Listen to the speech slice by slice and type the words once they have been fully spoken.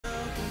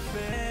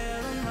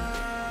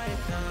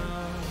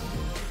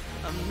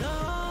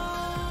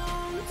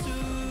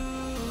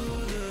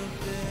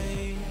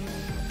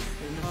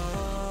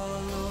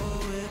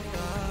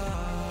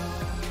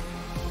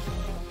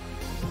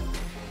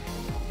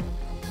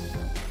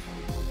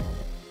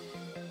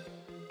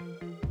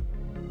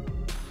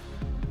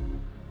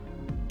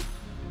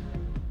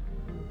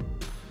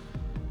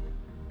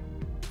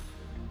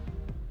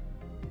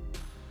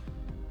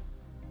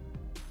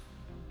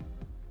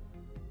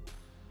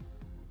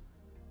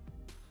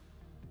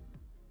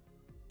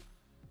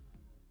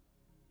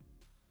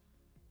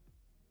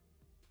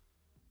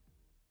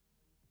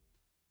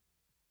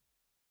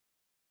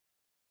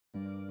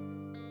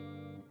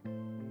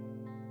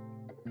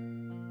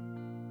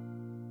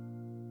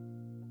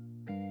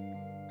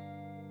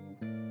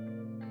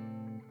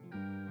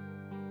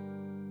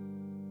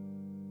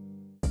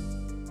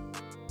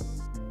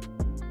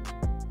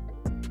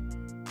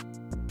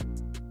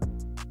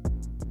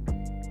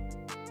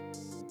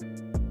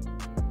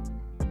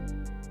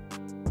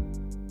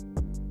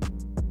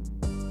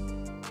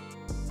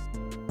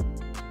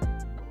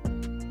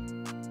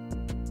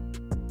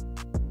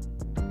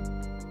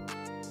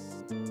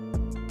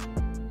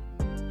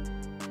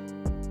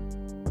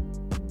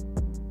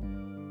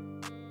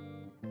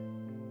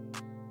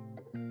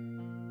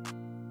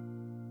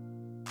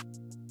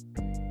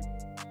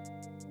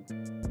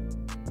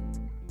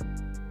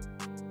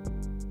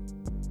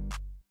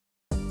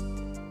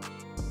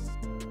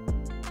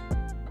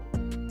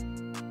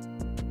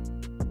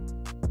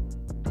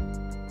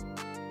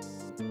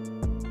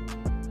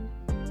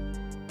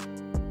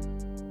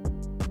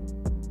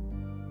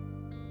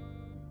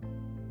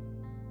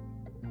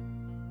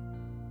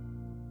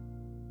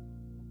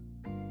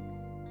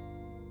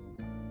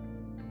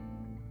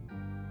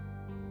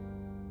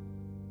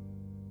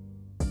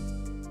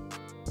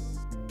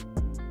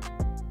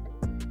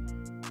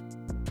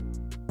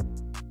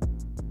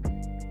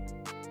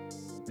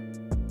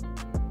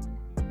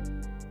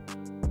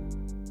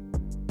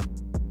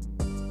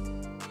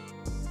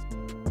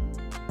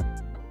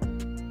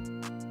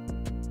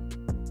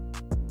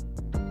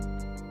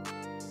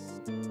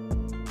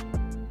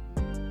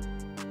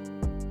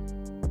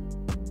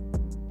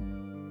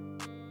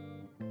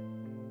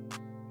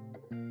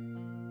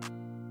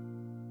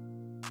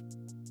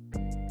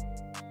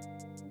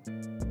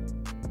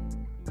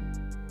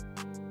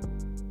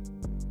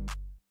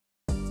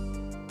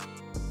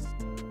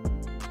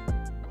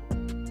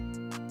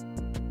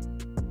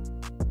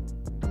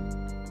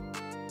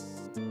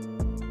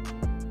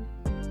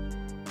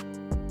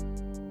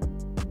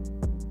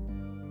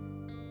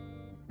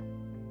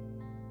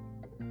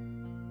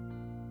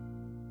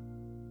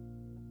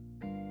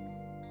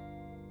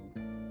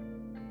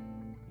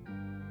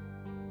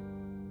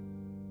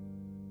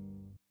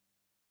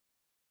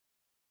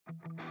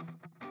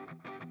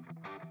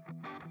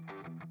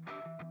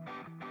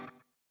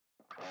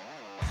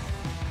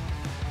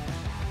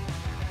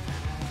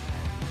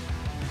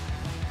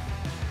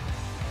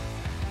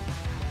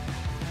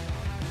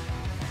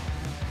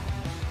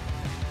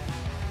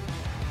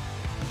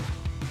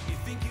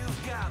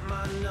Got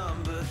my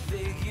number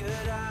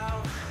figured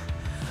out,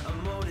 a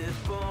motive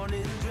born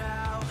in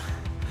drought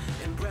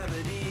and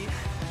brevity.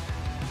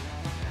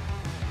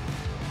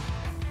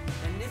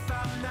 And if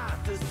I'm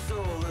not the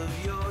soul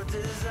of your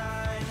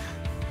design,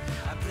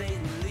 I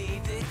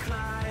blatantly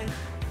decline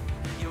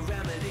your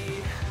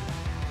remedy.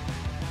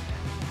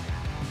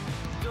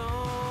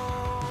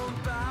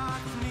 Don't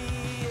box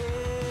me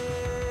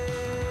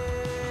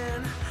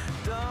in,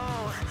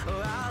 don't,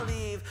 or I'll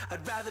leave.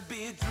 I'd rather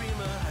be a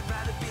dreamer, I'd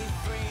rather be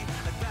free,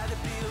 I'd rather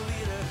be a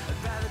leader,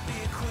 I'd rather be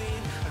a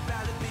queen, I'd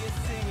rather be a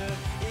singer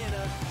in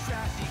a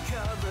trashy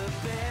cover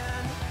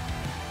band.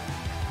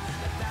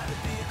 I'd rather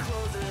be a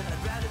closer,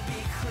 I'd rather be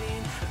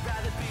clean, I'd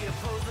rather be a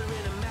poser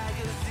in a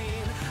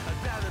magazine, I'd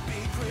rather be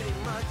pretty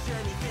much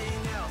anything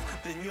else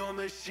than your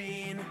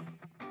machine.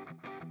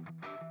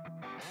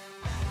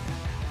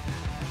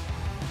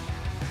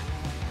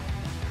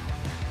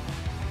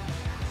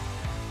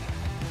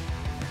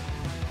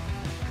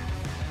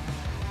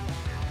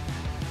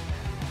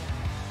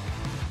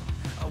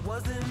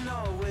 Wasn't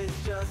always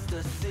just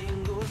a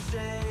single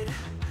shade,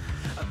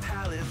 a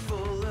palette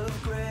full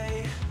of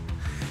gray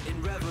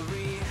in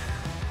reverie.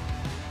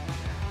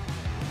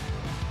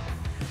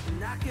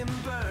 And I can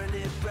burn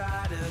it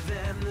brighter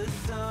than the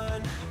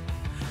sun.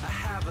 I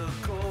have a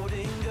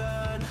golden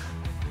gun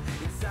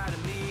inside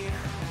of me.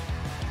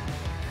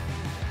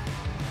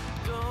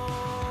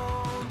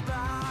 Don't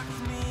box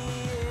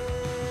me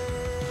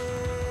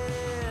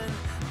in,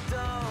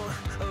 don't,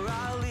 or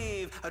I'll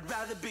leave. I'd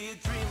rather be a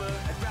dreamer,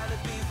 I'd rather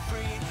be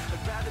free,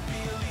 I'd rather be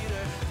a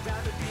leader, I'd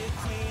rather be a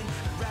queen,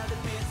 I'd rather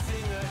be a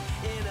singer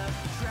in a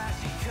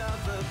trashy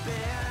cover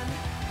band.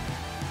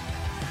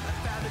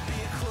 I'd rather be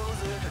a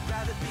closer, I'd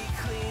rather be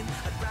clean,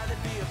 I'd rather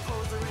be a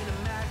poser in a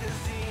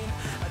magazine,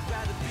 I'd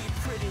rather be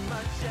pretty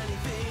much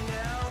anything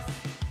else.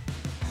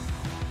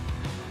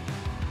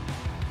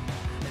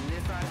 And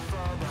if I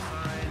fall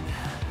behind,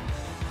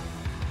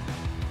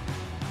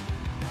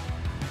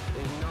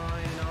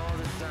 ignoring all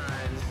the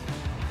signs,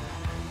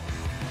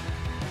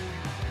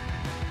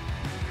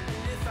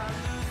 if I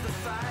lose the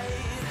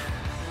fight,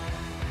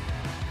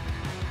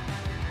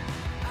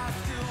 I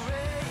still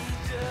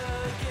rage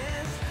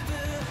against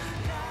the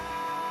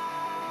night.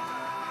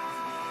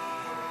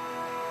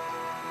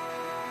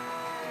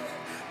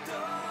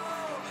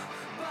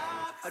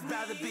 I'd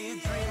rather be a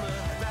dreamer,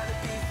 I'd rather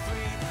be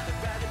free, I'd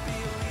rather be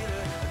a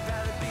leader, I'd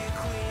rather be a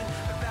queen,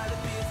 I'd rather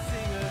be a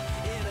singer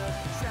in a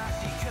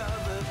trashy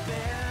cover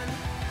band.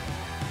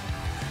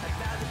 I'd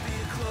rather be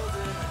a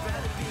closer, I'd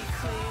rather be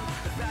clean,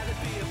 I'd rather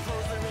be a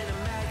poser in a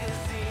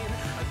magazine,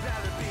 I'd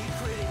rather be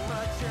pretty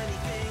much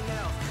anything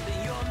else than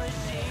your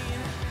machine.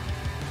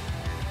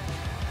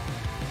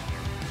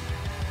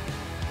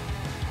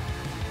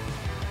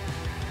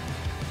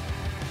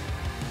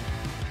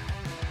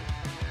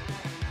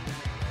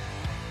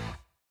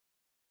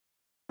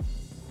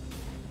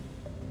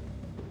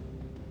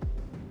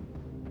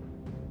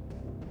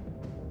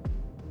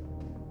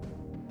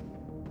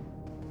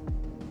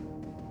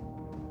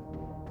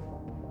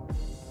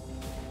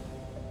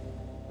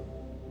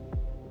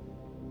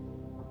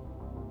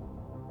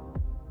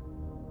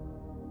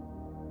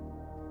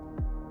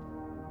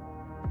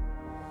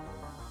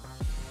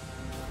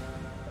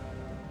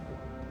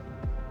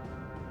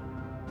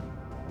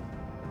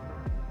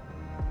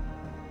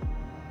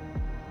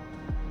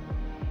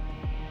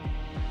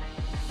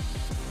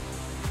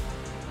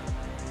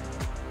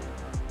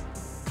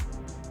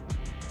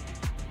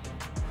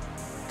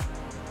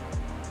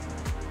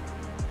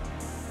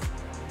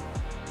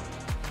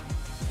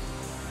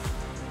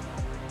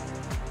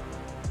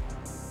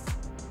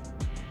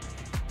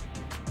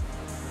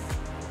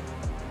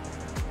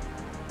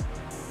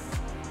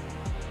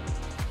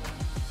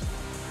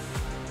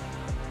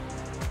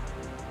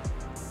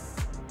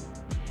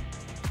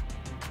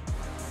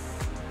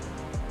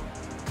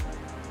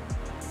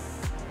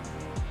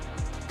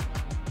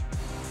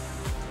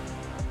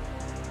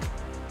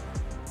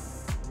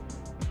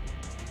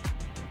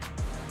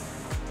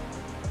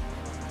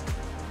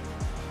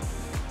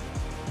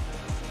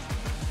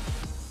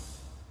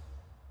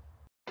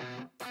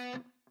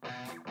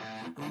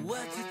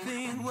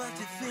 What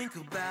you think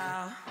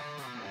about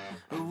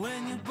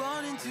when you're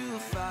born into a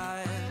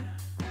fire?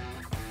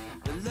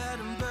 Let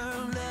them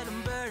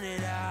burn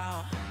it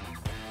out.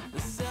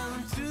 Sell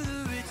them to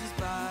the richest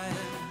buyer.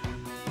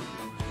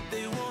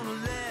 They wanna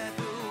let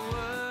the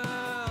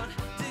world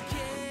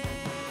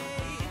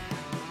decay.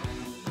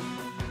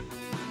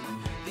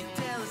 They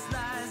tell us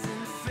lies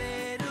and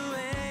fade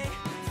away,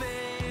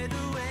 fade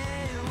away.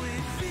 We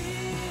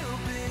feel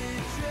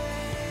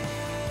betrayed.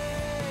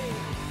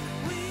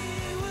 We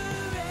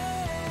were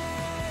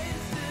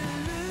raised to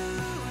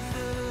lose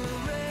the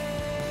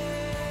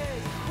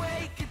race.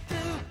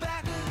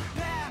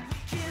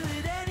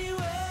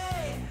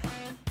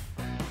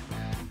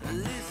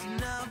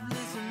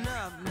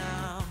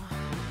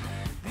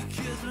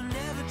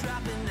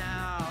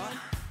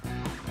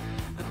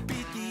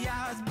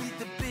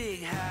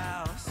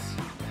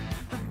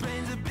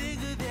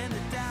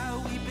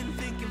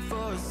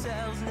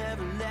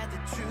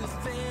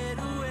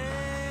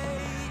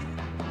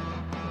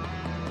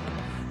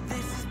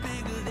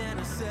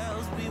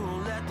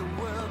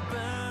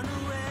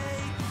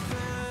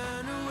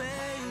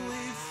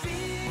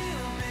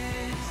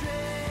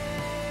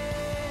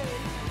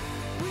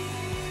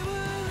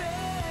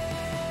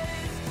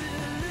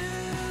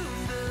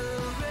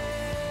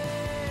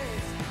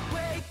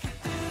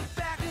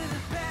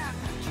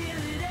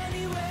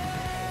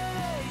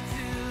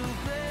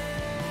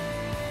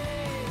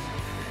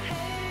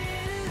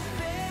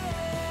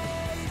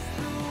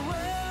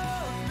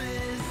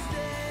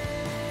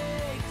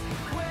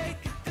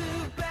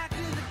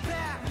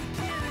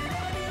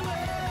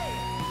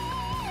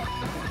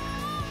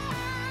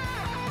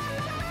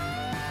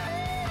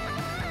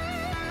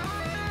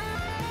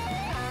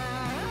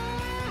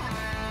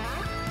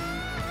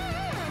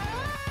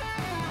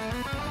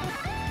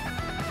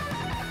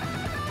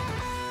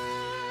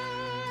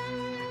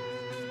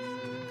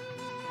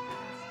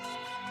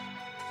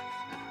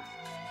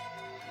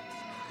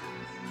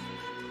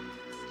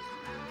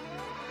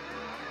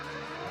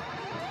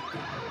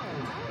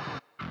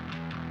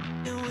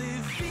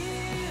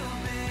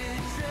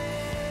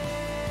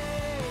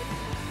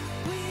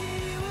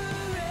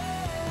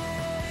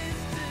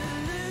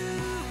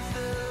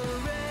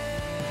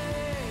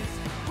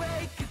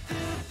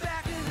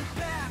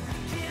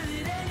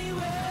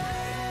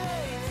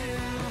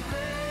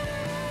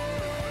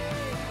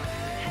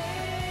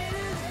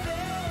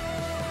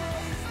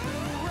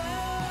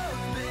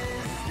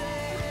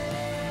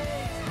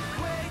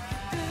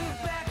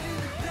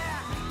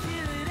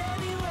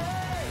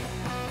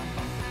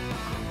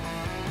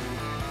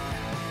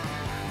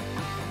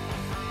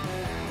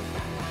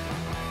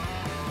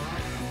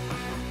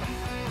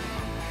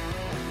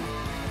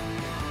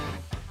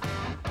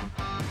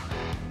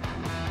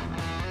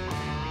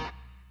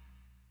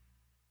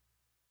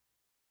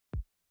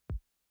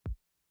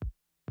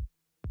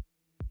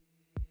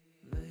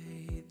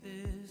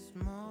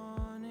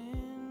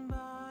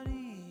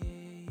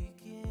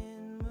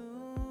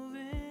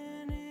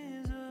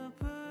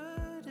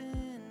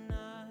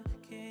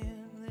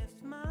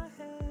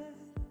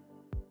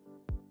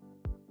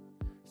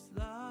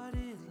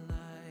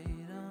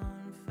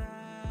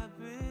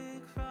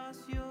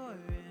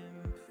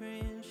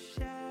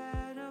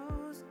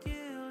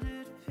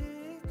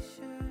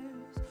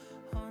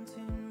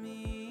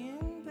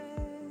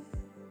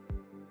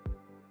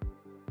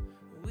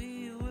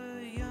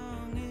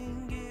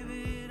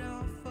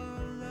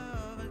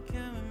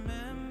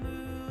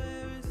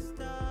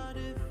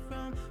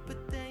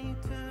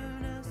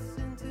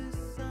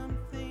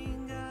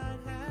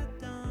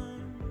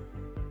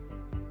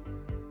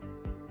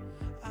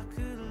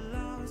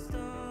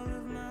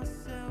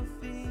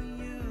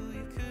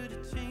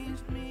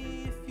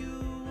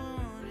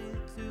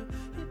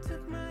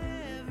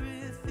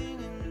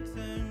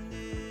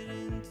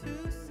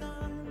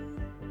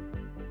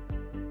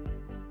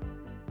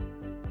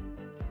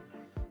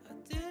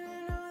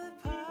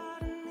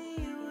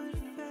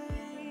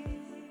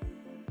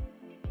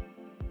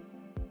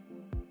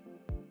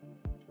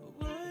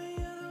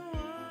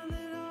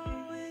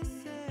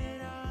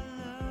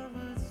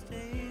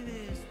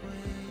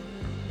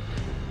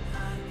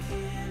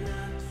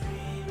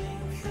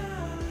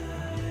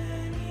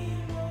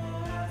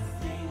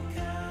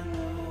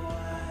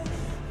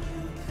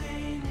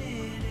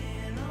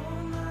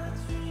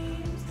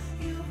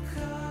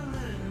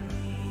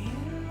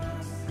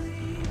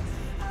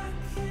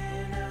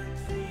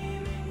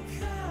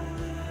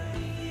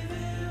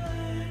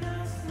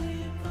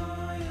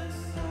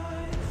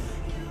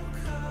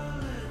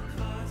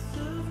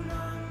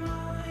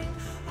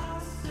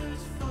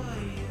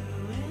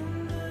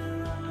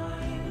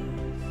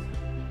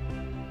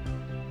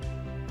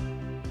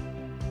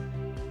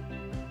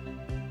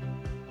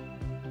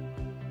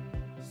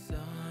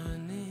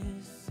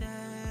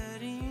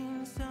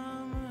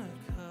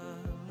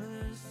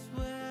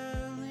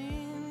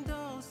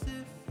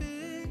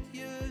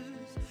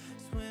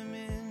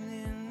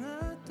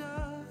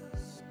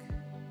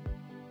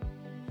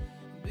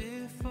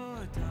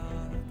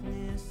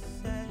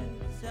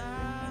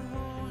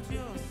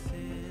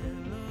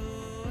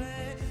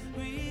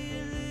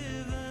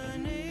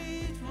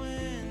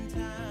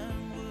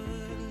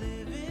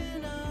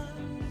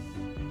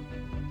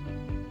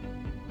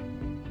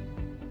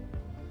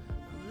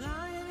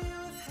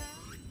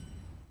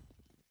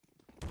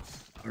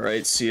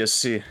 Alright,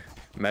 CSC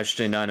Match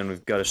Day 9, and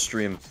we've got a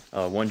stream.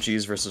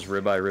 1Gs versus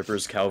Ribeye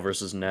Rippers, Cow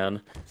versus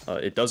NAN.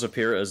 It does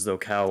appear as though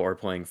Cow are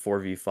playing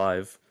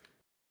 4v5.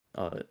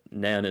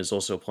 NAN is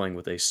also playing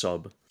with a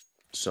sub.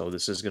 So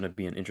this is going to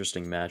be an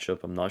interesting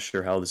matchup. I'm not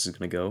sure how this is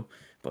going to go,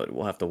 but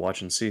we'll have to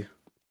watch and see.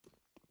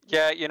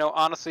 Yeah, you know,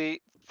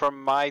 honestly,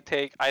 from my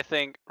take, I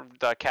think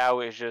the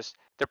Cow is just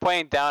they're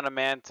playing down a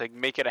man to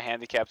make it a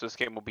handicap, so this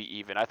game will be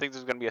even. I think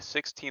there's going to be a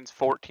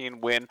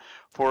 16-14 win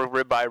for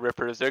Ribeye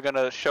Rippers. They're going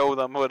to show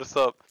them what's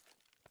up.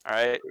 All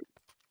right.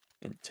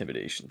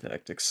 Intimidation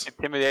tactics.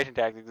 Intimidation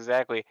tactics,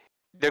 exactly.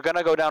 They're going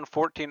to go down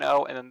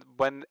 14-0, and then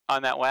when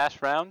on that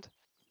last round,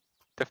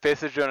 the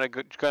fifth is going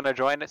to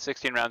join it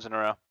 16 rounds in a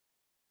row.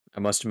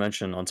 I must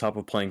mention, on top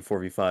of playing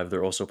 4v5,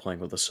 they're also playing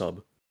with a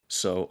sub.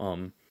 So,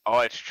 Oh,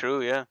 it's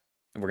true, yeah.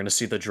 we're going to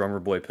see the drummer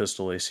boy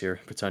pistol ace here,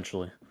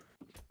 potentially.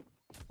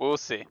 We'll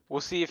see.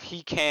 We'll see if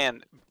he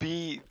can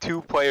be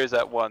two players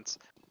at once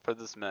for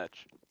this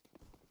match.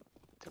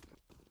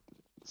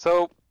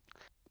 So,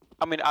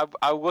 I mean,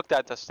 I looked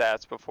at the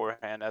stats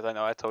beforehand, as I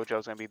know I told you I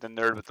was going to be the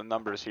nerd with the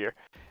numbers here.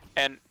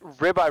 And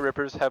Ribeye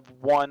Rippers have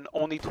won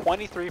only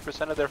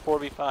 23% of their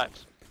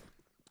 4v5s.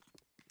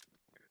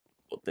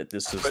 Well,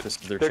 this is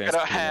their they're chance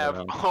gonna to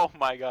have, oh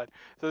my god.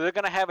 So they're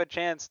going to have a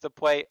chance to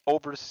play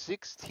over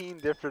 16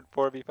 different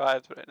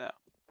 4v5s right now.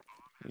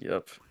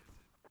 Yep.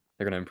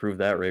 They're gonna improve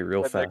that rate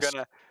real fast.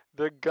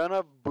 They're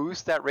gonna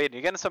boost that rate.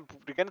 You're getting some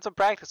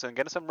practice in,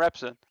 getting some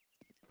reps in.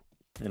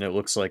 And it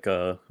looks like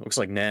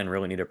NAN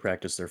really need to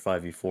practice their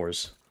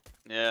 5v4s.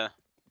 Yeah,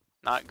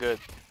 not good.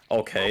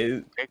 Okay.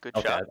 Okay, good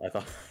okay, shot. I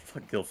thought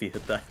Gilfy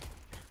hit that.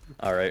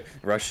 All right,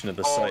 rush into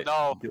the site.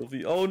 Oh no!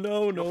 Gilfy. Oh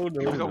no!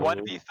 It was a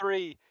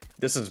 1v3.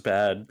 This is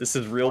bad. This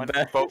is real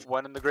bad.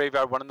 One in the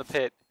graveyard, one in the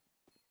pit.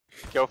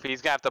 Gilfy's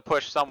gonna have to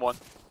push someone.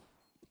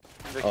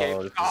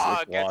 It's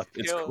clocked. That's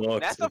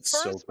the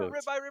it's first so for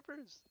Ribeye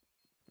Rippers.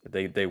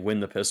 They win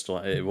the pistol.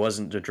 It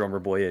wasn't the drummer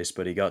boy ace,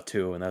 but he got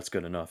two, and that's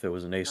good enough. It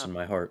was an ace in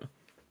my heart.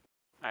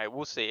 Alright,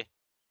 we'll see.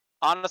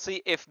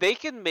 Honestly, if they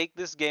can make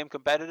this game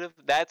competitive,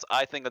 that's,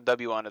 I think, a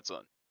W on its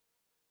own.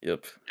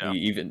 Yep. Yeah.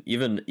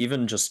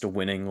 Even just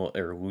winning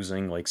or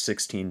losing like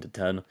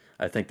 16-10,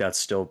 I think that's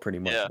still pretty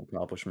much an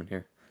accomplishment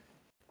here.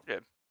 Yeah.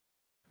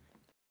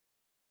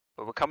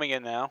 But we're coming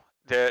in now.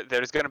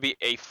 There's going to be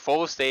a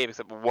full save,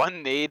 except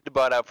one nade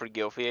bought out for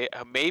Gilfy.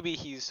 Maybe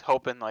he's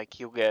hoping like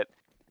he'll get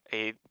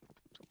a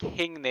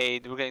king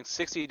nade. We're getting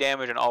 60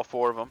 damage on all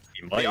four of them.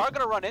 They are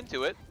going to run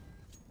into it.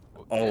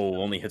 Oh,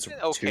 only hits it's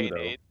an okay two,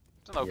 nade.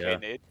 It's an okay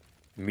nade.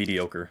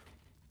 Mediocre.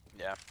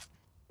 Yeah.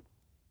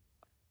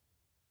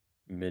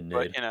 Mid nade.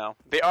 But, you know,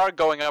 they are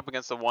going up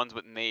against the ones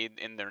with nade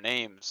in their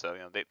names, so, you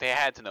know, they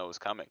had to know it was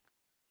coming.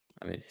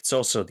 I mean, it's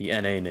also the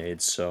NA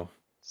nades, so...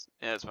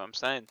 Yeah, that's what I'm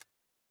saying.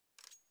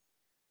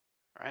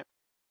 Alright.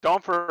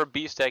 Going for a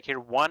beast deck here,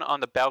 one on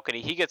the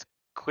balcony. He gets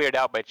cleared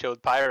out by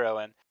Chilled Pyro,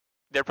 and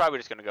they're probably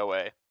just going to go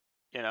away,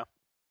 you know?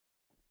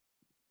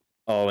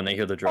 Oh, and they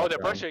hear the drop. Oh, they're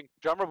pushing.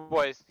 Drummer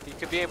boys. He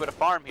could be able to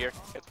farm here.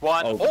 It's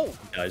one. Oh!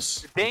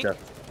 Guys. Ding!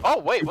 Oh,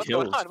 wait, what's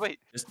going on? Wait.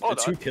 Hold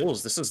on. 2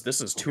 kills. This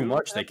is too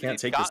much. They can't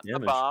take this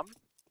damage. Bomb.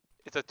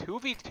 It's a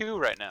 2v2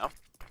 right now.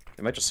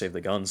 They might just save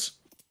the guns.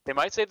 They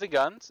might save the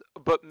guns,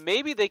 but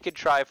maybe they could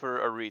try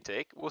for a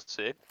retake. We'll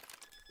see.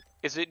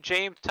 Is it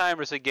James time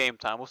or is it game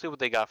time? We'll see what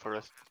they got for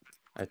us.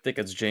 I think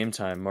it's James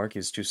time.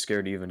 Marky's too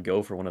scared to even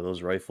go for one of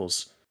those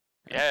rifles.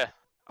 Yeah.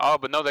 Oh,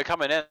 but no, they're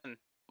coming in.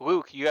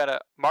 Luke, you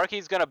gotta...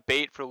 Marky's gonna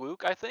bait for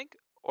Luke, I think?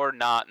 Or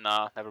not?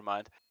 Nah, never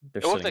mind.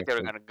 It looks like they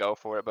were gonna go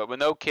for it, but with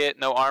no kit,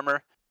 no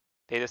armor,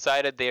 they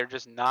decided they are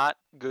just not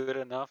good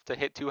enough to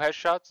hit 2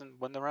 headshots and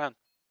win the round.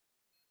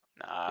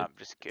 Nah, I'm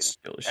just kidding.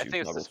 I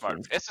think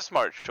it's the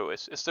smart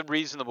choice. It's the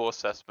reasonable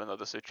assessment of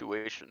the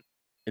situation.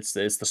 It's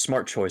the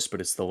smart choice, but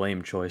it's the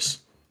lame choice.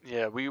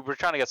 Yeah, we're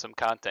trying to get some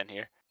content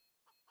here.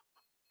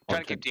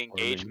 Trying to keep the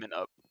engagement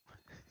up.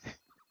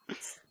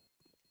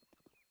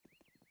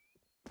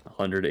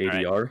 100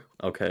 ADR. Right.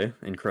 Okay,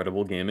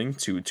 incredible gaming.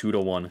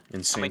 2-1.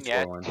 Insane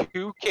scoreline.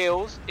 2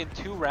 kills in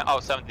 2 rounds. Oh,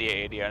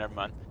 78 ADR. Never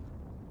mind.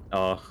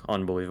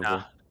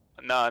 Unbelievable.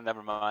 No,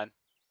 never mind.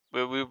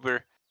 We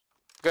were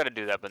gonna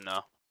do that, but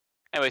no.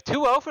 Anyway,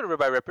 2-0 for the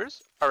Ribeye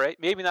Rippers. All right,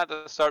 maybe not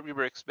the start we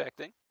were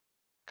expecting,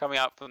 coming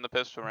out from the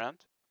pistol round.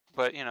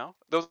 But you know,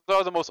 those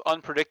are the most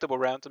unpredictable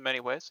rounds in many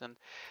ways, and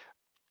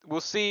we'll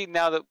see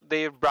now that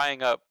they're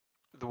buying up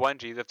the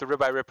 1Gs if the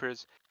Ribeye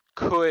Rippers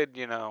could,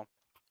 you know,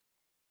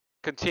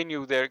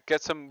 continue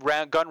get some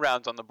gun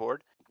rounds on the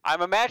board.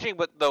 I'm imagining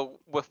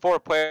with 4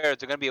 players,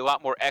 they're going to be a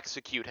lot more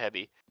execute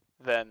heavy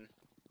than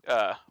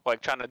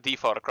like trying to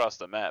default across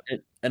the map.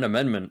 An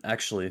amendment,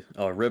 actually.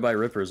 Ribeye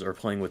Rippers are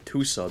playing with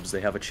 2 subs.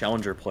 They have a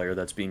challenger player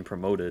that's being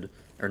promoted,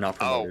 or not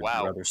promoted,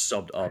 rather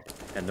subbed up,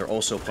 and they're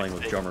also playing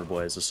with Drummer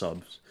Boy as a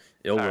sub.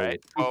 Ill Will.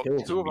 Right. Well, 2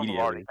 of them have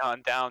already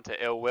gone down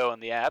to Ill Will in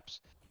the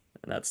apps.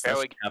 And that's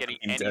barely getting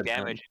any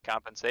damage in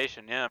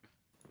compensation. Yeah.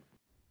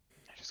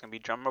 It's just gonna be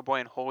Drummer Boy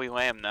and Holy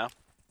Lamb now.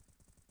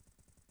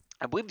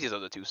 I believe these are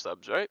the 2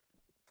 subs, right?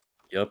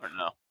 Yep. Or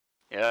no?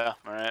 Yeah.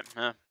 All right.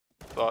 Yeah.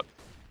 But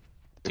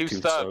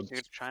Two subs. You're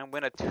gonna try and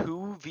win a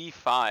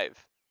 2v5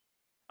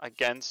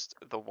 against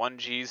the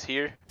 1Gs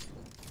here.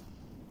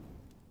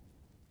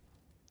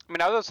 I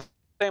mean, I was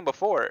saying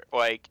before,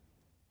 like,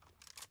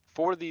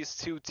 for these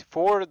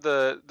for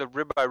the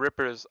Ribeye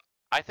Rippers,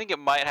 I think it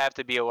might have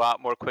to be a lot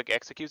more quick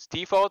executes.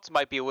 Defaults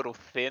might be a little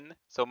thin,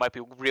 so it might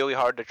be really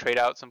hard to trade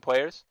out some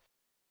players.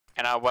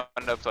 And I wonder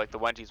if like the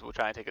 1Gs will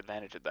try and take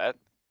advantage of that.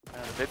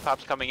 The mid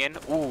pop's coming in.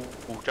 Ooh,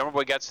 Drummer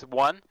Boy gets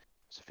one.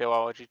 So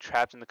Philology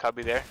trapped in the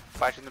cubby there,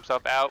 flashing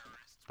himself out.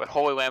 But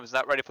Holy Lamb is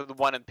not ready for the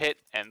one in pit,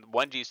 and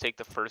 1Gs take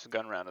the first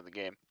gun round of the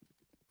game.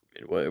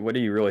 What are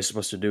you really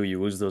supposed to do?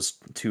 You lose those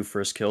 2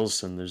 first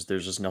kills, and there's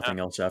just nothing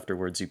else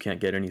afterwards. You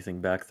can't get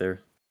anything back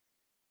there.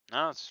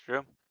 No, it's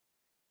true.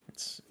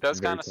 It does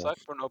kind of suck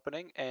for an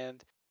opening,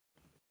 and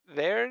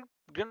they're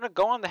gonna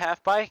go on the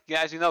half buy.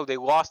 As you know, they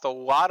lost a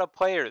lot of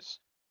players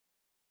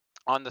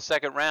on the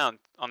second round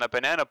on that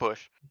banana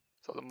push,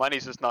 so the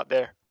money's just not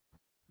there.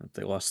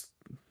 They lost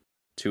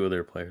 2 of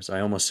their players.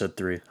 I almost said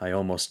 3. I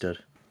almost did.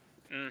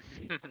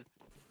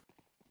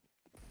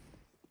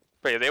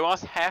 But yeah, they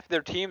lost half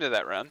their team to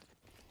that round,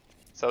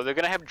 so they're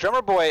gonna have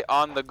Drummer Boy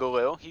on the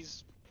Galil.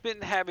 He's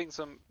been having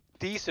some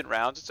decent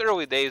rounds. It's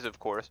early days, of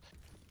course,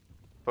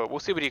 but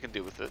we'll see what he can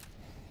do with it.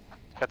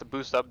 Got the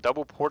boost up,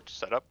 double porch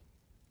setup.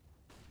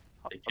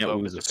 They can't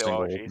lose a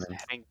single He's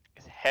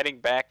heading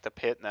back to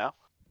pit now.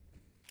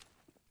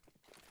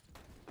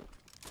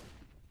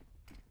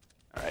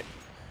 Alright.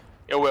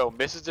 Will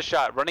misses the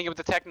shot, running it with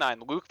the Tech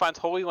 9. Luke finds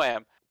Holy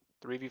Lamb.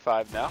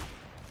 3v5 now.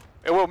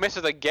 Will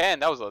misses again.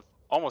 That was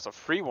almost a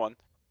free one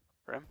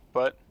for him.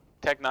 But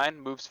Tech 9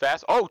 moves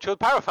fast. Oh, Chilled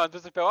Pyro finds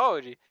Mr.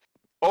 Philology.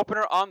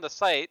 Opener on the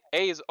site.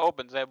 A is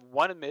open. So they have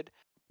one in mid.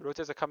 The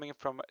rotates are coming in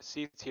from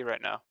CT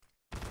right now.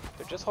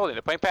 They're just holding.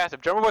 They're playing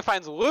passive. Drummer Boy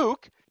finds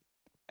Luke.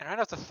 And right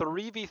now it's a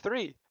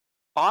 3v3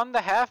 on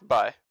the half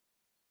buy.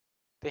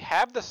 They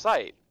have the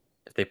site.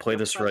 If they play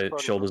this right,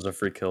 Shield is a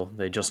free kill.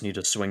 They just need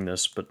to swing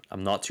this, but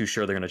I'm not too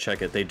sure they're going to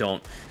check it. They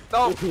don't.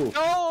 No, no,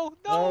 no!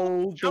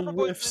 Oh, Drummer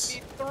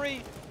Boy's gonna need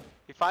 3.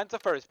 He finds the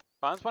first.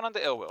 Finds one on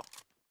the Ill Will.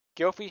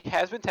 Gilfy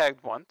has been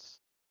tagged once.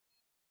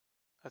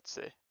 Let's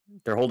see.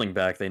 They're holding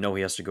back. They know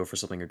he has to go for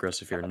something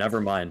aggressive here.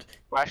 Never mind.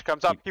 Flash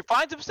comes up. He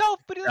finds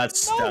himself, but he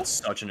doesn't know. That's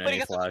such an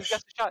NA flash. He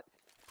gets the shot.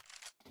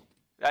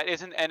 That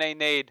is an NA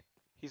nade.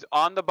 He's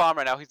on the bomb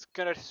right now. He's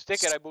gonna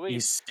stick it, I believe.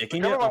 He's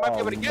sticking it? Might be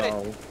able to get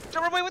it.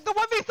 Drummer Boy with the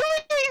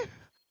 1v3!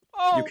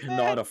 Oh, you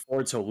cannot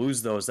afford to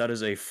lose those. That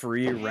is a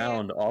free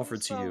round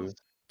offered to you.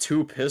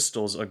 2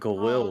 pistols, a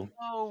Galil.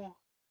 Oh, no.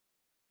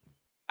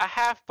 A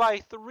half by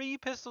 3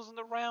 pistols in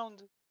the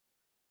round.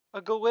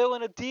 A Galil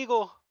and a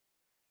Deagle.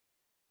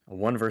 A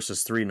 1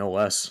 versus 3, no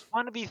less.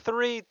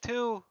 1v3,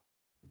 2.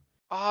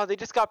 Oh, they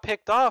just got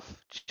picked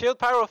off. Shield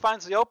Pyro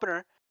finds the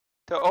opener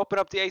to open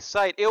up the A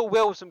site. Ill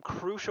Will with some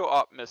crucial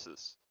op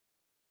misses.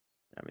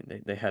 I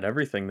mean, they had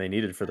everything they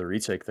needed for the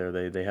retake there.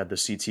 They had the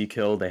CT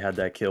kill, they had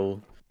that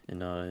kill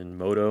in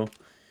Moto,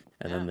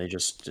 and then they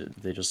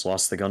just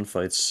lost the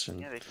gunfights. And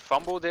yeah, they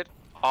fumbled it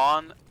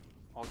on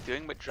while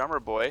dealing with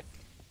Drummer Boy.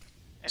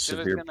 And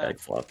severe bag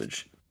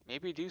floppage.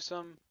 Maybe do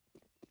some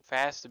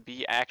fast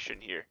B action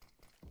here.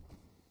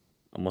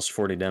 Almost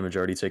 40 damage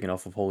already taken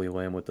off of Holy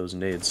Lamb with those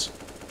nades.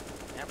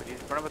 Yeah, but he's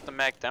running with the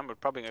Mac down. We're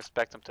probably gonna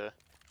expect him to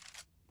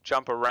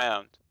jump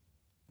around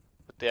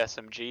with the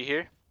SMG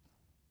here.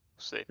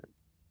 We'll see.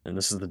 And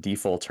this is the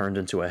default turned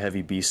into a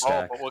heavy B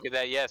stack. Oh, but look at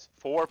that, yes.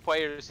 4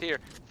 players here.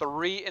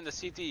 3 in the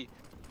CT.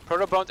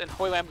 Protobones and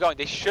Holy Lamb going.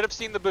 They should have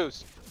seen the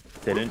boost.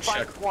 They didn't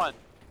check. 1.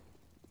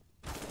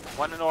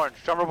 1 in orange.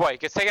 Drummer Boy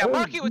gets taken out.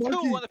 Marky with 2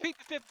 on the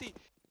P250.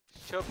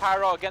 Chill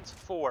Pyro against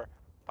 4.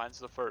 Finds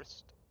the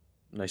first.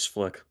 Nice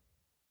flick.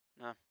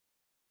 No.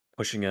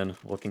 Pushing in,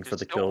 looking for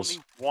the kills.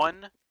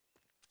 kills.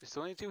 There's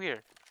still only 2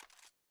 here.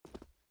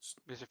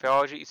 Mr.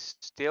 Philology is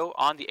still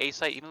on the A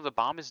site, even though the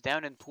bomb is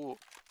down in pool.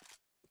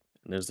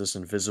 And there's this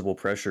invisible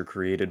pressure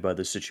created by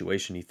the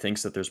situation. He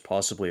thinks that there's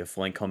possibly a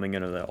flank coming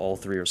in or that all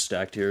 3 are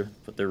stacked here,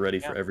 but they're ready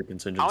for every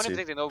contingency. I don't even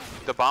think they know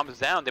the bomb is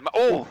down. They might...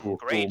 Oh,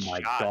 great shot. Oh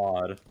my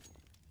god.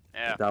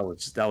 Yeah.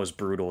 That was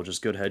brutal.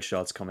 Just good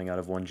headshots coming out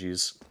of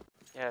 1Gs.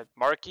 Yeah,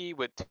 Marky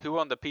with 2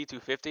 on the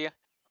P250,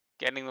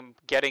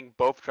 getting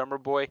both Drummer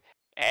Boy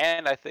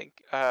and I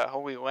think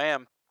Holy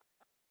Lamb.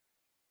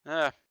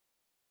 And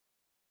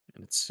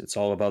it's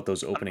all about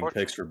those opening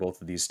picks for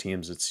both of these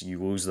teams. It's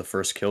you lose the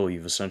first kill,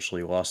 you've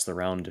essentially lost the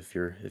round if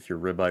you're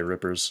Ribeye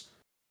Rippers.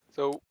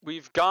 So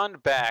we've gone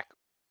back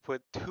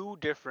with 2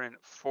 different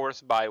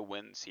force buy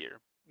wins here.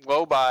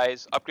 Low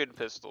buys, upgraded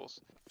pistols.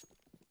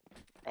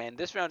 And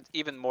this round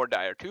even more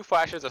dire. 2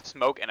 flashes of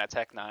smoke and a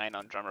Tech 9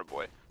 on Drummer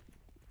Boy.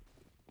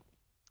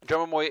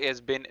 Drummer Boy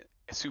has been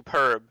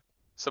superb,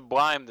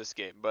 sublime this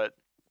game, but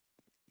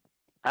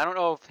I don't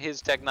know if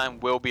his Tech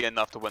 9 will be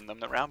enough to win them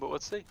the round, but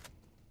let's see.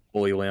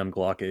 Holy Lamb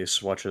Glock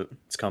Ace, watch it.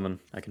 It's coming.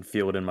 I can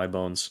feel it in my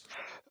bones.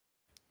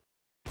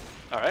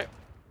 Alright.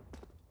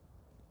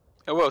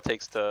 Will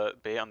takes the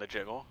bait on the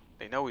jiggle.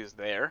 They know he's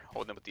there,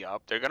 holding him with the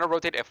op. They're gonna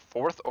rotate a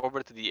 4th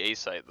over to the A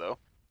site though.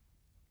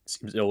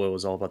 Seems Illo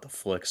is all about the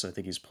flicks. I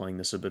think he's playing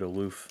this a bit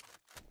aloof.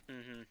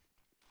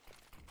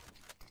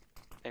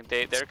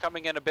 They're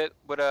coming in a bit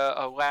with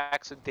a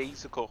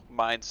lackadaisical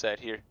mindset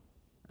here.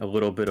 A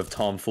little bit of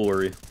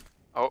tomfoolery.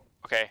 Oh,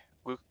 okay.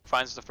 Luke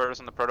finds the first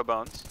on the Proto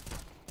Bones.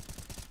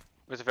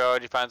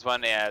 Mr. finds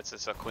one. Yeah, it's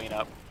just a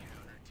cleanup.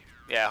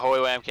 Yeah, Holy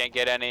Lamb can't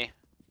get any.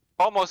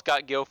 Almost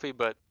got Gilfy,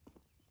 but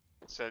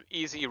it's an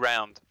easy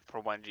round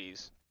for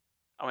 1Gs.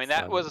 I mean,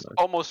 that was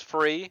almost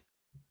free,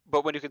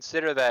 but when you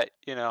consider that,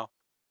 you know,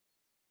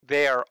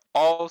 they are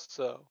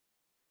also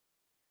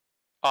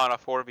on a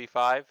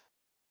 4v5,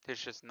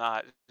 there's just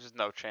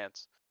no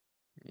chance.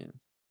 Yeah.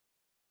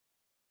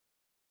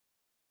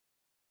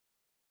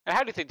 And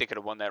how do you think they could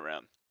have won that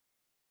round?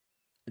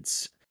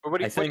 Or what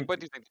do you think they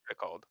could have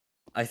called?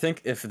 I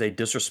think if they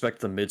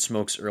disrespect the mid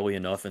smokes early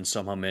enough and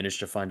somehow manage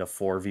to find a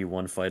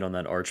 4v1 fight on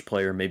that arch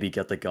player, maybe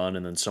get the gun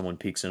and then someone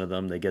peeks into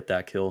them, they get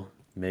that kill,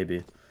 maybe.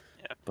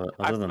 Yeah. But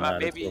other than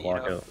that, maybe, it's a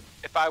lockout.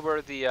 If I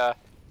were the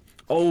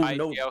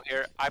IPL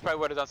here, I probably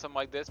would have done something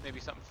like this, maybe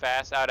something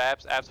fast out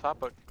abs pop,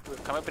 but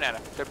come up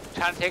banana. They're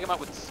trying to take him out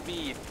with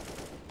speed.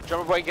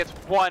 Drummer Boy gets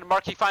one,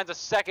 Marky finds a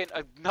second,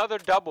 another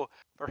double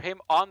for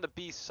him on the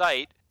B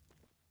site.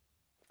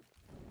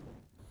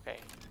 Okay.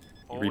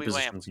 Holy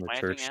Lamb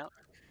planting out.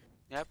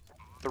 Yep.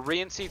 3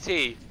 in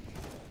CT.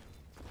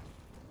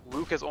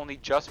 Luke has only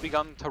just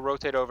begun to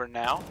rotate over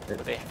now, but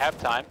they have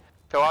time.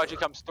 Philology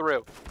comes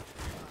through.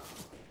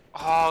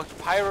 Oh,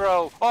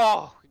 Pyro.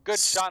 Oh, good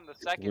shot in the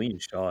second. Clean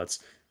shots.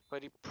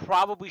 But he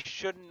probably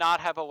should not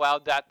have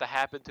allowed that to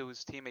happen to his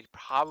teammate. He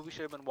probably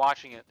should have been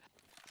watching it.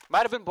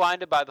 Might have been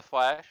blinded by the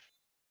flash.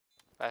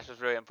 That's just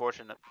really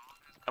unfortunate.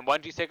 And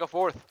 1G take a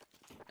fourth.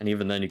 And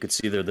even then, you could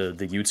see there the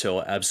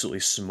util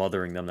absolutely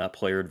smothering them. That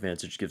player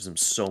advantage gives them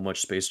so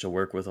much space to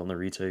work with on the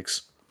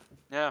retakes.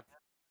 Yeah.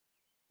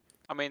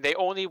 I mean, they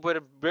only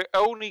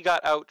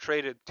got out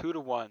traded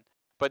 2-1,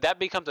 but that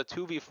becomes a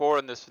 2v4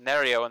 in this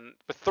scenario. And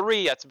with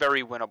 3, that's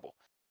very winnable.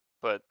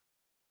 But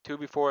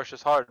 2v4 is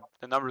just hard.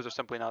 The numbers are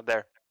simply not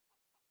there.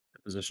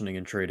 Positioning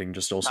and trading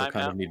just also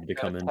kind of needed to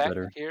come in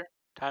better. Here.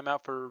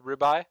 Timeout for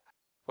Ribeye.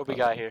 What we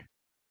got here?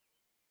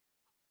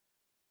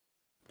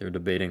 They're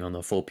debating on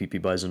the full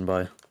PP Bison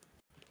buy.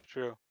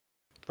 True.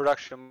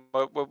 Production,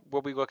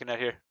 what we looking at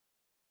here?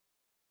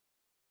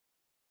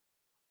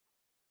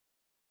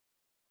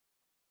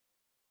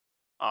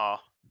 Oh.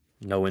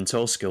 No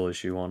intel, skill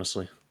issue,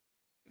 honestly.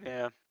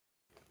 Yeah.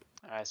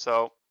 Alright,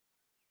 so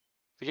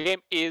the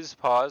game is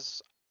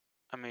paused.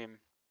 I mean,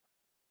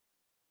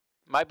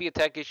 might be a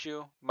tech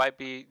issue, might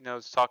be,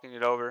 it's talking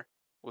it over.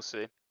 We'll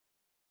see.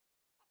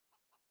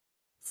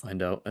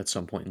 Find out at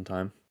some point in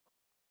time.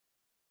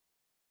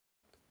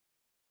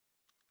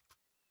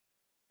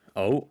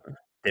 Oh,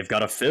 they've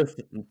got a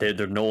 5th.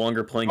 They're no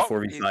longer playing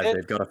 4v5.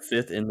 They've got a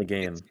 5th in the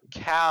game.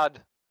 Kahad.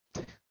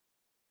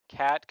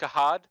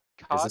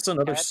 Is this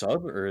another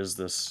sub, or is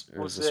this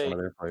one of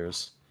their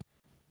players?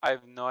 I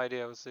have no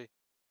idea. We'll see.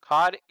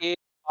 Kahad is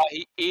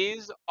he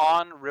is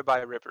on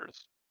Ribeye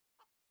Rippers.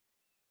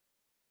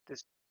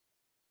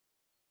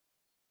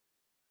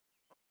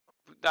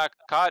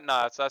 Kahad,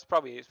 no, that's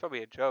probably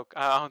a joke.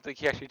 I don't think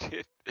he actually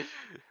did.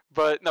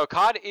 But no,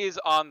 Kahad is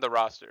on the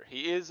roster.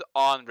 He is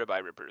on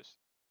Ribeye Rippers.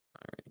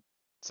 Alright.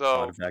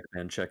 So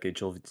man, check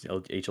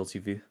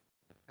HLTV.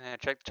 Yeah,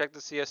 check the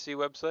CSC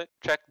website.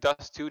 Check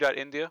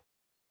dust2.india.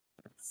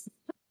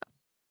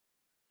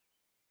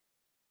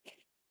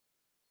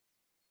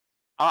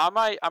 I'm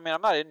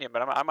not Indian,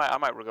 but I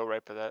might go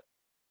right for that.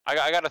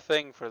 I got a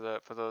thing for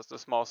the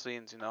small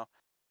scenes,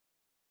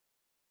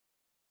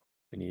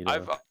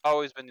 I've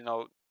always been,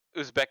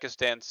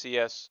 Uzbekistan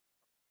CS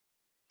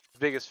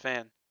biggest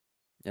fan.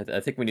 I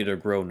think we need to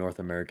grow North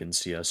American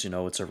CS.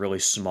 It's a really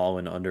small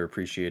and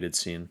underappreciated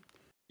scene.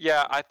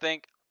 Yeah, I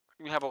think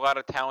we have a lot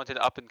of talented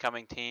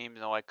up-and-coming teams,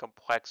 like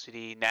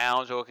Complexity.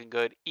 Nouns are looking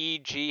good.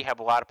 EG have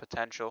a lot of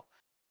potential.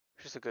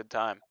 It's just a good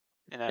time.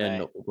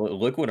 And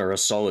Liquid are a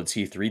solid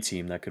T3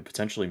 team that could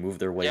potentially move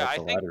their way up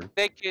the ladder.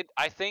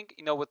 I think,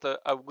 with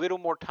a little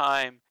more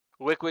time,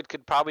 Liquid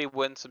could probably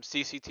win some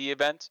CCT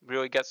events,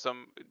 really get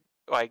some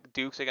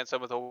dukes against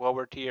some of the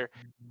lower tier,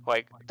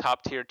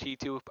 top tier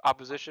T2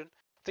 opposition.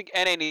 I think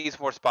NA needs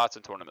more spots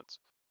in tournaments.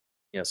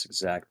 Yes,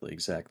 exactly.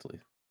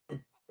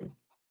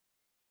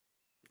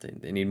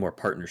 They need more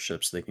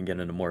partnerships. They can get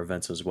into more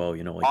events as well,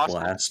 like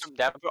Blast.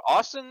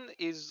 Austin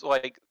is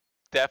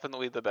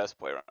definitely the best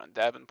player on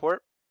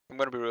Davenport. I'm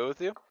gonna be real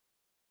with you.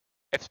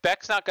 If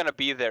Spec's not gonna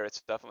be there,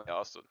 it's definitely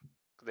Austin.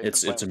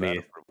 It's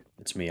me.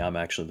 It's me. I'm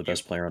actually the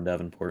best player on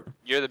Davenport.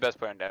 You're the best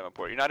player on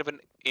Davenport. You're not even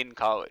in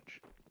college.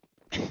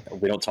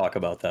 We don't talk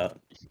about that.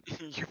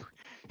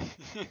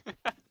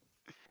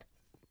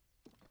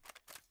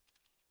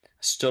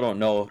 Still don't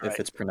know if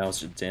it's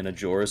pronounced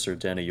Danajoris or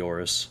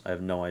Danajoris. I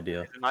have no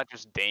idea. It's not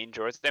just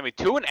Dangerous. I mean,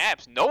 2 in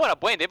apps. No one to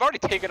blame. They've already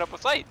taken up a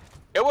site.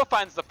 Ilwa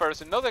finds the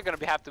first, and know they're going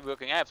to have to be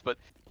looking apps, but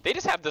they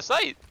just have the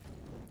site.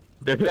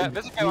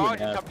 This is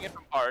coming in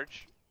from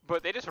Arch,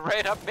 but they just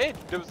ran up mid.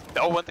 There was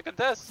no one to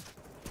contest.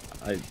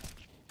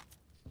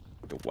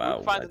 Wow.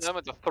 Luke finds them.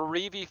 It's a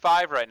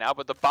 3v5 right now,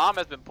 but the bomb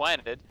has been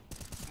planted.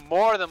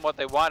 More than what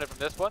they wanted from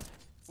this one.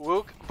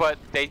 Luke, but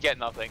they get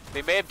nothing.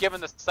 They may have given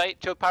the site.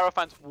 Chill Pyro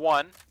finds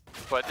 1,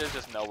 but there's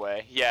just no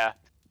way. Yeah.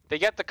 They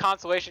get the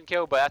consolation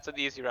kill, but that's an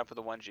easy round for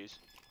the 1Gs.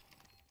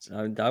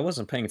 I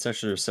wasn't paying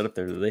attention to their setup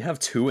there. They have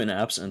 2 in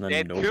apps and then They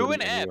had nobody 2 in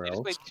apps. anywhere They just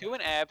else. played 2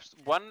 in apps.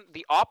 One,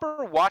 the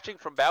Opera watching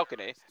from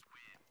balcony.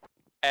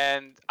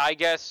 And I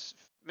guess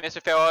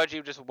Mr.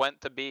 Theology just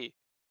went to B.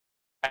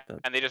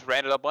 And they just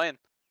ran it up lane.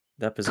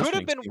 That positioning Could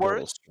have been seemed a little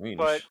worse, strange.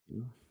 but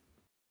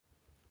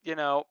you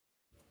know,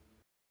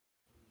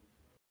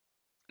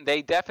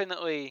 they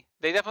definitely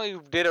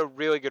did a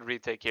really good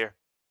retake here.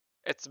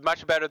 It's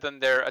much better than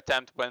their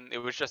attempt when it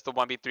was just the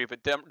 1v3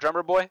 with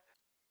Drummer Boy.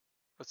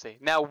 Let's see.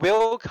 Now,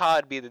 will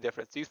COD be the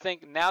difference? Do you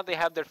think now they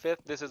have their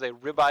 5th, this is a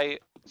ribeye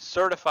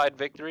certified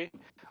victory?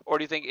 Or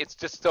do you think it's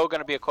just still going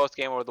to be a close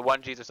game where the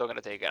 1Gs are still going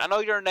to take it? I know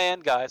you're a NAN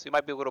guy, so you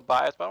might be a little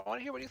biased, but I want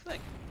to hear what you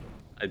think.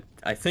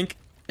 I think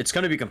it's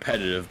going to be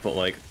competitive, but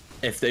like,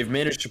 if they've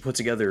managed to put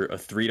together a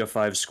 3-5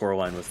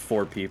 scoreline with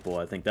 4 people,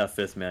 I think that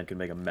 5th man could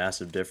make a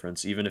massive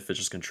difference, even if it's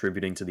just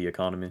contributing to the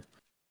economy.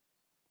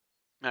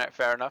 Alright,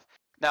 fair enough.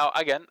 Now,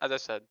 again, as I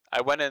said,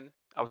 I went into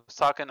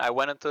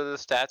the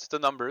stats, the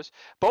numbers.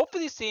 Both of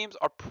these teams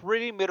are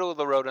pretty middle of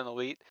the road in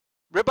Elite.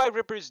 Ribeye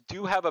Rippers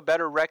do have a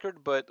better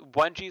record, but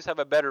 1Gs have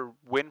a better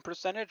win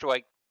percentage.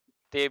 Like,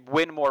 they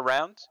win more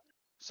rounds.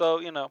 So,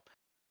 you know,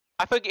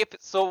 I think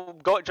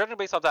judging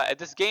based off that, if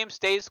this game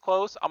stays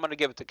close, I'm going to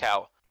give it to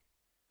Cal.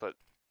 But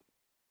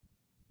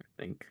I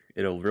think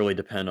it'll really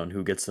depend on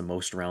who gets the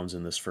most rounds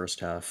in this first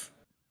half.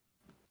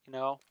 you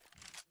know,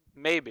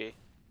 maybe.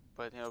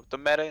 But, you know, the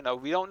meta, you know,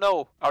 we don't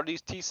know. Are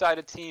these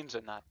T-sided teams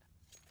or not?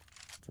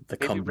 The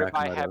Maybe comeback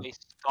Ribeye meta. have a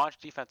staunch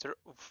defense. They're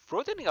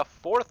rotating a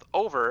 4th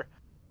over.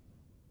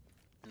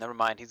 Never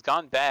mind, he's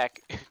gone back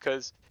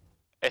because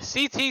a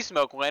CT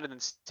smoke landed in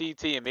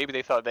CT and maybe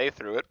they thought they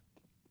threw it.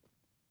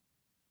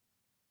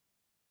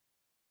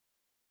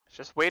 It's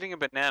just waiting a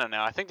banana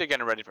now. I think they're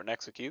getting ready for an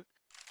execute.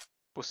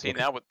 We'll see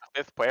now with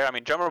the 5th player. I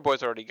mean, Drummer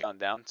Boy's already gone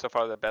down. So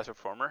far, the best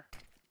performer.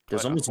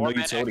 There's But almost no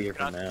 4-man utility here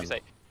execute from on NAN.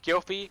 Tuesday.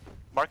 Gilfy,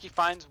 Marky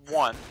finds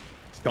 1.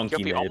 Chunky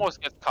Gilfy made.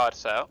 almost gets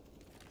caught out.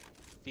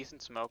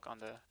 Decent smoke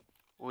on the...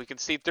 We can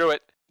see through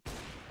it.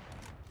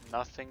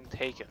 Nothing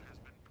taken.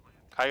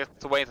 Kai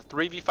gets away with a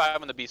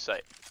 3v5 on the B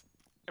site.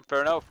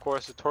 Inferno, of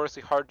course,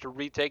 notoriously hard to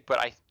retake, but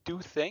I do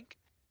think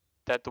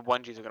that the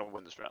 1Gs are going to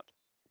win this round.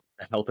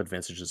 The health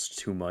advantage is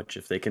too much.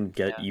 If they can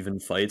get even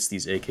fights,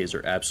 these AKs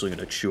are absolutely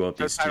going to chew up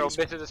these Pyro Ts.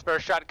 misses his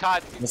first shot.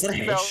 COD. Was that a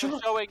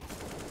headshot? Showing.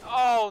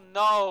 Oh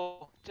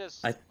no!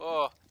 Just. I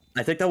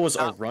think that was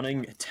a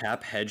running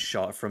tap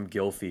headshot from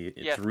Gilfy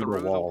through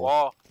the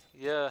wall.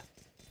 Yeah.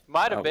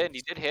 Might have been.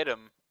 He did hit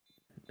him.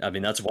 I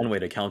mean, that's one way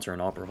to counter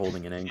an Opera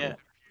holding an angle. Yeah.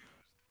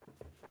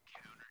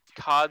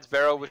 COD's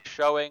barrel was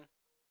showing.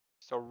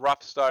 It's a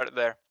rough start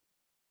there.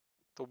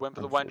 The win for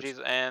the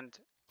 1Gs, and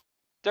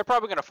they're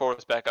probably going to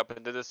force back up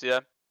into this, yeah.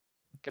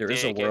 There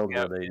is a world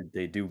where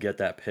they do get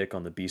that pick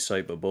on the B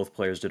site, but both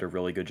players did a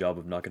really good job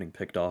of not getting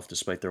picked off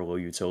despite their low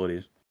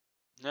utility.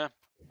 Yeah.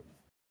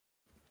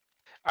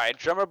 Alright,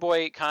 Drummer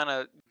Boy kind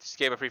of just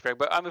gave a free frag,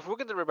 but if we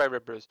look at the Ribeye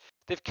Rippers,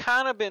 they've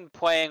kind of been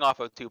playing off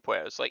of 2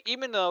 players. Like,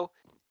 even though,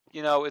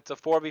 you know, it's a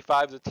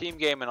 4v5, it's a team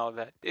game and all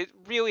that, it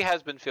really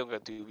has been feeling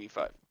like a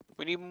 2v5.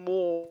 We need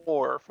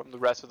more from the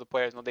rest of the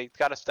players. No, they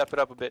got to step it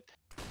up a bit.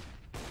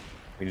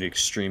 We need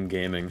extreme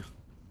gaming.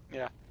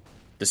 Yeah.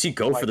 Does he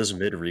go for this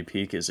mid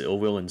repeak? Is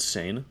Illwill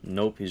insane?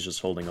 Nope, he's just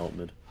holding alt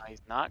mid.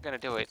 He's not going to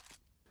do it.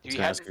 He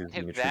Gonna ask hasn't if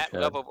he hit can that shoot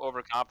level of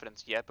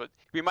overconfidence yet, but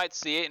we might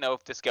see it, you know,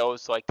 if this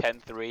goes to like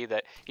 10-3,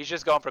 that he's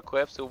just going for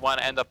clips who want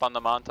to end up on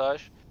the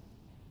montage.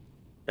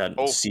 That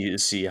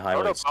CSC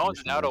highlights. Bones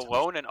is out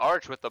alone in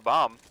Arch with the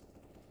bomb.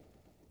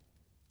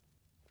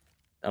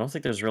 I don't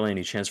think there's really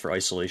any chance for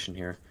isolation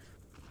here.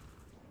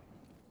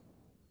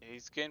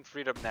 He's getting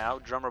freed up now,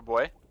 Drummer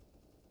Boy.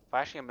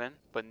 Flashing him in,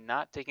 but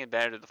not taking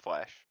advantage of the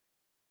flash.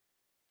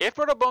 If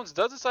Proto Bones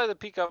does decide to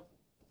peek up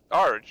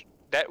Arch,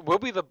 that will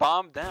be the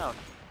bomb down.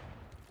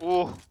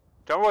 Ooh,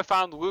 Drummer Boy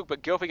found Luke,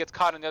 but Gilfy gets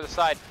caught on the other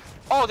side.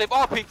 Oh, they've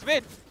all peeked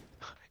mid.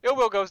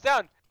 Illwill goes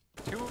down.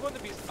 2 on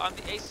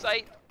the A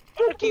site.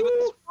 Marky with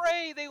the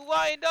spray. They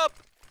lined up.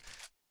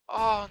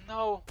 Oh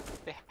no,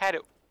 they had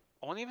it.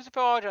 Only Mr.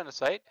 Philology on the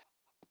site.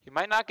 He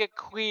might not get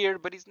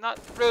cleared, but he's not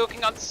really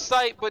looking on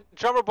sight. But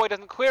Drummer Boy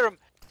doesn't clear him.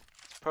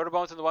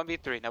 Protobones in the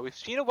 1v3. Now we've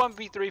seen a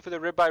 1v3 for the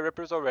Ribeye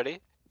Rippers already.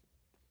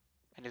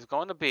 And he's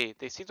going to B.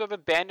 They seem to have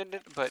abandoned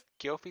it, but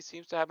Gilfy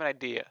seems to have an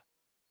idea.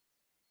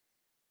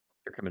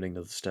 They're committing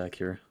to the stack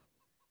here.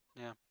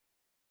 Yeah.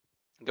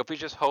 Gilfy's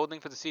just holding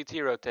for the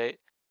CT rotate.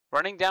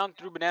 Running down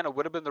through banana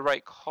would have been the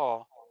right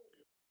call.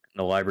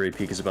 The library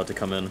peak is about to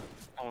come in.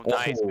 Oh,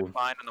 nice. Good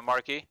find on the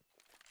marquee.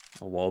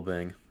 A wall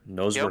bang.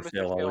 Knows where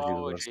Philology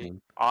was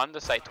listening. On the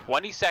site.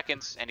 20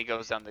 seconds, and he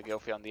goes down to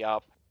Gilfy on the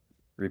op.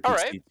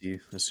 Repeat CT,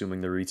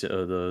 assuming the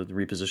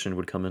reposition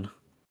would come in.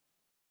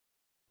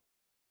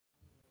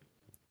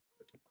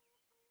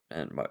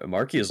 And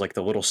Marky is like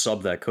the little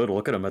sub that could.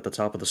 Look at him at the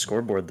top of the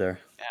scoreboard there.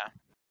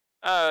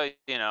 Yeah.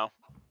 You know.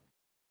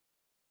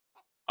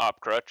 Op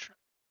crutch.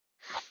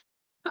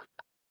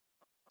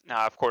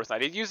 Nah, of course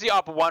not. He used the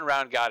up 1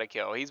 round, got a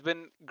kill. He's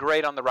been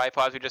great on the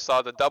rifle, as we just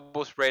saw the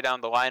double spray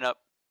down the lineup.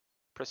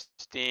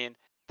 Pristine.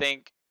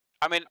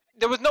 I mean,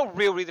 there was no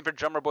real reason for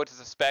Drummer Boy to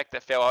suspect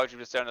that Fail Algebra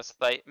was there on the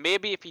site.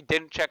 Maybe if he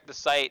didn't check the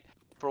site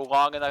for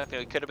long enough,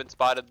 he could have been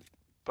spotted,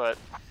 but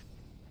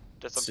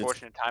just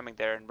unfortunate timing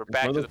there, and we're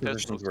back to the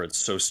pistols. Where it's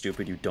so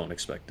stupid you don't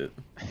expect it.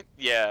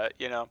 Yeah,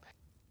 you know.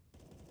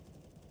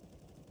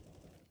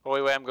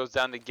 Holy Wham goes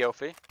down to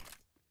Gilfy.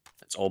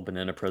 It's all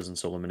banana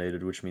presence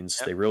eliminated, which means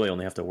they really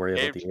only have to worry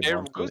about the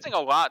They're losing a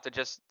lot to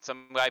just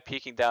some guy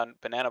peeking down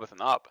banana with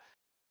an up.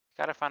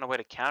 Gotta find a way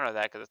to counter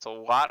that, because it's a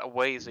lot of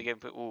ways to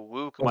get. Ooh,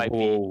 Luke might be.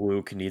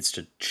 Luke needs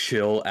to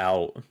chill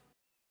out.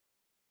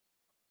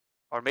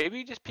 Or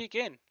maybe just peek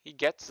in. He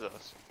gets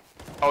those.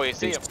 Oh, you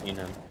see him. Seen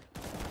him.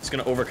 He's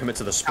gonna overcommit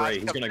to the spray.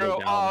 He's gonna go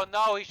down. Oh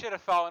no, he should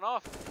have fallen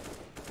off.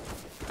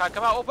 God,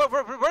 come out. Oh, but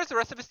where's the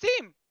rest of his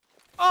team?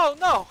 Oh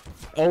no.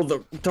 Oh,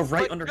 the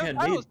right underhand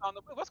nade.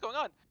 What's going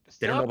on?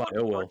 They don't know about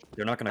ill will.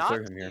 They're not gonna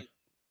clear him here.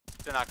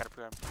 They're not gonna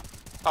clear him.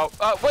 Oh,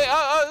 wait.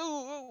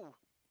 Ooh.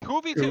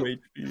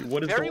 2v2.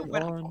 What is going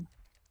on?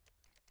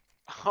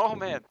 Oh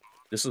man.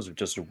 This is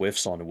just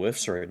whiffs on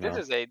whiffs right now.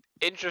 This is an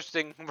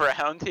interesting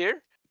round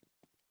here.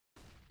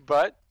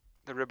 But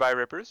the Ribeye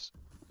Rippers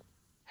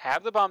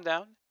have the bomb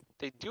down.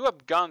 They do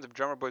have guns if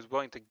Drummer Boy's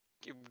willing to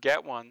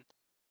get one.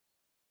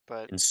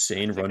 But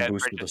insane run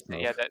boost with the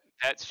smoke. Yeah,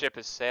 that ship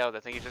has sailed. I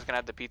think he's just gonna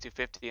have the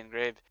P250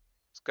 engraved.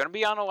 It's gonna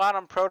be on a lot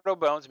on Proto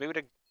Bones. Maybe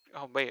to.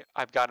 Oh wait,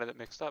 I've got it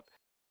mixed up.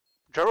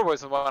 Drummer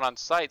Boy's the one on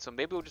site, so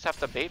maybe we'll just have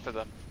to bait for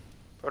them.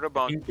 Proto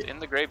Bones in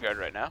the graveyard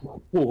right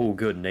now. Oh,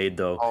 good nade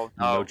though. Oh,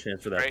 no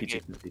chance for that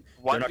P250.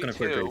 They're not gonna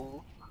clear.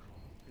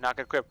 Not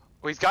gonna clear.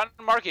 Oh, he's got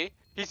Marky.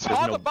 He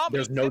saw the bomb.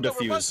 There's no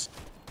defuse.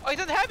 Oh, he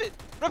doesn't have it.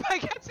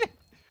 Ribeye gets it.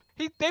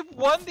 They've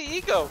won the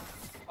ego.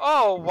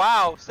 Oh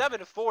wow,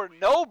 7-4.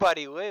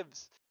 Nobody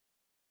lives.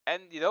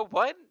 And you know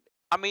what?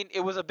 I mean,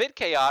 it was a bit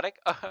chaotic,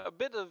 a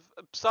bit of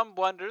some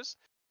blunders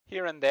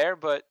here and there,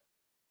 but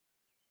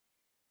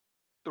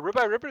the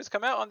Ribeye Rippers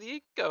come out on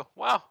the ego.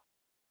 Wow,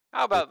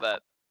 how about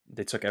that?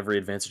 They took every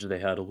advantage they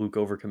had. Luke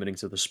overcommitting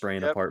to the spray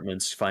in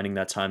apartments, finding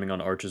that timing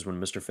on arches when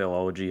Mr.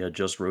 Failology had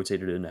just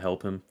rotated in to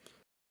help him.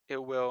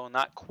 It will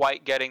not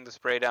quite getting the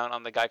spray down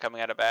on the guy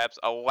coming out of abs,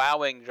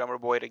 allowing Drummer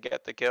Boy to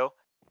get the kill.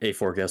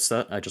 A4 gets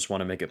that. I just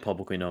want to make it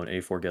publicly known.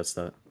 A4 gets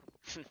that.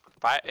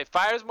 It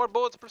fires more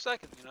bullets per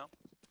second, you know.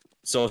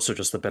 It's also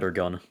just a better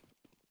gun.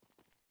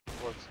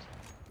 Works.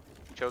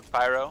 Choked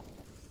Pyro.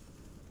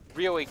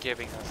 Really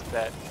giving us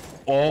that.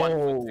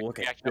 Oh, look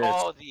at this.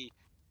 All the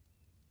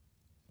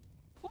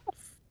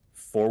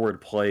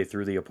forward play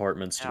through the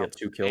apartments to get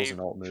 2 kills in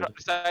alt mode.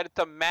 Decided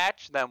to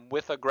match them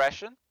with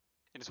aggression.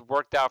 It's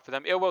worked out for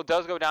them. Ill Will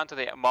does go down to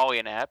the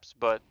Malian apps,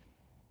 but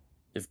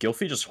if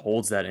Gilfy just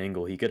holds that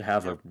angle, he could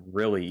have a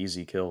really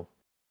easy kill.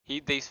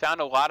 They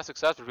found a lot of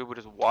success with people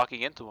just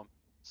walking into him.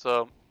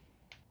 So,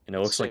 and it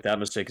looks like that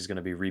mistake is going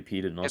to be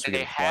repeated unless we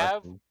they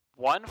have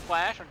one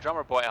flash on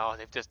Drummer Boy. Oh,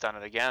 they've just done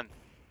it again.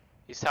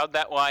 He's held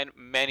that line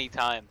many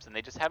times, and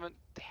they just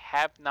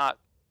have not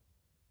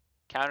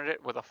countered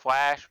it with a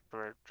flash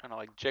or trying to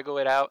like jiggle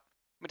it out.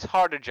 I mean, it's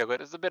hard to jiggle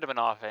it. It's a bit of an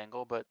off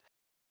angle, but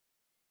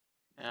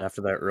yeah.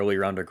 After that early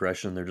round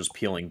aggression, they're just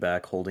peeling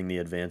back, holding the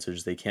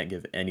advantage. They can't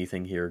give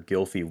anything here.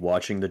 Gilfy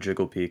watching the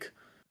jiggle peek.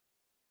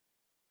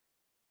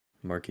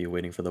 Marky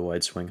waiting for the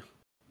wide swing.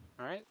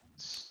 All right,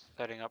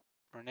 setting up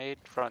grenade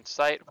front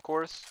sight, of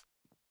course.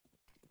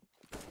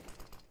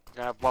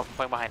 Gonna have one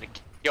playing behind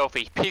it.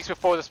 Gilfy peeks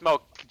before the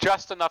smoke,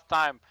 just enough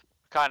time.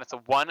 God, it's a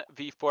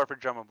 1v4 for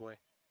Drummer Boy.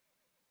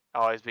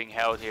 Oh, he's being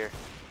held here.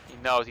 He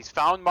knows. He's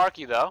found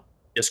Marky, though.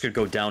 This could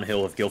go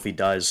downhill if Gilfy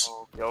dies.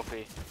 Oh,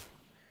 Gilfy.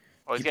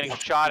 Oh, he's getting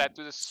shot at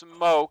through the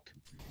smoke.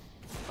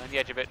 On the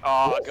edge of it.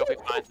 Oh, Gilfy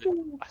finds it.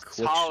 A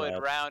solid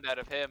round out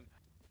of him.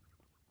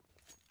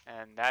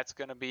 And that's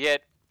going to be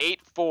it.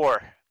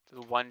 8-4 to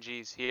the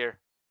 1Gs here.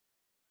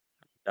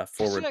 That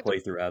forward play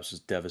through apps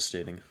is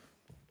devastating.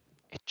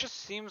 It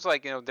just seems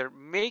like, you know, they're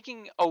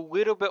making a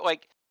little bit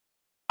like...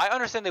 I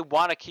understand they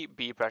want to keep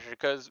B pressure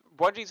because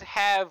 1Gs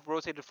have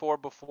rotated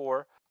forward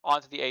before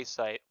onto the A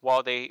site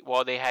while they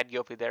had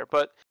Gilfy there,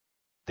 but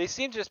they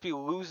seem to just be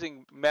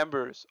losing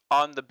members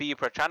on the B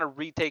pressure, trying to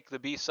retake the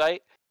B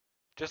site.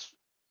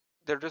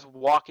 They're just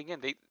walking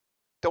in. They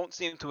don't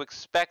seem to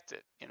expect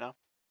it, you know.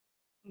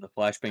 The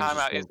flashbang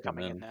timeout is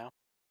coming in now.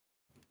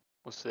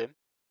 We'll see.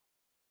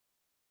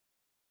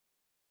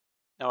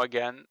 Now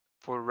again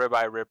for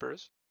Ribeye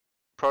Rippers,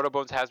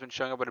 Protobones has been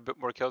showing up with a bit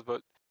more kills,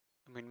 but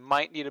we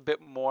might need a bit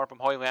more from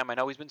Holy Lamb. I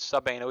know he's been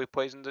subbing. I know he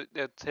plays in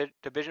the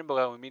division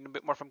below. We need a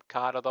bit more from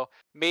Kata, though.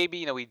 Maybe,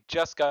 you know, he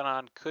just got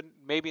on.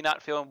 Maybe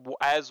not feeling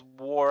as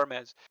warm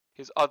as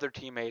his other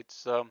teammates.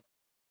 So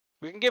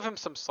we can give him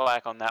some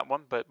slack on that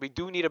one, but we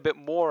do need a bit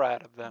more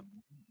out of them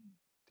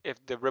if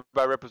the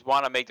Ribeye Rippers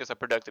want to make this a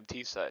productive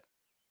T side.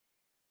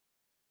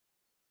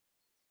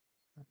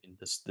 I mean,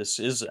 this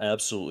is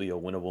absolutely a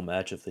winnable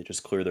match if they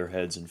just clear their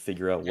heads and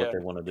figure out what they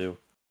want to do.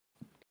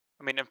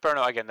 I mean,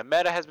 Inferno, again, the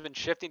meta has been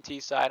shifting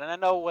T-side, and I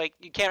know, like,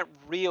 you can't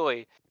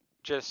really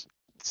just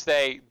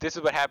say this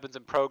is what happens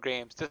in pro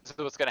games. This is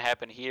what's gonna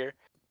happen here.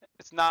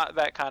 It's not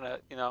that kind of,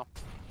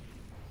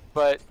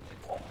 But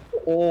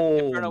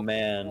Oh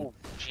man.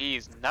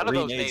 Jeez, none of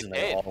those nades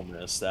hit. All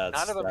missed. That's,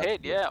 None of them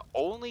hit. good. Yeah,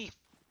 only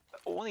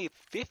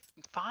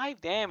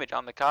 5 damage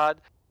on the COD.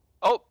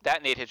 Oh,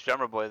 that nade hits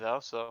Drummer Boy though.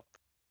 So,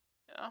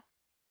 yeah.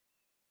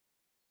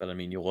 But I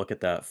mean, you look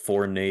at that,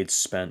 4 nades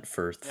spent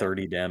for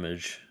 30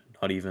 damage.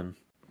 Not even.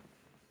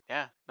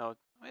 Yeah, no,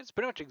 it's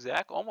pretty much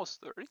exact.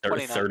 Almost 30.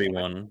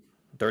 31.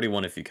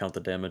 31 if you count the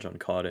damage on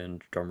COD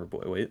and Drummer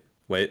Boy.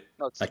 Wait.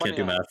 No, it's I can't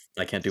do 29. math.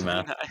 I can't do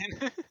math.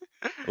 29.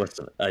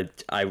 Listen,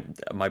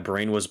 my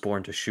brain was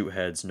born to shoot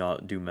heads,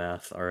 not do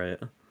math. All right.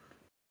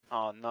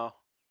 Oh no.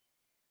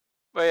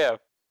 But yeah,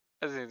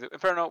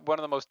 Inferno, one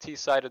of the most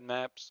T-sided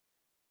maps.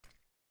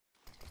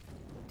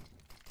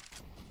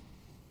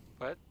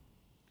 But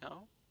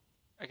no,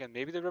 again,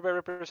 maybe the Ribeye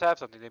Rippers have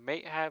something. They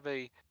may have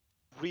a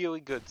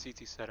really good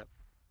CT setup.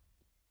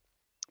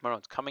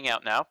 Maroon's coming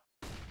out now.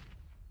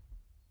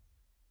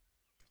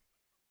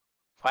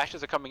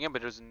 Flashes are coming in,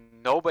 but there's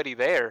nobody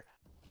there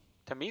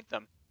to meet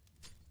them.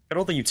 Look at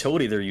all the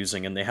utility they're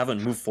using, and they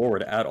haven't moved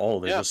forward at all.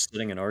 They're just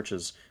sitting in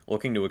arches,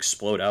 looking to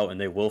explode out, and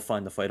they will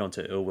find the fight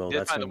onto Ill Will.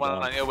 That's find the one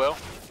on Ill Will.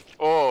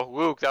 Oh,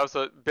 Luke, that was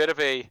a bit of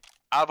a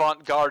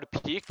avant-garde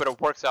peek, but it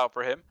works out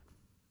for him.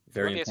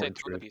 Very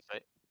important.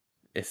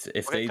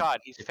 If they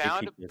God, he's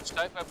found a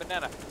type of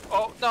banana.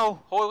 Oh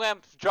no, Holy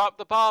Lamp dropped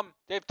the bomb.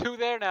 They have 2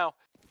 there now.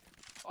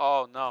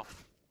 Oh no.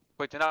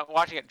 Wait, they're not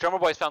watching it. Drummer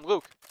Boy's found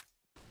Luke.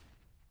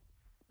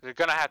 They're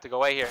gonna have to go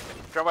away here.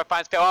 Drummer Boy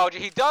finds Paleology.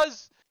 He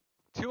does!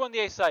 2 on the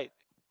A site.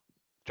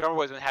 Drummer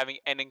Boy's been having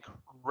an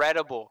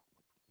incredible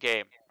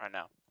game right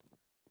now.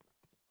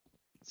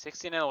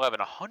 16 and 11,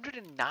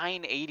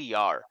 109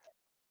 ADR.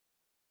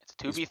 It's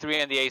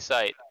 2v3 on the A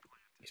site.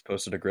 He's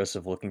posted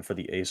aggressive, looking for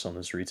the ace on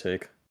this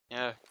retake.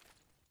 Yeah.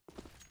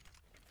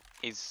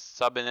 He's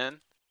subbing in,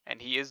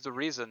 and he is the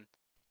reason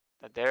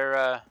that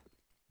they're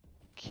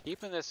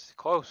keeping this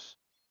close.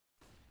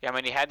 Yeah, I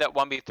mean, he had that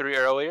 1v3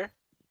 earlier.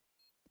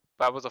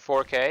 That was a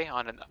 4K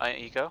on an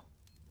eco.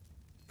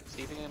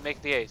 See if he can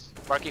make the ace.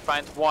 Marky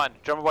finds 1.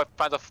 Drummer Boy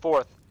finds a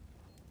 4th.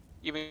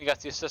 Even got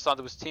the assist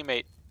onto his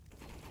teammate.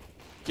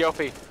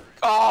 Gilfy.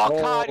 Oh,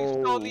 God, he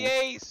stole the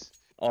ace!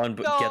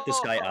 Get this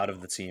guy out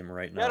of the team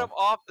right now. Get him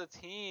off the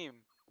team.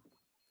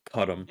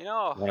 Cut him.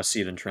 I want to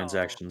see it in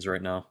transactions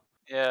right now.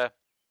 Yeah.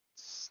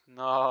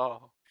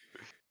 No.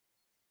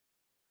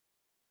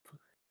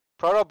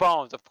 Proto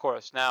Bones, of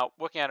course. Now,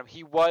 looking at him,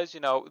 he was,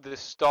 the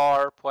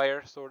star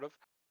player, sort of,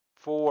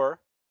 for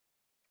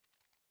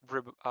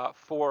the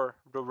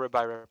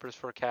Ribeye Rippers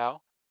for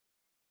Cal.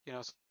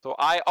 So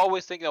I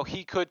always think,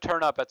 he could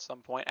turn up at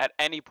some point, at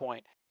any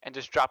point, and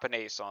just drop an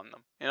ace on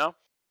them,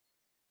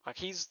 Like,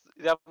 he's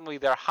definitely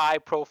their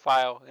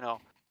high-profile,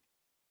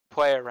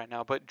 player right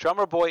now. But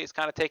Drummer Boy is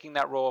kind of taking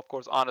that role, of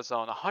course, on his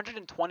own.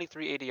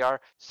 123 ADR,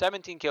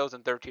 17 kills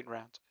in 13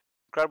 rounds.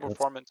 Incredible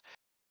performance.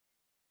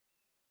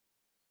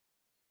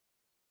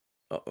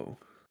 Uh-oh.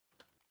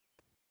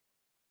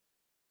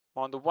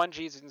 On the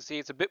 1Gs, you can see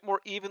it's a bit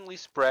more evenly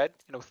spread.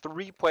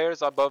 3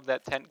 players above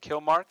that 10 kill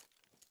mark.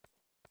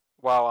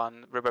 While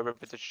on Ribeye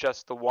Rippers, it's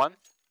just the 1.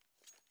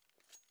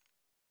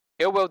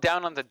 Ill Will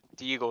down on the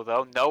Deagle,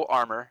 though. No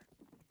armor.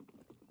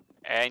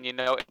 And,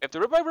 if the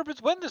Ribeye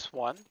Rippers win this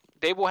one,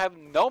 they will have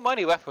no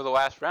money left for the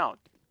last round.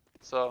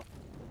 So,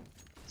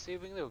 let's see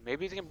if we can do.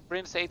 Maybe he can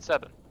bring this to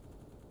 8-7.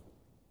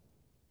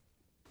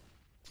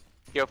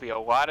 Yopi, a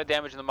lot of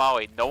damage in the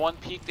Molly. No one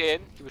peeked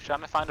in. He was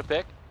trying to find a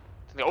pick.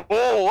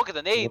 Oh, look at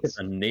the nades. Look at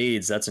the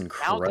nades. That's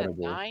incredible. Down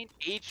to 9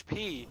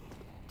 HP.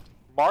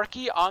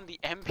 Marky on the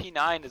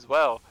MP9 as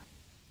well.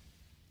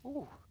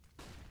 Ooh.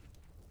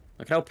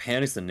 Look how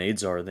panicked the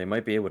nades are. They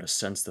might be able to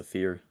sense the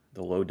fear,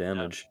 the low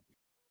damage.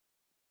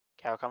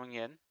 Cow coming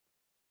in.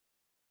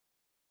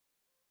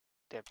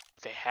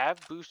 They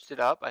have boosted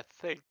up, I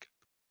think.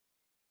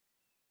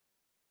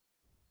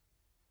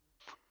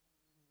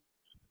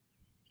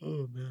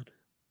 Oh, man.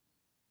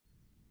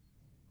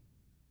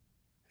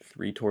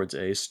 3 towards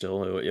A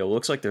still. It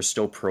looks like they're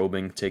still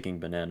probing, taking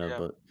banana,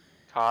 but...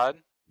 COD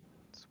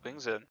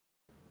swings in.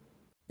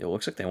 It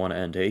looks like they want to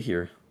end A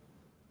here.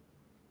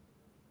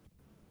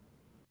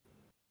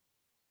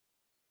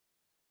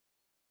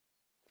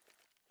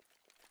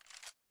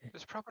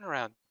 Just probing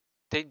around.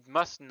 They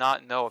must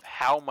not know of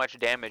how much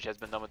damage has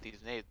been done with these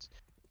nades.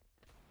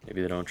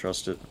 Maybe they don't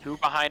trust it. 2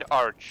 behind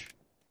Arch.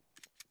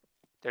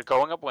 They're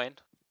going up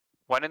wind.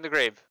 1 in the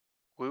grave.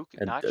 Luke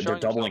and not they're showing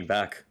doubling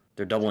himself. back.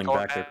 They're doubling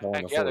back. They're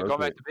calling they're going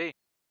back to B.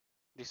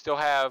 They still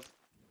have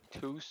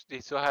 2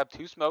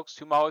 smokes,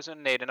 2 mollies,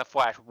 and a nade, and a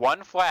flash.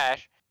 1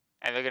 flash,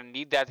 and they're gonna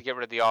need that to get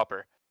rid of the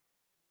AWPer.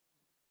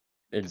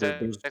 There's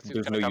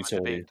no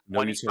utility.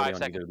 No utility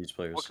on either of these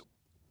players.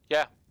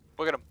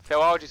 Look at him.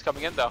 Philology's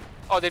coming in though.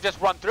 Oh, they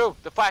just run through.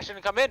 The flash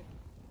didn't come in.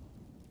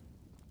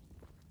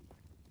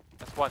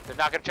 That's 1. They're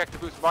not gonna check the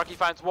boost. Marky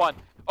finds 1.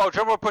 Oh,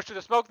 Drummer pushed through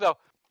the smoke though.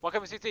 1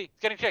 coming CT. He's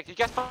getting checked. He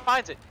gets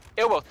finds it.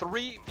 It will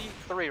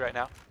 3v3 right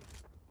now.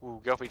 Ooh,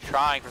 Gilfy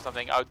trying for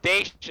something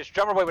audacious.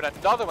 Drummer Boy with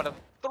another one. A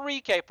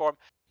 3K for him.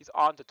 He's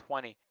on to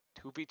 20.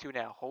 2v2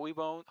 now. Holy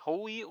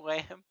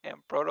Lamb, and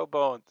Proto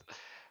Bones.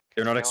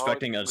 They're not Oh,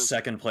 expecting a Luke.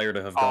 second player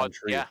to have Oh, gone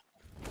tree. yeah.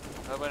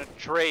 Another one,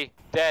 Tree,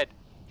 dead.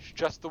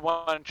 Just the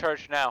one in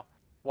church now.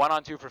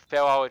 1-on-2 for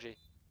Failology.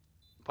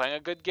 Playing a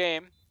good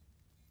game.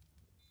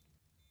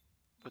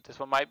 But this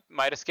one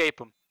might escape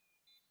him.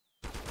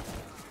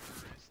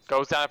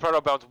 Goes down to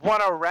Proto Bones.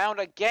 One around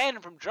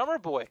again from Drummer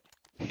Boy.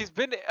 He's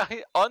been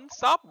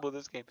unstoppable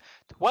this game.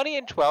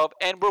 20-12,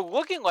 and we're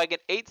looking like an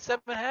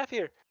 8-7 half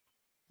here.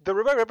 The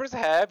Ribeye Rippers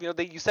have, you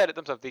said it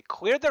themselves. They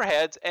cleared their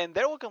heads, and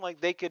they're looking like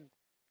they could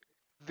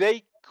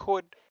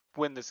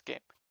win this game.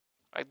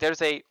 Like,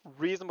 there's a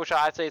reasonable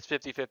shot. I'd say it's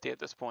 50-50 at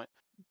this point.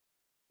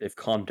 They've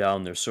calmed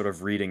down. They're sort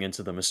of reading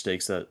into the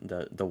mistakes that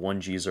the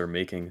 1Gs are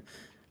making.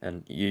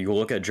 And you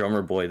look at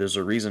Drummer Boy, there's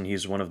a reason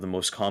he's one of the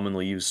most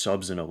commonly used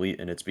subs in Elite,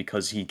 and it's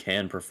because he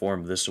can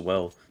perform this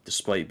well,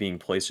 despite being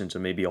placed into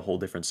maybe a whole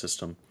different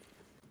system.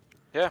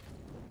 Yeah.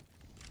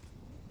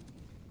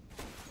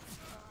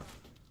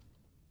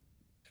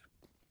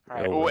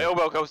 Alright,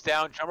 Elbow goes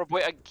down, Drummer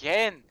Boy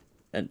again!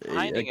 And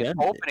Finding again, an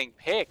opening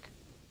pick.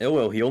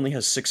 Ilwell, he only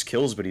has 6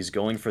 kills, but he's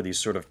going for these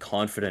sort of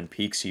confident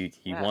peaks. He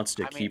wants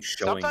to keep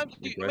showing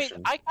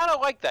aggression. I kind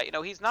of like that.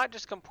 He's not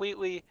just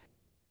completely...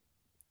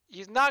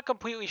 He's not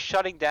completely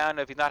shutting down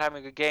if he's not having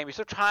a good game. He's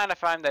still trying to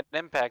find that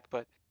impact,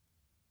 but...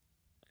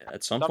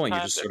 At some point, you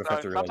just sort of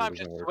have to realize sometimes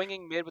it doesn't work.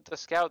 swinging mid with the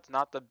scout's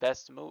not the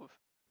best move.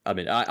 I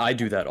mean, I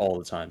do that all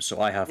the time,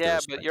 so I have to. Yeah,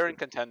 respect but you're it. in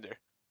contender.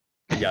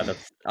 Yeah,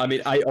 I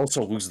mean, I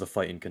also lose the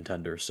fight in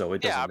contender, so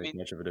it doesn't make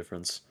much of a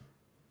difference.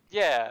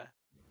 Yeah,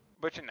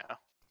 but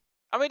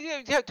I mean,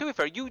 yeah, to be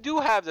fair, you do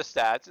have the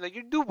stats. Like,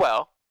 you do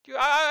well.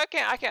 I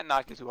can't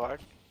knock you too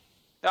hard.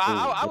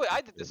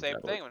 I did the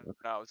same thing when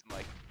I was in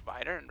like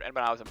minor and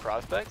when I was in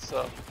prospects.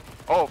 So,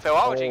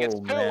 Philology gets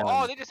 2. Man.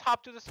 Oh, they just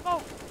hopped through the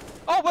smoke.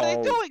 Oh, what are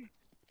they doing?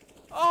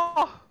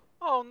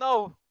 Oh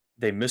no.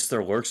 They missed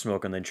their lurk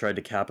smoke and they tried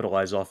to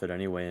capitalize off it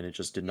anyway, and it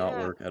just did not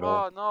work at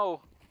all. Oh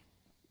no.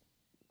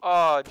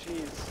 Oh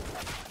jeez.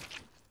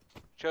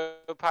 Joe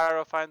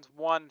Pyro finds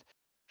 1.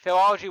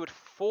 Philology with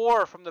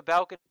 4 from the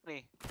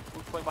balcony.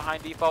 Who's playing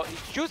behind default? He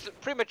shoots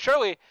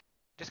prematurely.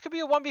 This could be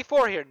a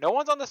 1v4 here. No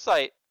one's on the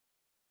site.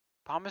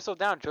 Bomb missile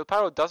down. Joe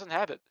Pyro doesn't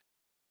have it.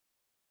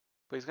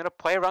 But he's going to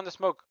play around the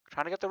smoke.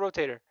 Trying to get the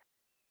rotator.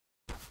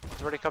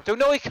 He's already come through.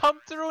 No, he come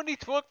through and he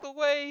took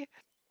away.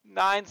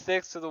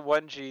 9-6 to the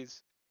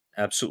 1Gs.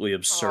 Absolutely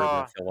absurd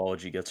that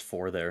Philology gets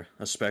 4 there.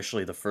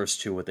 Especially the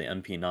first 2 with the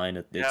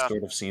MP9. It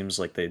sort of seems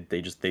like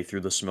they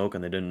threw the smoke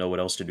and they didn't know what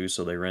else to do,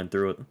 so they ran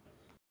through it.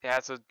 Yeah,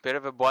 it's a bit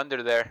of a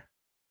blunder there.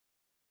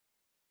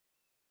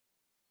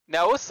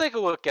 Now let's take a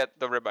look at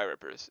the Ribeye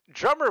Rippers.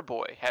 Drummer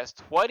Boy has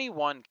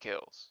 21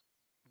 kills.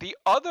 The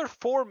other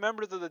 4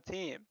 members of the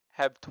team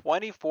have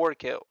 21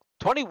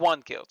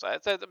 kills.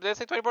 Did I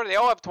say 24? They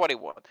all have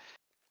 21.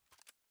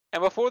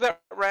 And before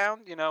that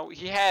round,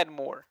 he had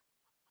more.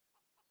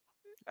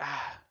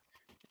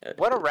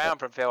 What a round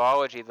from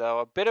Philology, though.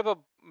 A bit of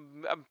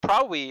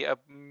probably a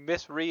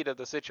misread of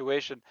the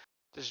situation.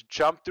 Just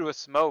jumped through a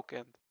smoke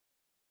and...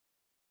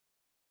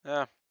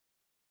 Yeah.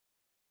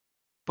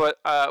 But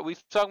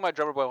we've talked about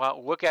Drummer Boy a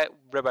lot. Look at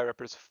Ribeye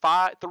Rippers.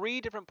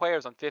 3 different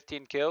players on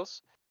 15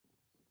 kills.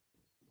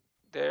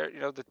 They're,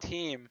 the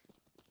team.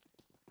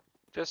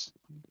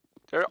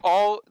 They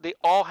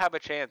all have a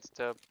chance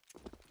to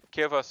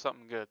give us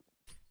something good.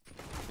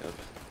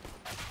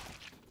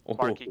 Yep.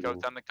 Marky goes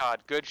down the COD.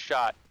 Good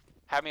shot.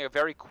 Having a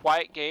very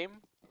quiet game.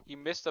 He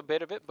missed a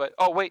bit of it, but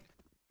wait.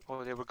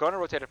 Oh, they were going to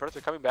rotate it first.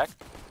 They're coming back.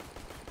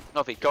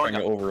 No, going trying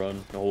to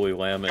overrun the Holy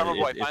Lamb, and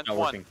it's not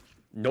working.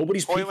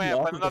 Nobody's peeking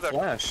off with the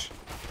flash.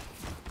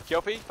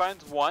 Gilfy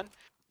finds 1.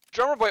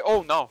 Drummer Boy.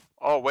 Oh no.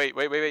 Oh wait.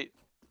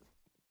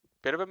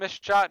 Bit of a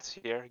missed shots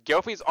here.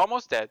 Gilfy's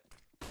almost dead.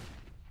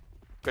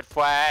 Good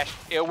flash.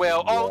 It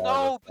will. Oh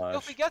no.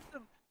 Gilfy gets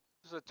him.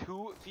 This is a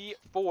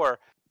 2v4.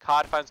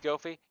 COD finds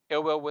Gilfy.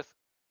 It will with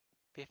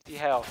 50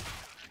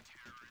 health.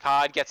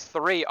 COD gets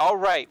 3. All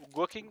right.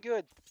 Looking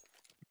good.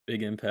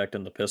 Big impact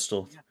on the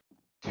pistol.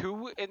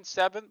 2 and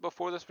 7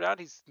 before this round.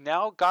 He's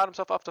now got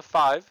himself up to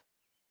 5.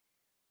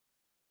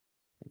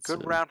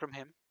 Good round from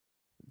him.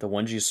 The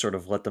 1Gs sort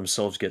of let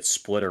themselves get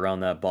split around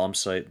that bomb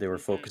site. They were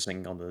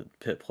focusing on the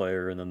pit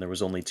player, and then there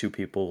was only 2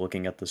 people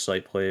looking at the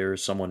site player.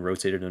 Someone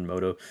rotated in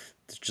moto.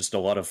 There's just a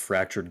lot of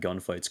fractured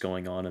gunfights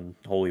going on, and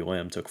Holy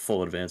Lamb took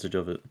full advantage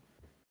of it.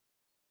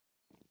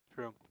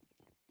 True.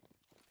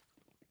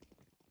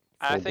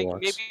 I think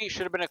maybe it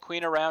should have been a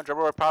cleaner round.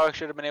 Drummer Boy probably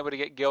should have been able to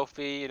get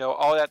Gilfy,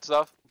 all that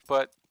stuff.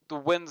 But the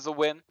win's the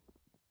win.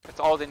 That's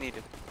all they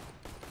needed.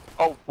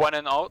 Oh, 1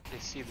 and ult. They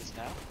see this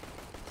now.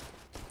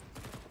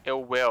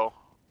 It will.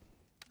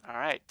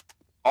 Alright.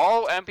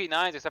 All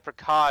MP9s except for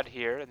COD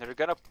here. And they're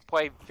going to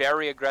play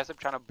very aggressive,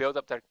 trying to build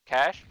up their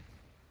cash.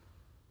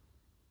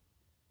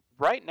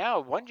 Right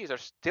now, 1Gs are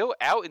still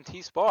out in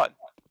T-spawn.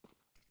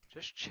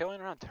 Just chilling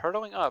around,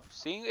 turtling up,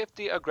 seeing if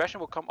the aggression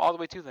will come all the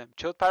way to them.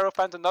 Chilled Pyro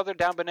finds another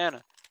down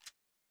banana.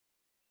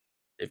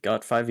 They've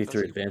got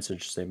 5v3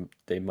 advantage.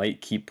 They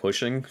might keep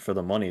pushing for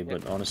the money,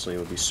 but honestly, it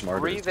would be smarter.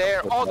 3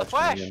 there. Oh, the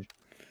flash!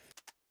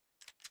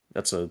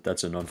 That's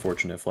an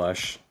unfortunate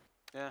flash.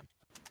 Yeah.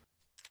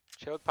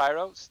 Chilled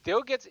Pyro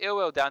still gets ill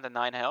will down to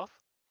 9 health.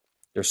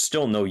 There's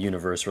still no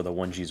universe where the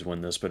 1Gs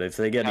win this, but if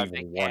they get Yeah, even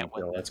they one can't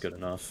win kill, that's this. good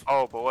enough.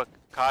 Oh, but look,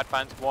 COD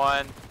finds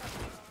one.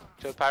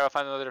 Chilled Pyro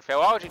finds another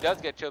fail. Oh, he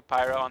does get Chilled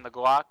Pyro on the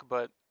Glock,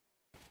 but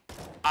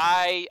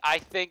I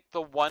think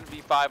the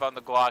 1v5 on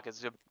the Glock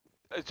is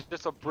it's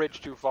just a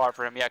bridge too far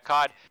for him. Yeah,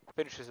 COD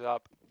finishes it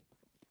up.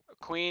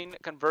 Queen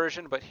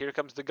conversion, but here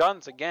comes the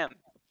guns again.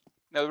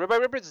 Now, the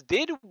Ribeye Rippers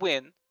did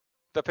win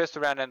the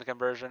pistol round and the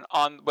conversion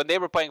on when they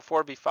were playing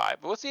 4v5.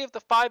 But we'll see if the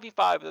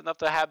 5v5 is enough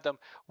to have them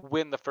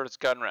win the first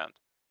gun round.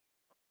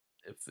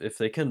 If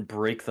they can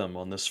break them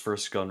on this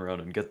first gun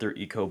round and get their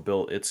eco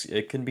built,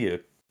 it can be a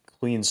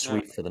clean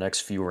sweep for the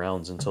next few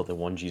rounds until the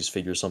 1Gs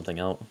figure something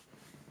out.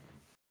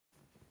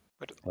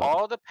 But it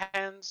all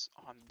depends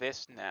on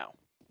this now.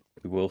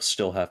 We will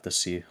still have to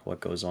see what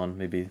goes on.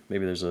 Maybe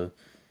there's a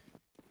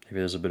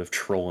bit of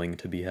trolling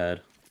to be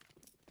had.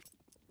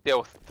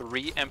 Still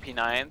 3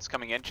 MP9s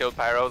coming in. Chilled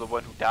Pyro, the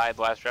one who died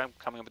last round,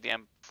 coming up with the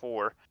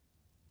M4.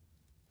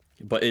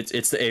 But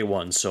it's the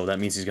A1, so that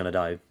means he's gonna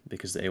die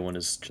because the A1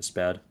 is just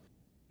bad.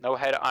 No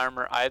head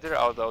armor either,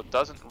 although it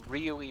doesn't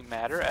really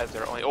matter as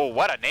they're only... Oh,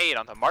 what a nade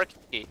on the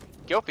Marquis.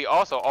 Gilfy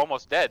also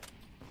almost dead.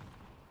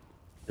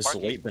 This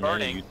Marquis late banana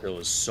burning. util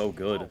is so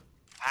good.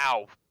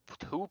 Ow.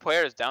 2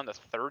 players down to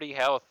 30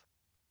 health.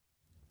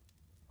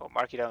 Oh,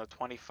 Marquis down to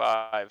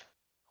 25.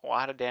 A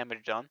lot of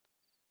damage done.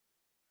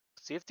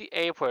 See if the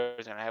A player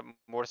is going to have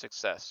more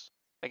success.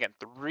 Again,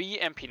 3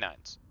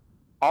 MP9s.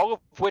 All of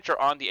which are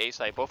on the A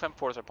side. Both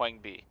M4s are playing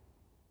B.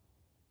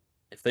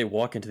 If they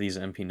walk into these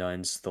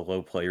MP9s, the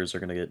low players are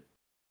gonna get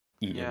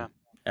eaten. Yeah.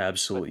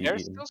 Absolutely But they're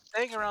eaten. still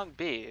staying around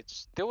B. It's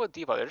still a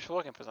default. They're just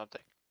looking for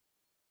something.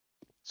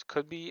 This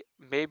could be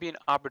maybe an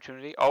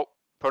opportunity. Oh,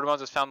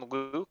 Protomones has found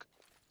Luke.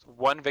 It's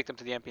 1 victim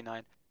to the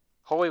MP9.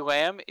 Holy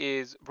Lamb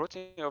is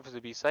rotating over to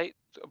the B site.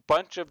 A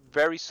bunch of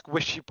very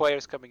squishy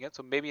players coming in,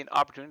 so maybe an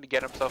opportunity to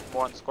get himself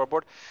more on the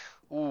scoreboard.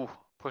 Ooh,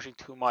 pushing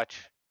too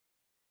much.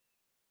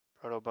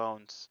 Proto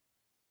Bones.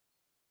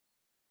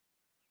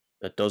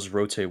 That does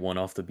rotate one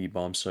off the B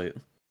bomb site.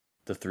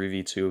 The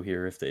 3v2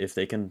 here, if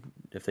they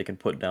can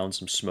put down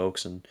some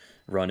smokes and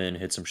run in,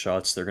 hit some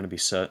shots, they're gonna be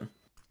set.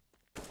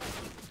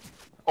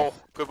 Oh,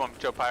 good one,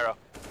 Joe Pyro.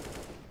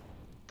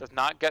 Does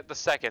not get the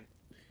second.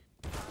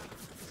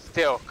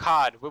 Still,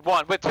 COD with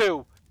 1, with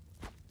 2.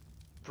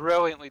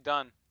 Brilliantly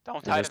done.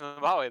 Don't tie him in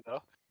the volley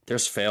though.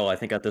 There's fail. I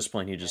think at this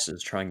point he just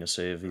is trying to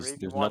save. There's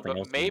 3v1, nothing but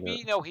else.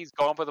 maybe no, he's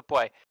going for the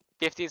play.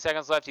 15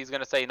 seconds left. He's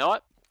gonna say, you know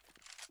what?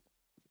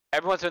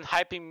 Everyone's been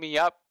hyping me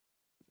up.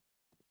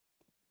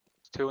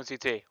 It's 2 in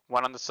CT,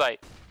 1 on the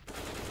site.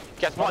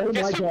 Guess what? Oh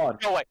Guess my who? god!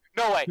 No way!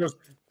 No way!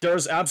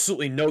 There's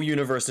absolutely no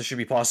universe that should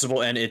be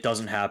possible, and it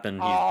doesn't happen.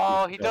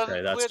 He doesn't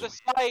clear the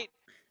site.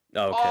 Okay.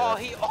 Oh,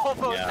 he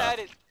almost had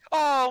it.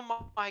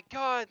 Oh my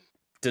god.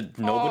 Did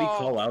nobody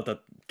call out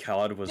that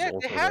COD was also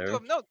they had there? to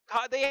have known.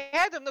 They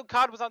had to have known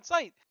COD was on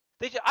site.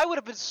 I would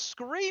have been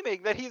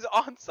screaming that he's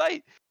on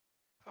site.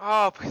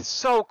 Oh, but it's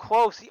so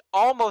close. He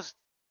almost,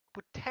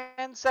 with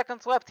 10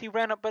 seconds left, he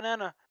ran up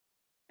banana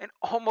and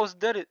almost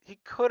did it. He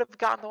could have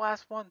gotten the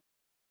last one.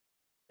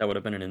 That would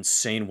have been an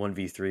insane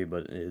 1v3,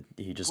 but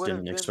he just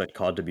didn't expect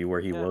COD to be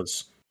where he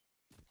was.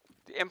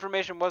 The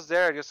information was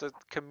there, just a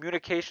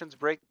communications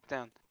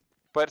breakdown.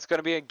 But it's going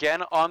to be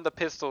again on the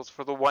pistols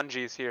for the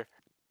 1Gs here.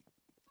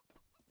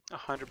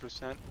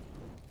 100%.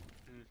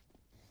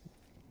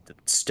 The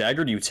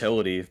staggered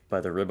utility by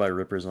the Ribeye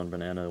Rippers on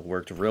Banana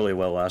worked really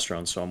well last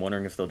round, so I'm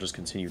wondering if they'll just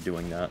continue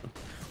doing that.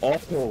 Oh,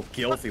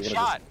 Gilfy, what a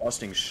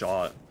disgusting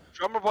shot.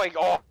 Drummer Boy,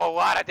 oh, a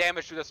lot of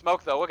damage through the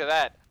smoke though, look at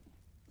that.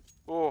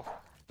 Ooh.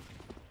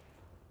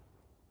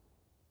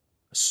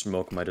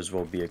 Smoke might as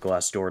well be a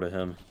glass door to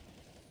him.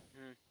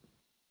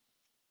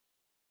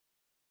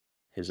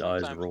 His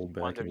eyes rolled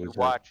back in his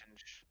head.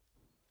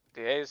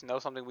 Do they just know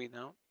something we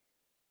don't?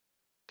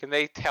 Can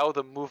they tell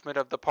the movement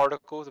of the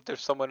particles if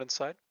there's someone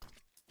inside?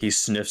 He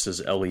sniffs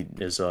his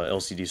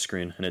LCD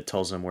screen, and it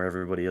tells him where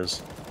everybody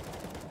is.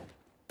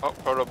 Oh,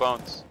 Proto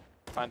Bones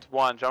finds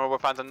 1. Drummer Boy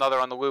finds another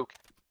on the Luke.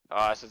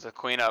 Oh, this is a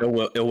cleanup. It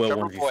will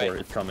 1v4.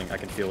 It's coming. I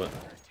can feel it.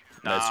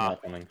 No, it's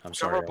not coming. I'm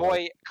sorry. Drummer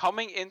Boy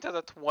coming into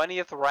the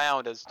 20th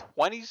round has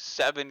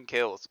 27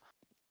 kills.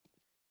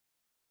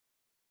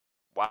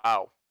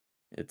 Wow.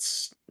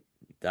 It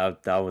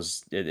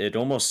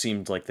almost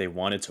seemed like they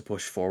wanted to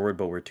push forward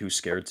but were too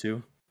scared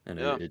to, and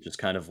it just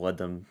kind of led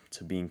them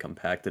to being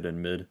compacted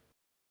in mid.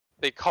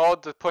 They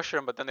called to push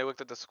him, but then they looked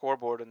at the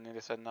scoreboard and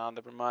they said, nah,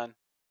 never mind.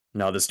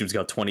 Now this dude's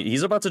got 20.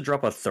 He's about to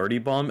drop a 30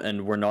 bomb,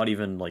 and we're not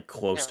even like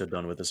close to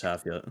done with this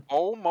half yet.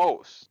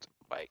 Almost.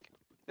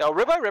 Now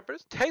Ribeye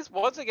Rippers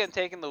once again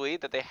taking the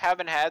lead that they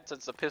haven't had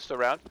since the pistol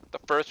round, the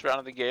first round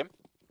of the game.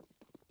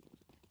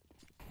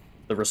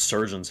 The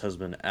resurgence has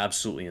been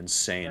absolutely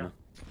insane.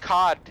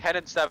 COD 10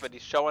 and 7.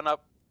 He's showing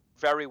up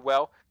very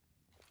well.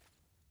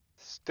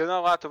 Still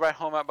not allowed to write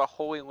home about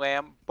Holy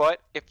Lamb,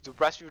 but if the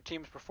rest of your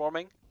team is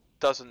performing,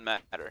 doesn't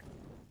matter.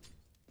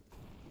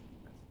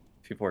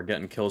 People are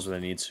getting kills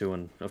when they need to,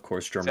 and of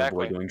course Drummer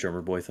Boy doing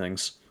Drummer Boy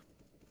things.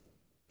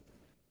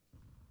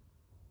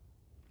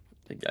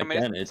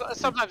 Again,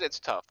 sometimes it's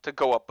tough to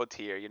go up a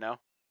tier, you know.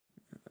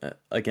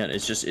 Again,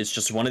 it's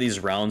just one of these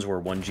rounds where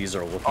 1Gs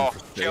are looking for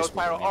space. Shield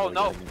Pyro. Oh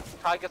no!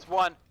 Probably gets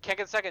one. Can't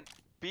get second.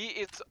 B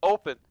is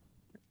open.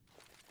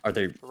 Are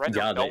they?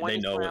 Yeah, they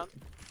know it.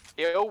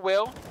 Ill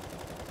will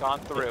gone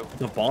through.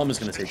 The bomb is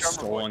gonna take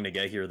so long to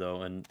get here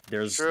though, and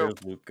there's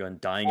Luke Gun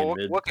dying in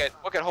mid. Look at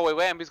Holy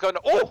Lamb. He's going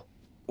to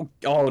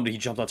Oh, he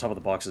jumped on top of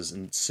the boxes.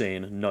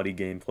 Insane, nutty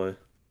gameplay.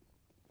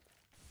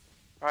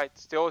 Alright,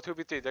 still a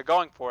 2v3. They're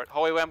going for it.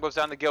 Holy Lamb goes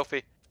down to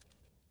Gilfy.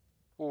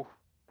 Ooh.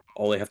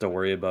 All they have to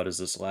worry about is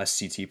this last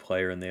CT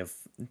player, and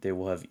they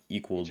will have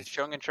equaled. Just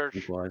Chung and Church.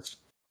 Equalized.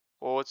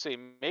 Well, let's see.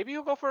 Maybe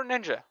you'll go for a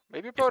ninja.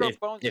 Maybe Proto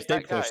Bones is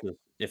that guy.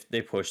 If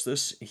they push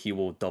this, he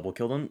will double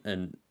kill them,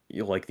 and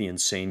like the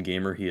insane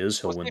gamer he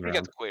is, he'll win the round.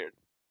 Gets cleared.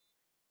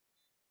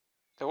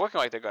 They're looking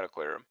like they're gonna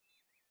clear him.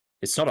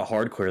 It's not a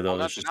hard clear though.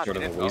 It's just sort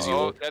of a lazy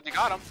look. They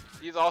got him.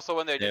 He's also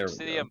in there. Did you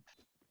see him?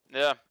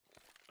 Yeah.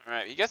 All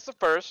right. He gets the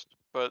first,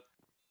 but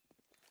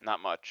not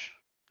much.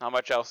 Not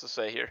much else to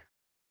say here.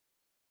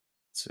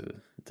 So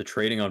the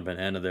trading on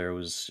banana there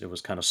was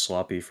kind of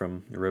sloppy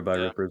from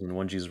Ribeye Rippers, and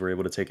 1Gs were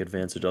able to take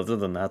advantage. Other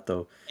than that,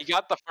 though, he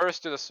got the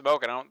first to the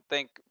smoke, and I don't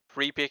think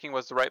pre-peeking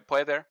was the right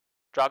play there.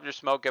 Drop your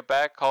smoke, get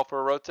back, call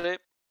for a rotate,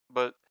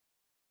 but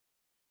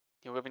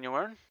you live and you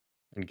learn.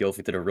 And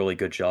Gilfy did a really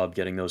good job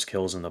getting those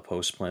kills in the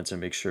post plant to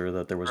make sure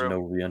that there was no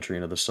re-entry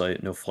into the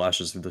site, no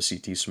flashes through the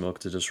CT smoke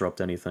to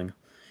disrupt anything.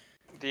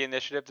 The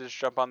initiative to just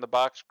jump on the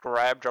box,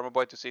 grab Drummer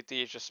Boy to CT,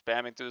 is just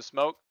spamming through the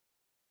smoke.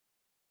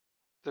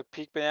 The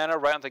peak banana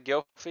right onto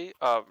Gilfy.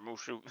 Oh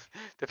shoot.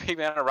 The peak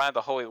banana right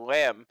onto Holy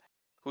Lamb,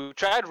 who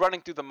tried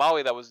running through the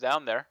molly that was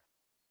down there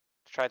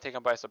to try to take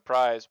him by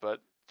surprise, but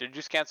you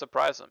just can't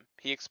surprise him.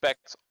 He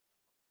expects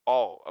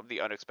all of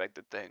the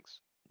unexpected things.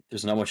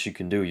 There's not much you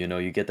can do, you know.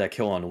 You get that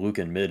kill on Luke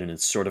in mid, and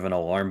it's sort of an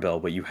alarm bell,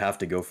 but you have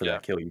to go for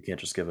that kill. You can't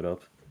just give it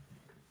up.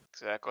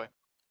 Exactly.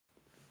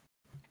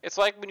 It's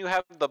like when you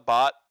have the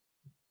bot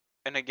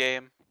in a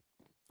game,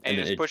 and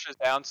he just pushes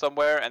down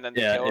somewhere, and then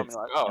they kill him. And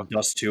you're like, oh,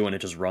 Dust 2, and it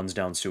just runs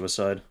down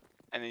suicide.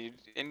 And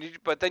then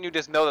but then you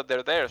just know that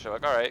they're there, so you're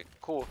like, all right,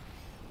 cool.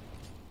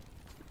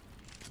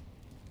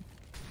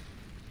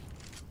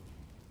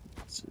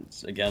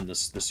 It's again,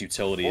 this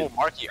utility. Oh,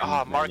 Marky!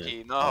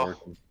 Marky! No,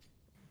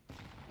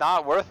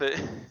 not worth it.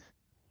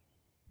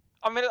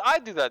 I mean, I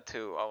do that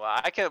too a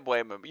lot. I can't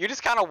blame him. You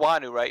just kind of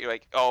want to, right? You're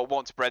like, oh, it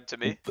won't spread to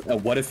me.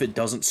 What if it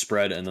doesn't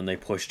spread, and then they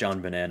push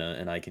down banana,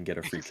 and I can get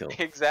a free kill?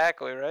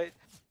 Exactly, right?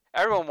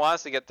 Everyone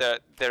wants to get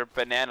their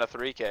banana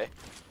 3K.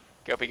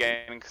 Gilfy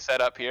getting set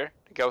up here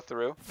to go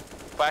through.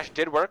 Flash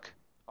did work.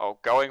 Oh,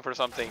 going for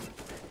something.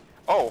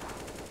 Oh,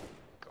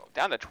 go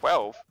down to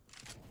 12.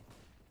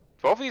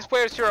 Both of these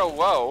players here are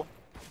low.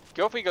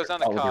 Gilfy goes down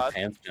to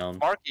COD.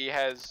 Marky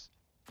has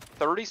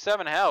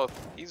 37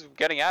 health. He's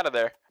getting out of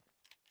there.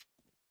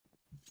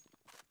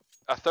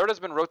 A third has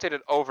been rotated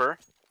over.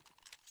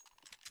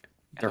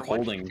 They're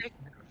holding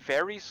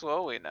very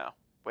slowly now,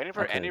 waiting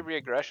for any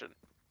reaggression.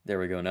 There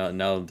we go.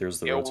 Now there's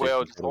the rotation.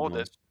 Will just hold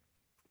it.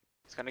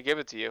 He's gonna give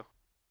it to you.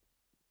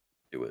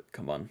 Do it.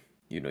 Come on.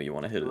 You know you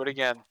want to hit it. Do it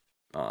again.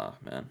 Ah,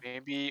 man.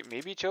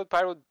 Maybe Chilled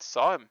Pyro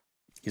saw him.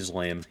 He's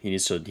lame. He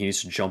needs to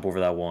jump over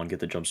that wall and get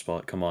the jump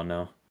spot. Come on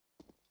now.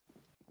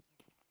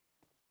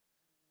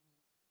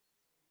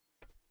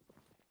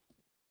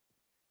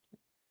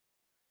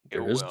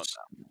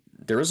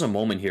 There is a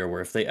moment here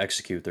where if they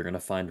execute, they're gonna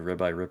find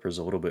Ribeye Rippers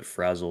a little bit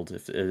frazzled.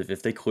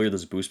 If they clear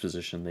this boost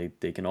position,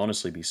 they can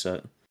honestly be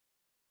set.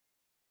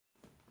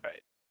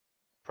 Right.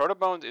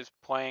 Protobones is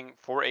playing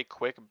for a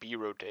quick B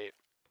rotate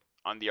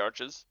on the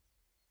arches.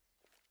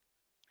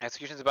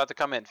 Execution's about to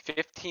come in.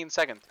 15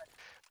 seconds.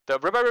 The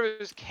Ribeye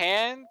Rippers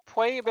can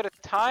play a bit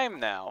of time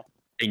now.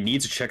 They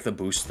need to check the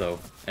boost though,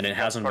 and it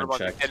hasn't been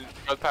checked.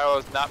 And Pyro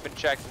has not been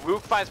checked.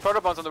 Luke finds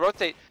Protobones on the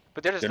rotate,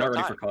 but they're not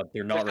ready for COD.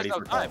 They're not ready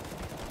for COD.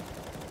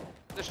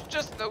 There's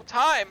just no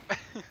time.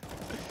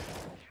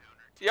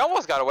 He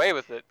almost got away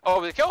with it.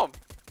 Oh, they kill him.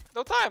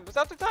 No time. It's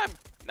after time.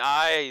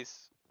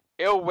 Nice.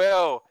 Ill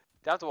will.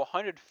 Down to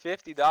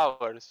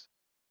 $150.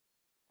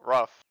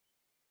 Rough.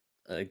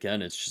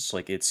 Again, it's just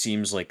like it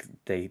seems like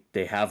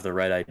they have the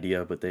right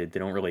idea, but they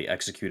don't really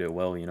execute it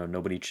well. You know,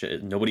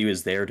 nobody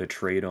was there to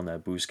trade on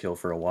that boost kill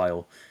for a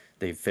while.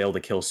 They failed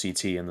to kill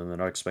CT, and then they're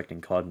not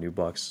expecting COD new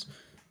bucks.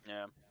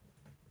 Yeah.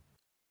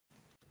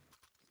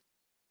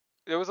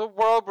 There was a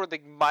world where they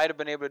might have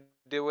been able to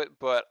do it,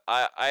 but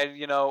I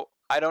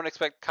don't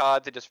expect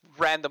COD to just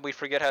randomly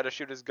forget how to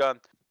shoot his gun.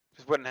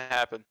 Just wouldn't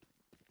happen.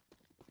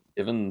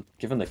 Given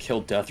the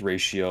kill-death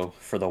ratio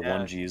for the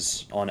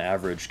 1Gs on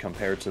average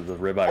compared to the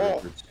Ribeye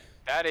Rippers,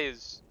 that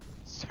is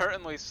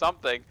certainly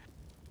something.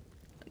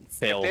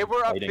 Failed. If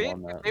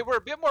they were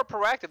a bit more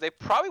proactive, they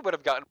probably would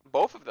have gotten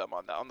both of them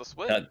on the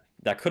swing.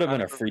 That could have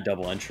been a free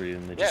double entry,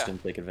 and they just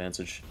didn't take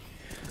advantage.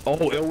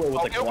 Oh, Ill Will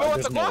with the Glock.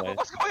 There's no way.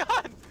 What's going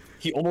on?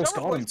 He almost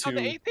got him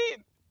too.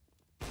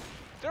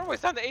 Drummer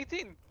Boy's down to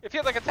 18. If he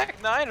had like a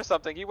Tech 9 or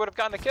something, he would have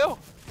gotten a kill.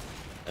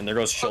 And there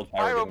goes Chilled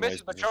Pyro. Pyro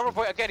misses, but Drummer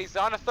Boy again. He's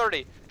on a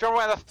 30. Drummer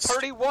Boy on a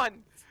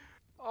 31.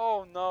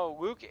 Oh no,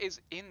 Luke is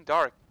in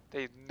dark.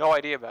 They have no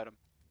idea about him.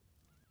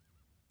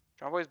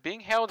 Drummer Boy is being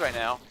held right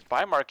now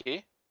by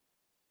Marky.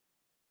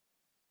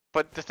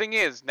 But the thing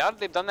is, now that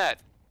they've done that,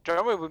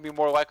 Drummer Boy would be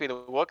more likely to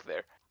look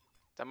there.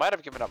 They might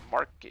have given up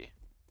Marky.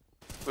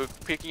 Luke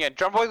peeking in.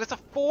 Drummer Boy with the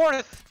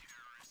 4th!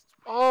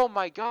 Oh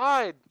my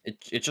god!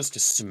 It just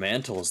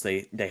dismantles.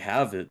 They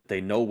have it.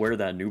 They know where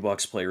that new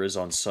box player is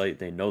on site.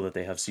 They know that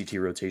they have CT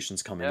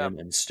rotations coming in,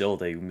 and still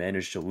they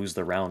manage to lose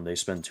the round. They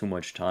spend too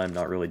much time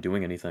not really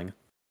doing anything.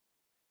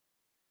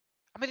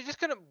 I mean, they just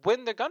couldn't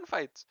win the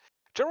gunfights.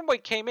 Drummer Boy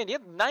came in. He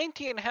had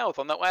 19 health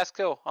on that last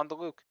kill on the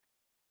Luke.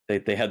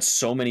 They had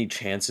so many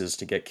chances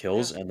to get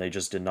kills, and they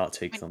just did not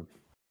take them.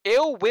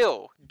 Ill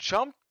Will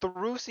jumped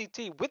through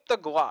CT with the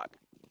Glock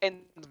and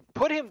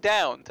put him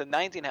down to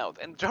 19 health,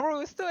 and Drummer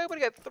was still able to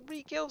get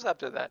 3 kills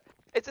after that.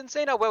 It's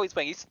insane how well he's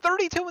playing. He's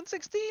 32 and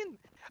 16,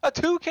 a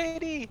 2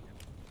 KD.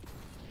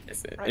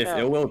 If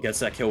Ill Will gets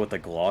that kill with the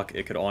Glock,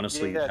 it could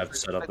honestly have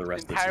set up the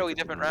rest of the entirely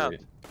different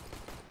round.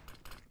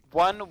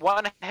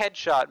 One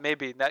headshot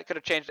maybe that could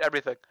have changed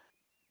everything.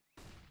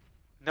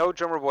 No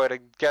Drummer Boy to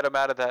get him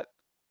out of that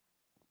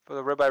for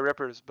the Ribeye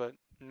Rippers, but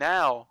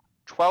now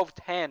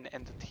 12-10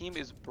 and the team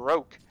is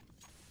broke.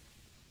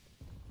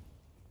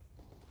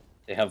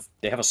 They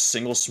have a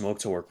single smoke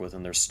to work with,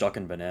 and they're stuck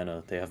in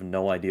banana. They have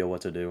no idea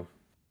what to do.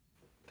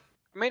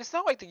 I mean, it's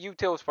not like the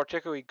util is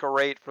particularly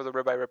great for the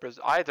Ribeye Rippers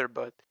either,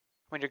 but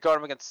when you're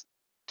going against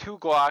 2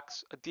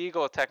 Glocks, a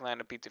Deagle, a Tech-9,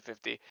 and a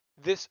P250,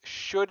 this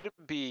should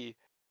be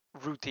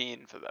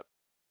routine for them.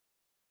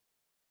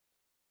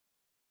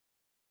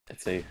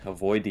 If they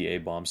avoid the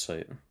A-bomb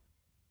site.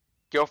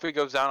 Gilfie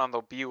goes down on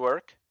the B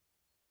work.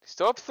 They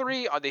still have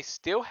 3. They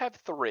still have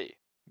 3.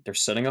 They're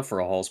setting up for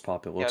a Halls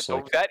pop, it looks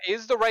like. That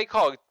is the right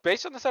call.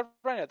 Based on the stuff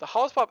right now, the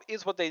Halls pop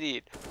is what they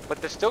need. But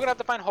they're still going to have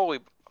to find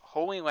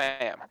Holy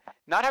Lamb.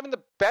 Not having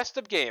the best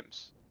of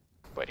games.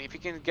 But if he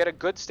can get a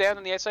good stand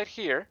on the outside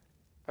here,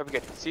 that'd be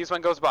good. Sees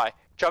one goes by.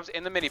 Jumps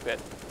in the mini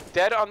pit.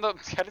 Dead on the...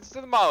 Heads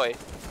to the molly.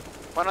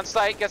 One on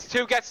site. Gets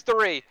 2. Gets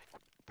 3.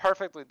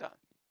 Perfectly done.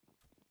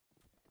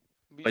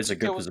 Plays a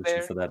good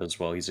position for that as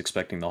well. He's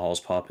expecting the Halls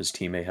pop. His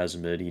teammate has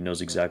mid. He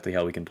knows exactly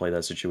how he can play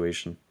that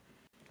situation.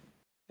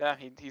 Yeah,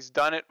 he's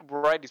done it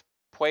right. He's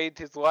played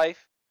his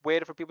life,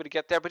 waited for people to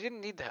get there, but he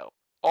didn't need the help.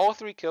 All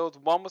 3 kills,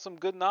 one with some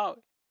good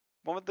knowledge.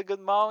 One with the good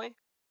molly.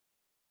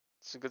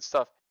 Some good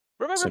stuff.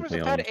 Ribeye Rippers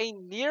have had a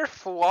near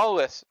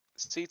flawless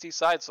CT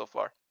side so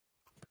far.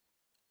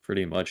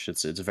 Pretty much.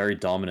 It's very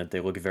dominant. They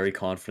look very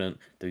confident.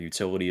 Their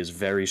utility is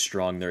very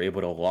strong. They're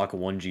able to lock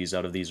 1Gs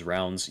out of these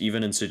rounds,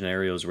 even in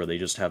scenarios where they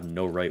just have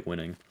no right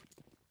winning.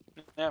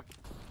 Yeah.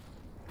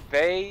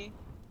 They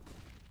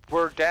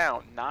were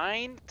down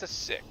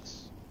 9-6.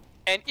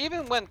 And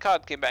even when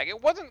COD came back,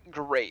 it wasn't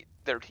great,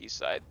 their T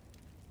side.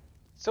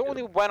 So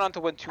only went on to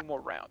win 2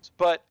 more rounds.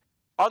 But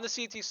on the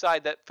CT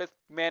side, that 5th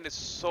man is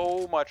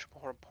so much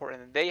more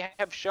important. And they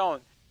have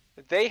shown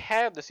that they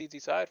have the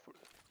CT side for it.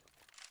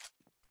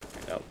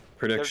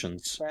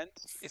 Predictions.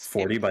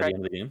 40 by the end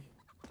of the game?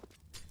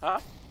 Huh?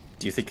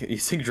 Do you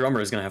think Drummer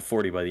is going to have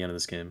 40 by the end of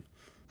this game?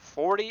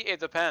 40,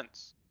 it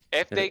depends.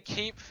 If they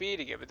keep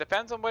feeding him. It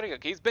depends on what he goes.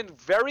 He's been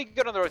very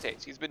good on the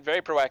rotates. He's been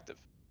very proactive.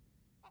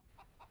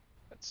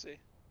 Let's see.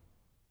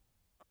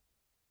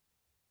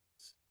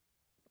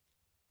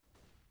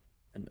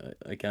 And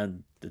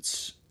again,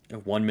 it's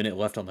 1 minute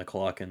left on the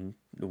clock, and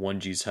the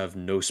 1Gs have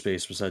no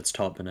space besides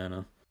top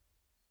banana.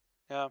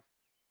 Yeah.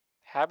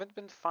 Haven't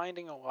been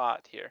finding a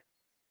lot here.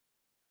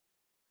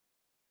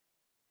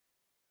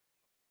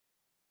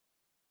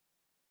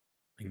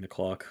 The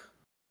clock.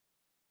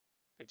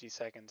 50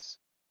 seconds.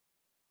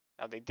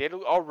 Now they did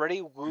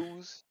already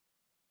lose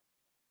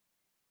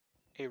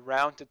a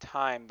round to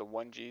time, the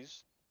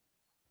 1Gs.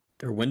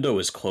 Their window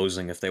is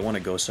closing. If they want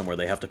to go somewhere,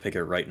 they have to pick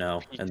it right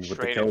now. And with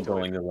the kill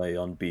going away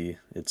on B,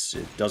 it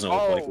doesn't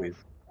look likely.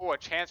 Oh, a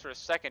chance for a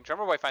second.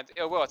 Drummer Boy finds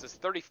Ill Will. It's his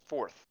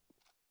 34th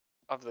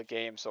of the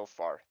game so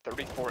far.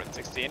 34 and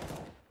 16.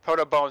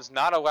 Proto Bones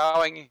not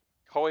allowing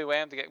Holy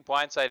Lamb to get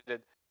blindsided.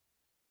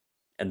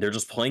 And they're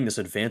just playing this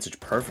advantage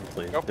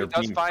perfectly. Nope, he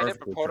does find it,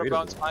 but Proto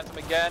Bones finds him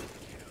again.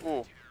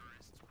 Ooh.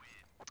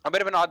 A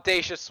bit of an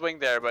audacious swing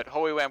there, but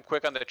Holy Lamb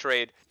quick on the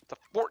trade. The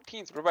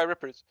 14th Ribeye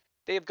Rippers.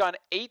 They have gone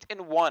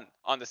 8-1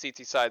 on the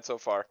CT side so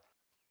far.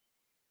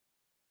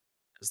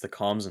 As the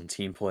comms and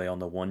team play on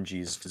the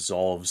 1Gs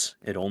dissolves,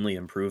 it only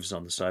improves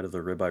on the side of the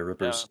Ribeye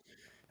Rippers. Yeah.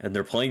 And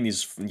they're playing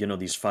these,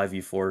 these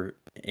 5v4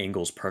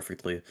 angles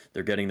perfectly.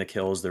 They're getting the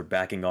kills, they're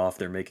backing off,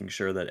 they're making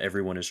sure that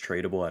everyone is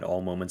tradable at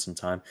all moments in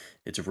time.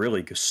 It's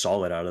really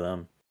solid out of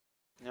them.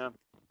 Yeah.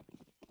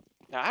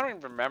 Now, I don't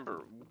even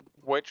remember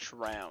which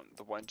round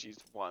the 1Gs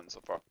won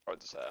so far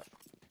this half.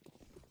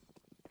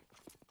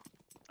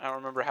 I don't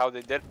remember how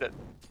they did it.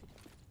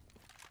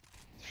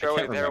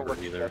 Surely there would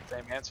be that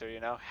same answer,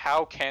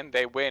 How can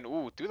they win?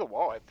 Ooh, through the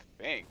wall, I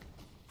think.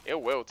 It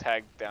will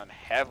tag down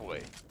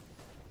heavily.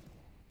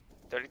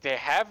 They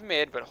have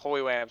mid, but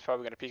Holy Lamb's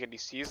probably going to peek and he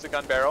sees the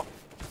gun barrel.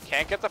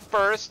 Can't get the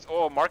first.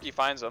 Oh, Marky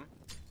finds him.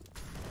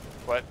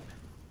 But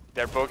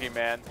they're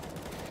boogeyman.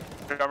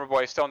 Drummer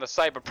Boy is still on the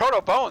site, but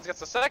Proto Bones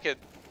gets the second.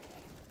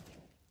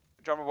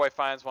 Drummer Boy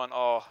finds one.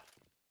 Oh,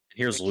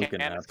 Here's they Lucan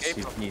can't Naps.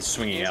 escape him. He's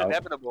swinging It's out.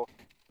 inevitable.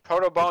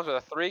 Proto Bones with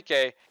a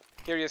 3K.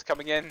 Here he is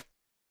coming in.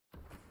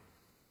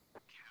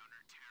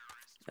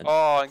 And-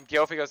 Oh, and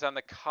Gilfy goes down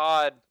the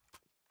COD.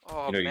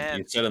 Oh, You know, man.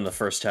 you said in the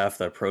first half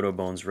that Proto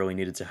Bones really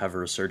needed to have a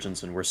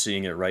resurgence, and we're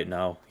seeing it right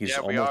now. He's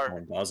Yeah, we almost are.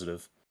 going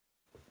positive.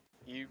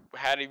 He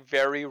had a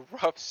very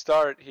rough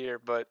start here,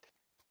 but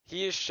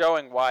he is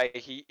showing why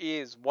he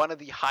is one of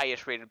the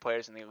highest rated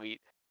players in the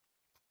Elite.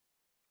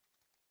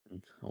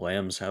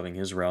 Lamb's having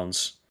his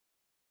rounds.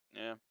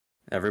 Yeah,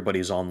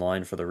 Everybody's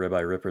online for the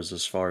Ribeye Rippers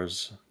as far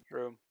as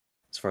true.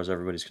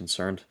 everybody's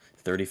concerned.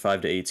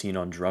 35 to 18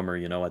 on Drummer,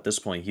 you know, at this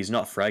point he's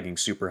not fragging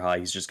super high,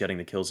 he's just getting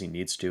the kills he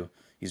needs to.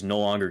 He's no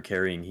longer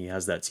carrying, he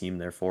has that team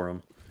there for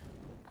him.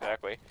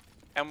 Exactly.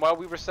 And while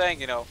we were saying,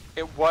 you know,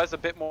 it was a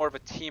bit more of a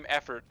team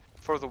effort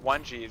for the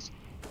 1Gs,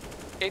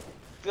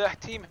 the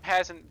team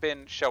hasn't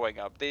been showing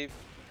up. They've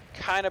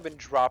kind of been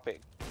dropping.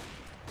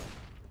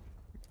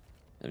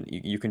 And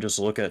you can just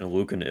look at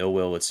Luke and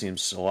Illwill, it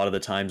seems a lot of the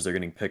times they're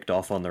getting picked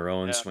off on their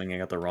own, Yeah.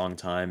 swinging at the wrong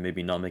time,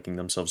 maybe not making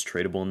themselves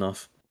tradable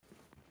enough.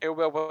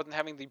 Ilwell wasn't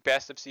having the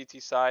best of CT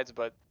sides,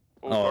 but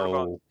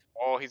Oh,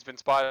 he's been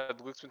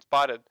spotted. Luke's been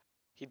spotted.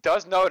 He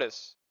does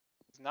notice.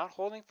 He's not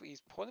holding.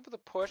 He's holding for the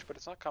push, but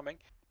it's not coming.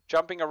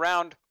 Jumping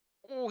around.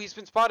 Oh, he's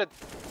been spotted.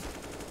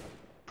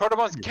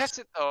 Protobones gets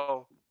it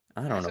though.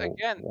 I don't know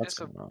Again, what's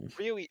it's a going on.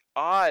 really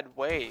odd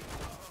way,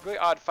 really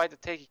odd fight to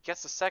take. He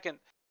gets the second.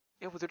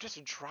 They're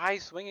just dry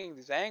swinging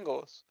these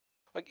angles.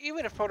 Like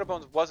even if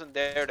Protobones wasn't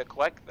there to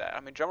collect that, I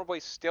mean, Drummer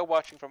Boy's still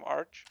watching from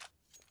Arch.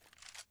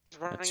 He's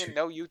running in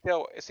no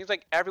util. It seems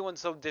like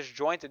everyone's so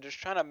disjointed, just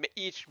trying to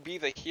each be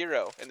the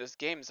hero in this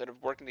game instead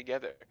of working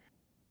together.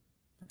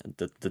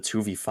 The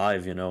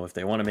 2v5, you know, if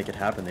they want to make it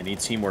happen, they need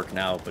teamwork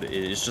now, but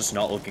it's just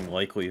not looking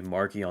likely.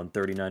 Marky on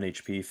 39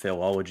 HP,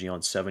 Failology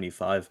on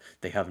 75.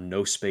 They have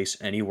no space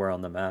anywhere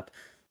on the map.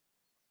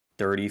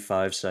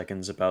 35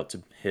 seconds about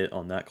to hit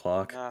on that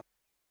clock.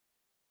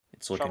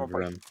 It's looking Drummer Boy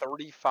grim.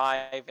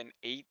 35 and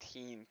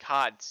 18.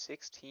 COD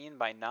 16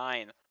 by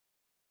 9.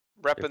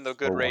 Repping the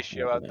good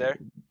ratio out there.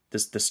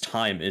 This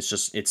time,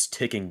 it's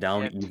ticking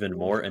down even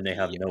more, and they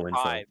have no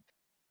info.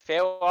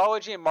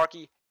 Failology and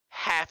Marky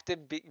have to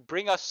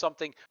bring us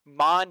something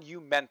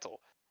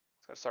monumental.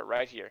 It's gonna start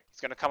right here. He's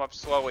gonna come up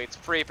slowly. It's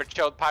free for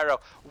Chilled Pyro.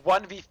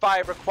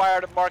 1v5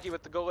 required of Marky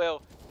with the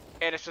Galil,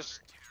 and it just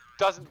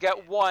doesn't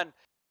get one.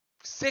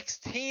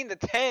 16 to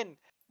 10.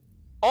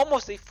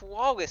 Almost a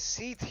flawless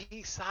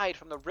CT side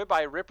from the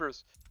Ribeye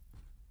Rippers.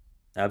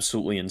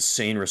 Absolutely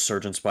insane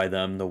resurgence by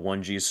them. The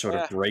 1Gs sort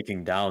of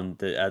breaking down.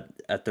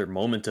 At their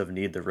moment of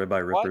need, the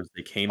Ribeye Rippers,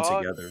 they came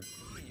together.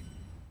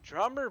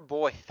 Drummer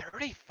Boy,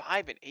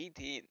 35 and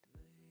 18.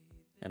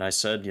 And I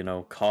said, you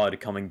know, COD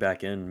coming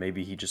back in,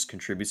 maybe he just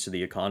contributes to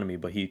the economy,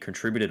 but he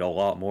contributed a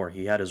lot more.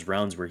 He had his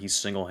rounds where he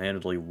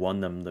single-handedly won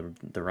them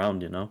the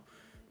round, you know?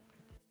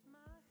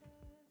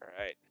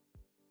 Alright.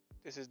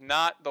 This is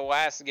not the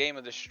last game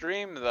of the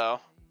stream, though.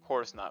 Of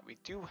course not. We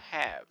do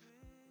have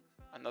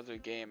another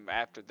game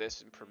after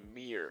this in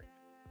Premiere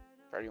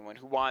for anyone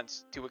who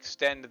wants to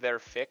extend their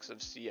fix of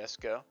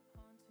CSGO.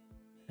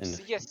 And,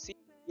 CSC,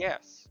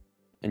 yes.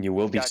 And you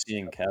will be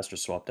seeing Caster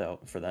swapped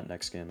out for that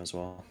next game as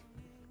well.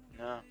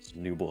 No.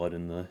 Some new blood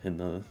in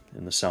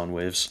the sound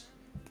waves.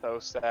 So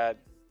sad.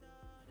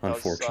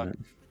 Unfortunate.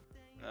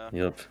 No.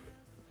 Yep.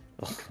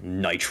 Ugh,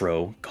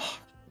 Nitro. God.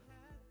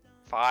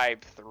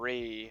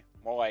 5-3.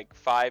 More like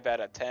 5 out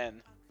of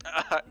 10.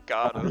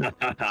 Got him.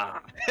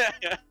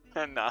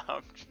 Nah.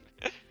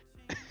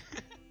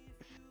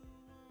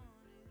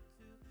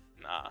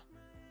 Nah.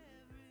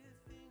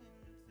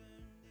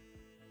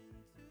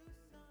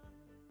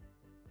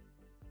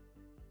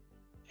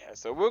 Yeah,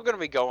 so we're going to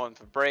be going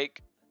for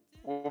break.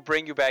 We'll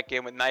bring you back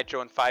in with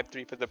Nitro and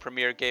 5-3 for the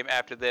premiere game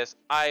after this.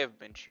 I have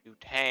been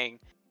Chu-Tang,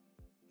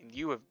 and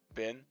you have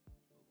been...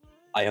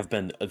 I have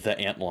been the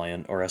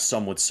Antlion, or as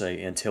some would say,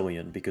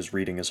 Antillion, because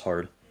reading is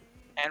hard.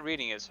 And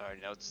reading is hard,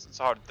 you know, it's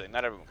a hard thing.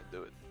 Not everyone can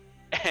do it.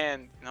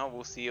 And, you know,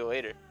 we'll see you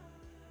later.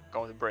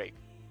 Going to break.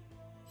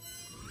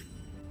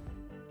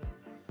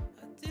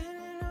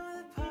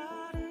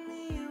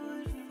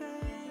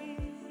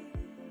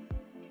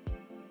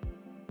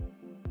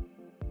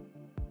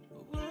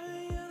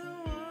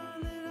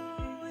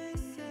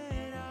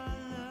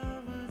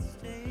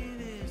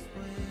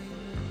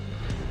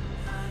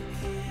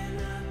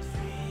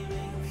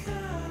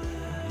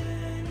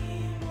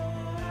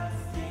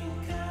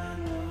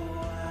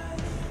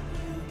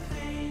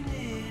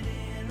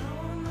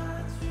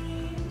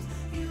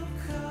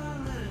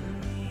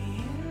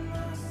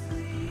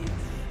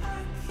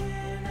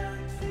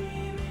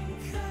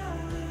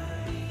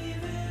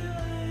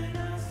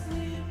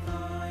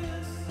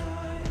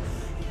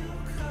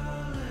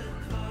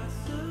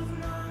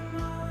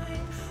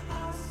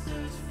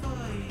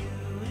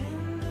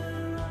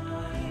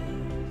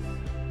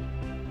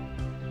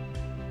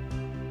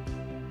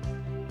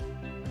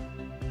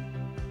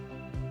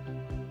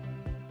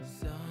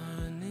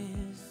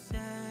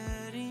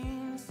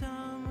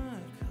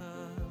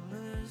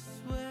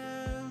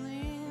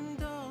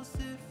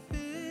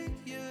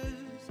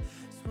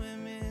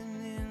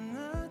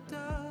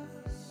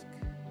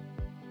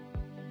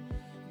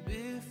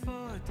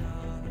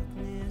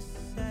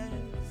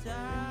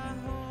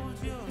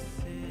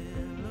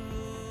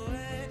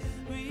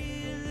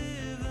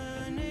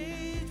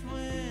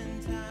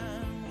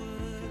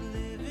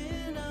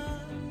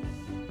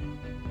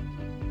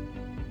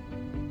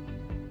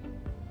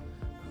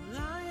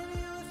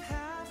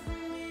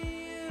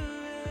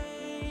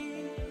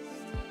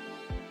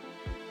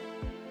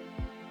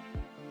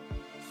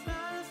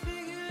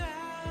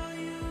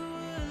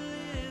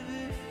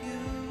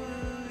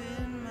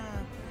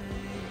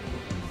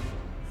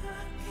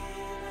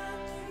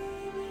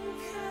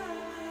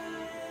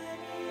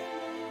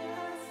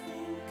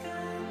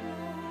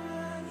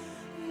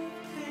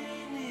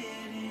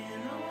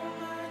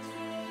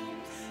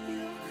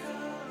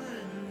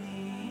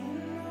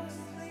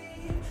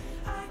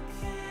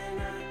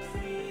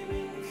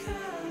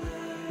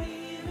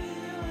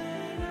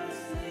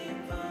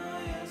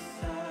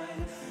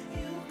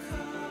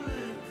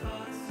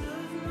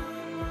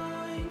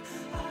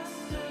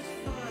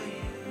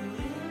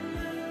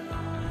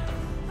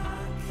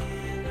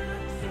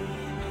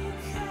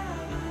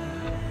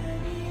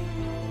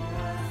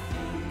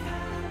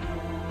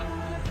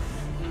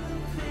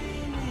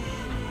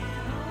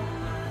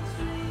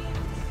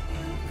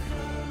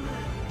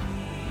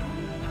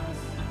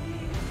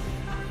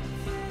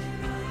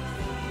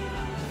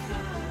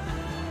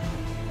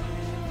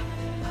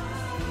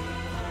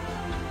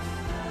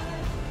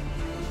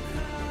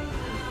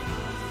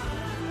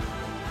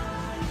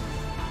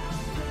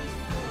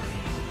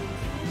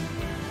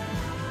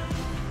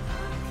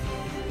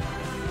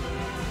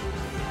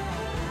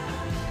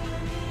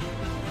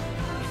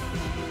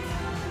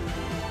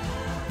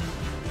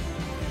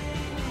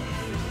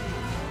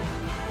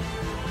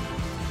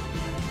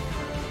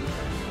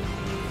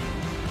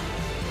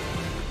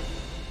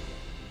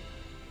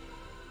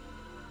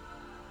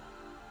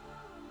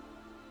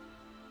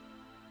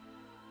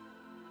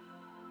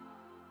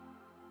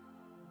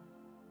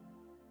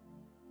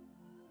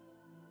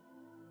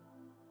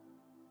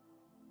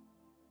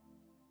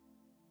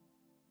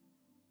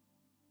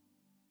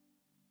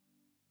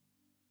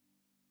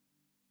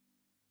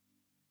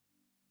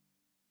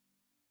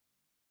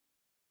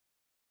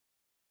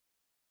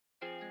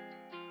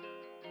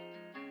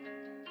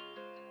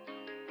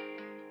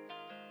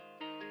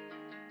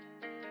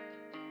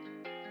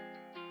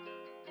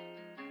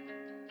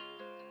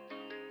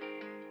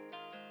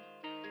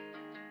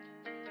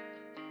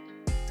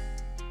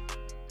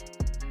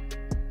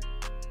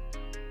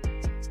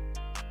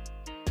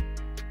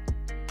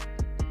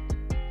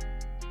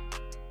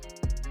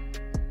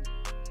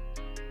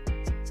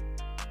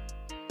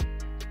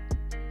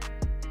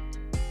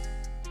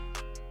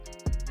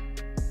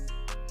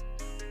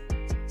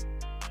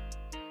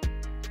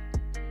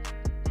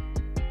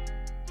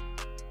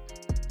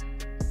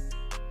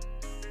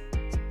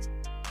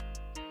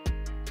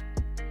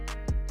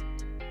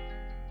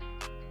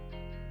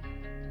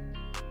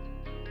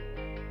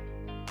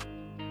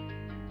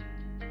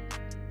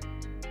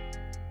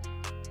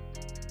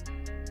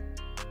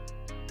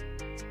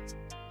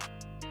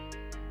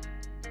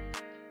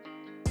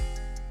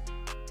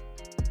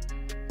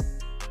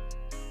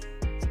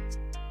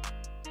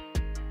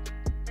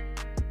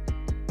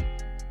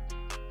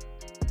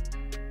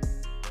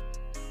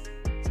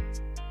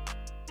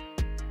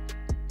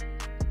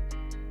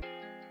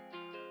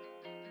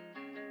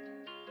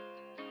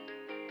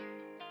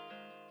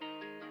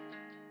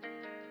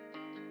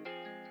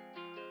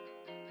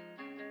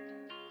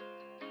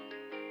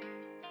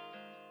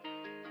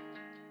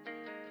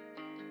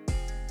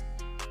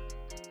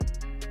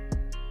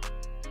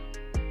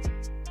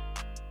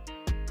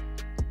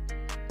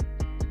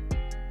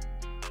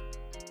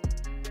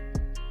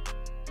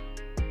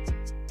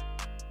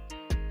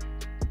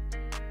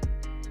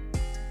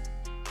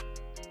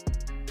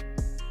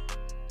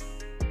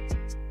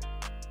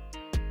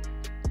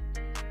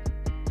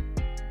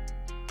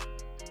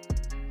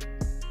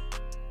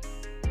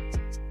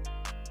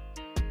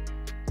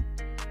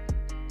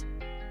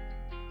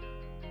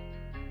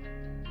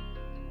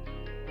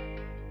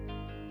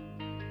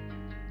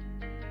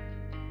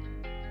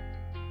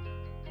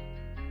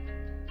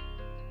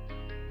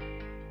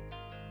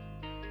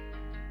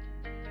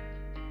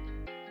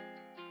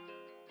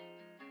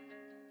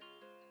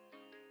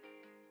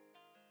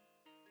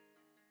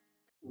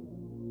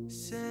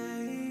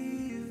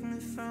 Save me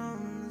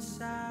from the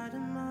side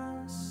of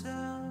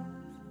myself.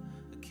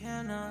 I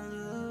cannot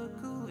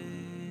look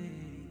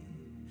away.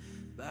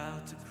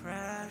 About to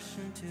crash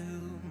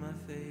into my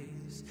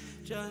face.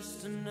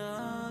 Just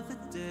another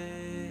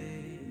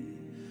day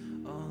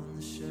on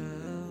the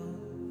shelf.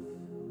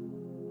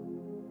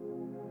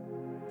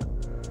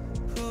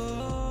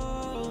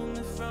 Pull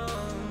me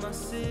from my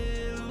silhouette.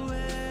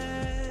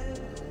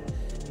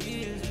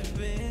 Years have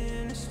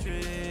been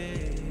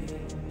estranged.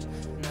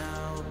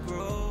 Now a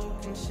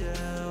broken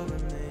shell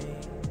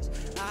remains.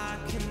 I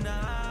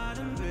cannot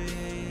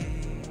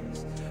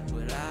embrace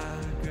what I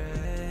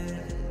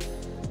regret.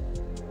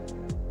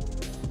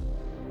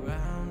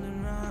 Round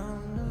and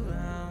round,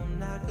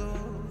 around I go.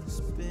 The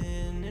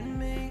spinning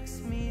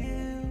makes me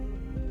ill.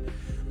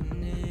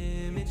 An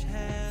image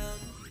held.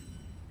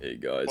 Hey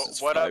guys,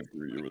 it's What up,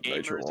 5-3 with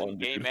Nitro gamers on, and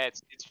dude.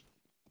 gamettes? It's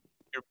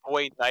your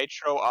boy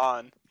Nitro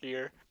on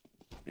here.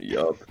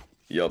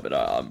 Yup, and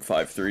I'm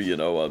 5-3. You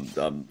know,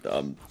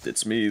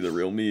 it's me, the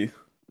real me.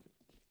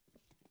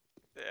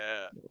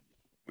 Yeah.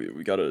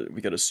 We got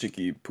a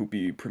sticky,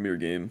 poopy premiere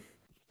game.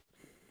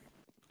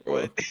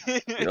 What?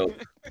 Yup.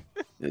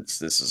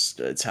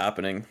 It's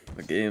happening.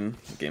 A game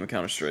of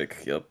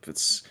Counter-Strike. Yup,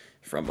 it's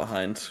from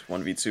behind.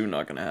 1v2,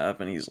 not gonna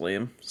happen. He's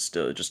lame.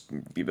 Still, just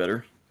be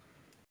better.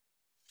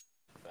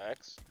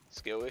 Facts.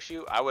 Skill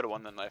issue. I would have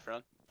won the knife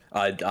round.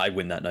 I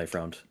win that knife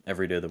round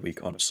every day of the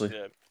week, honestly.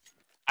 Yeah.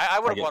 I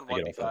would have won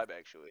I get 1v5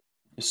 actually.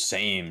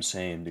 Same,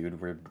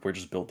 dude. We're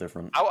just built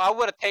different. I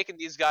would have taken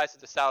these guys to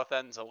the south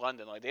ends of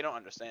London. Like, they don't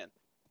understand.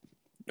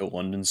 A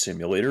London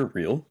simulator,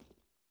 real?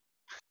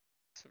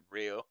 It's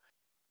real.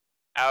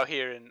 Out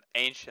here in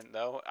Ancient,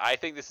 though, I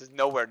think this is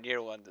nowhere near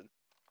London.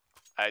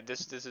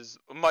 This is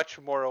much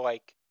more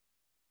like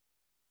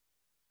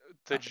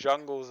the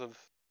jungles of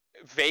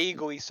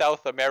vaguely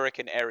South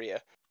American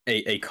area.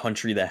 A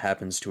country that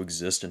happens to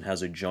exist and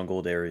has a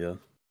jungled area.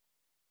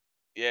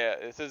 Yeah,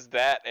 this is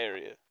that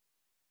area.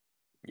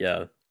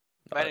 Yeah.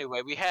 But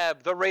anyway, we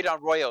have the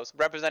Radon Royals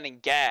representing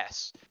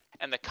Gas,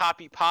 and the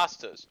Copy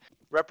Pastas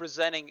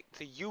representing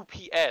the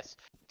UPS,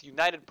 the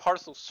United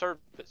Parcel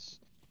Service.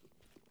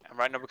 And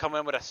right now we're coming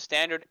in with a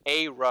standard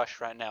A rush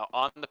right now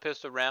on the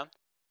pistol round.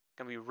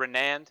 Gonna be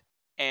Renand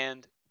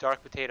and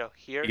Dark Potato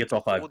here. He gets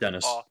all 5, holding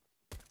Dennis. off.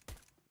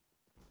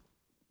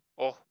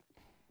 Oh.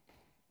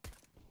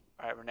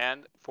 Alright,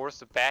 Renand forced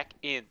to back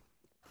in.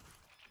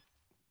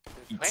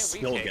 He Playing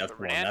still retake, gets but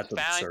one, Renand that's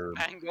absurd.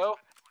 Pango,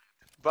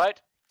 but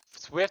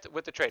Swift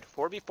with the trade.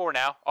 4v4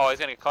 now. Oh, he's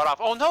gonna get caught off.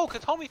 Oh no,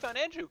 Katomi found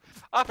Andrew.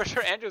 Oh, for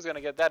sure Andrew's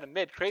gonna get that in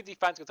mid. Crazy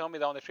finds Katomi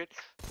though on the trade.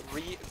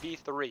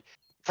 3v3.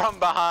 From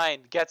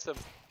behind, gets him.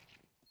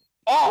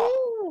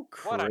 Oh!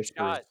 What a Crispers.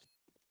 shot.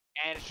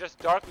 And it's just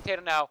Dark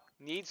Potato now.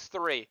 Needs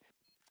 3.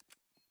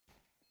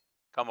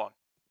 Come on.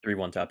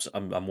 3-1 taps.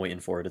 I'm waiting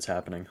for it. It's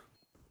happening.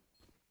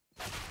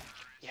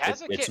 He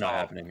has a It's kit. not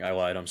happening. I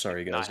lied. I'm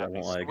sorry, guys. I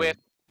won't lie again. Swift.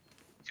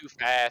 Too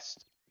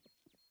fast.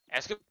 And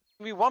it's gonna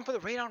be 1 for the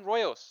Radon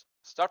Royals.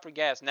 Start for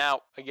Gas.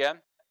 Now, again,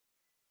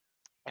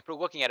 if we're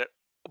looking at it,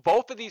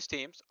 both of these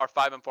teams are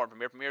 5-4 in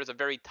Premier. Premier is a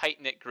very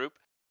tight-knit group,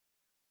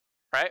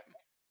 right?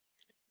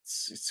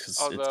 It's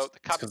Although the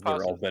because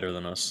they're all better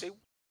than us.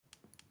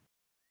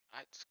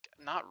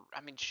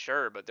 I mean,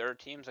 sure, but there are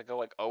teams that go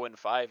like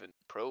 0-5 in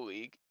Pro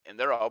League, and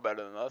they're all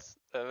better than us.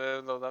 I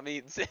don't know what that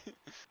means.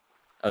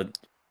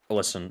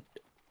 Listen,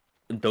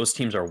 those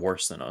teams are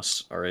worse than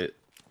us, alright?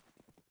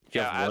 If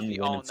you Yeah, have as we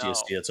one all win in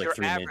CSC, it's like your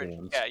 3 average, major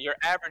ones. yeah, your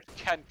average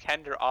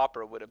contender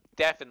opera would have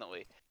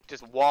definitely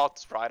just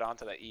waltzed right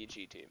onto that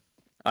EG team.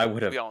 I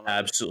would have We all know that.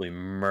 absolutely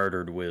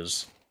murdered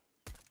Wiz.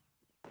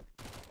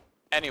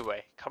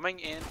 Anyway, coming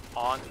in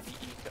on the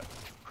Eco.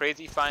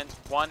 Crazy finds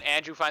 1,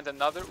 Andrew finds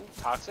another. Ooh,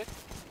 Toxic.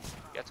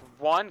 Gets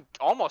 1,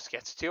 almost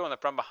gets 2 on the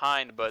from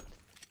behind, but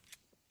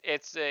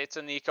it's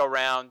an Eco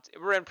round.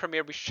 We're in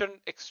Premier. We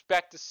shouldn't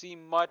expect to see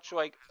much,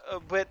 like,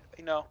 but,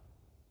 you know.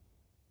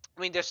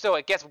 I mean, there's still,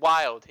 it gets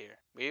wild here.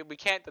 We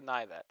can't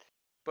deny that.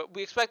 But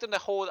we expect them to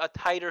hold a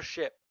tighter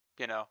ship,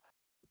 you know.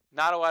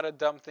 Not a lot of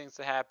dumb things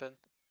to happen.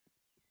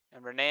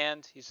 And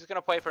Renand, he's just going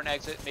to play for an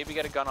exit. Maybe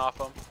get a gun off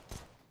him.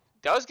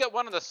 Does get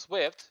 1 on the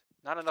Swift.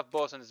 Not enough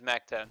bullets in his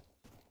Mac 10.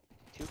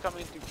 2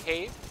 coming through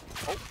Cave.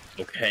 Oh,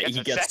 Okay, he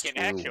a gets second,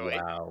 2. actually.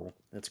 Wow,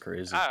 that's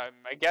crazy. I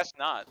guess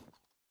not.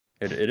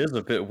 It is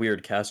a bit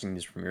weird casting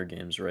these Premier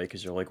games, right?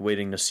 Because you're like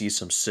waiting to see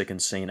some sick,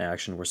 insane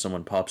action where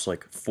someone pops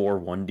like 4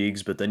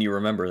 1-digs, but then you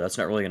remember that's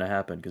not really going to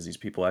happen because these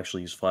people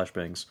actually use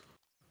flashbangs.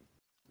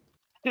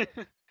 No,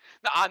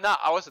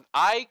 I wasn't.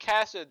 I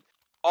casted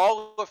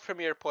all of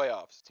Premier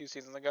playoffs 2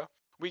 seasons ago.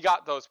 We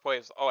got those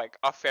plays like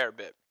a fair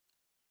bit.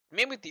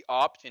 Maybe with the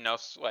opt, you know,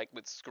 like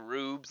with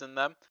Scroobs and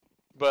them,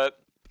 but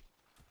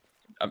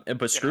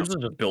But Scrooge is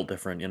just built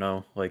different, you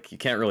know? Like, you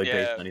can't really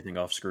base anything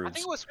off Scrooge. I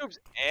think it was Scroobs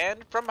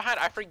and from behind.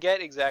 I forget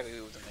exactly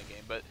who was in the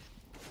game, but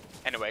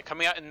anyway,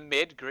 coming out in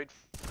mid, grid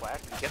flash,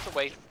 he gets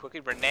away quickly.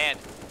 Renan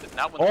does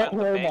not win the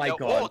Oh my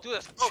god. Oh, dude,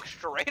 a smoke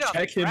straight on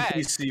Check the him track.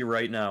 PC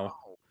right now.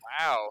 Oh,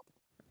 wow.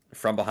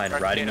 From behind,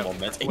 riding the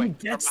momentum. He From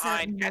gets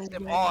behind, that gets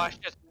him. moment. Oh, it's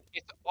just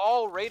It's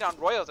all Radon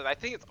Royals, and I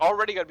think it's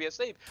already gonna be a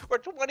save. We're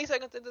 20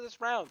 seconds into this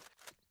round.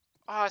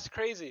 Oh, it's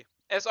crazy.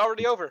 And it's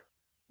already over.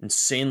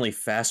 Insanely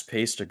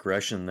fast-paced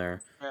aggression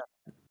there. Yeah.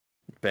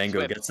 Bango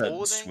Swift gets that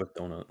holding Swift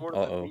donut. for the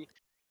Uh-oh. B.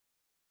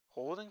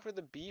 Holding for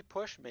the B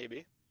push,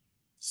 maybe.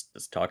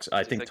 It's Toxic.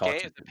 I think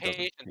Toxic It's a doesn't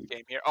patience peek.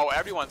 game here. Oh,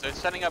 everyone's they're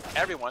setting up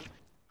everyone.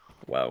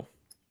 Wow.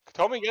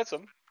 Tommy gets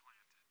him.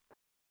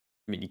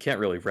 I mean, you can't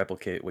really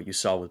replicate what you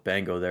saw with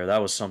Bango there.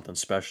 That was something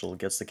special.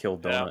 Gets the kill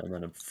donut, Yeah. and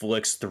then it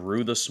flicks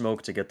through the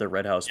smoke to get the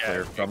Red House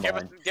player from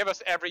behind. Give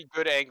us every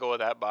good angle of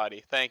that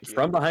body. Thank you.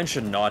 From behind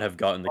should not have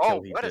gotten the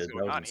kill he What did. is That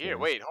going was on here? insane.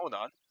 Wait, hold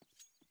on.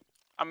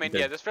 I mean, They-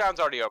 yeah, this round's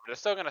already over. They're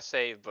still gonna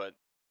save, but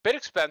bit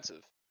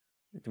expensive.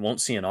 You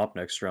won't see an op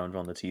next round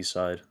on the T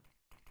side.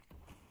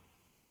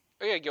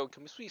 Oh yeah, yo,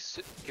 can we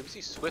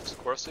see Swift's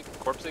corpse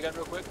again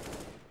real quick?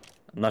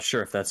 I'm not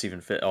sure if that's even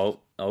fit. Oh,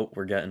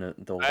 we're getting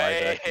it. The live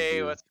action Hey,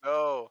 view. let's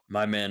go.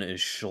 My man is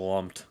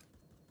schlumped.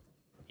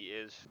 He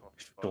is.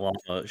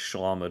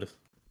 Schlammed.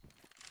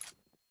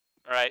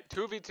 All right,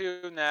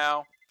 2v2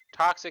 now.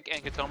 Toxic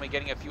and Katomi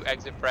getting a few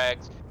exit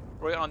frags.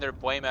 We're on their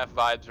blame F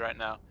vibes right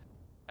now.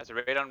 As the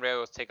Radon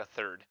Rails take a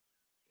third.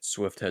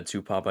 Swift had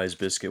 2 Popeyes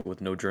biscuit with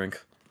no drink.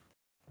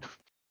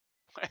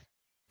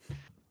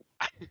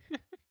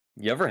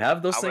 You ever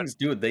have those things,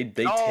 dude? They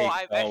take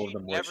all of the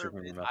moisture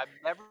from your mouth. I've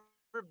never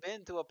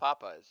been to a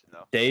Popeyes. You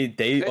know. They It's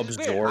weird.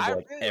 absorb I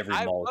like really- every I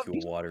love molecule me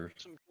of water.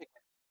 some chicken.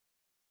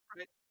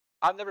 Right?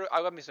 I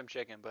love me some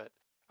chicken, but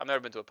I've never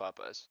been to a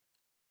Popeyes.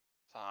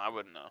 So I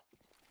wouldn't know.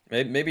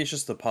 Maybe it's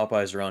just the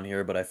Popeyes around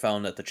here, but I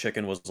found that the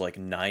chicken was like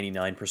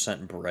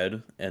 99%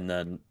 bread, and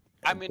then.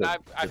 I mean,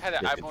 I've had it.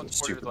 I've biscuit once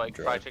was ordered super like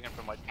dry. fried chicken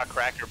from like a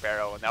Cracker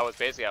Barrel, and that was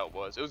basically how it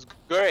was. It was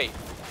great.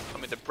 I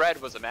mean, the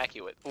bread was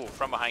immaculate. Ooh,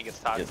 from behind gets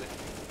toxic.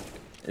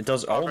 It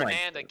does. Oh my.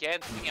 Fernand again,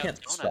 picking out can't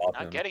donut, stop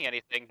not him. getting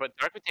anything. But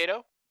Dark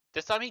Potato,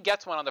 this time he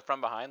gets one on the from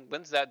behind,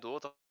 wins that duel.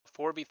 It's a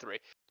 4v3.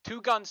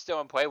 2 guns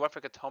still in play, one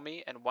for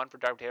Katomi and one for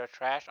Dark Potato.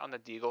 Trash on the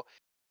Deagle.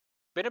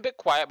 Been a bit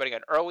quiet, but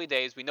again, early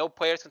days. We know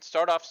players can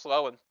start off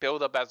slow and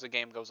build up as the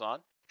game goes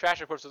on.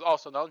 Trash, of course, is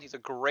also known. He's a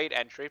great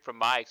entry from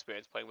my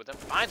experience playing with him.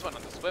 Finds one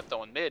on the Swift,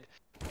 though, in mid.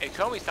 And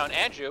Katomi's found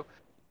Andrew.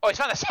 Oh, he's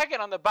found a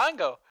second on the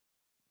Bongo.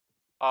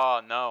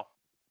 Oh, no.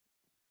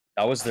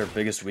 That was their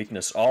biggest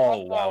weakness. Oh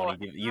wow,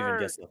 and he a even third.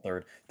 gets the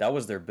third. That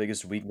was their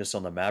biggest weakness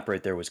on the map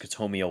right there. Was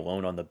Katomi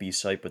alone on the B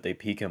site, but they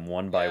peek him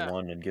one by Yeah.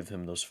 one and give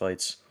him those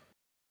fights.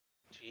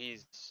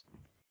 Jeez.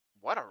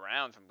 What a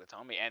round from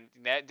Katomi. And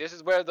this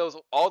is where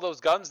all those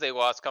guns they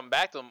lost come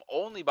back to them.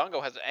 Only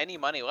Bongo has any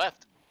money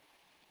left.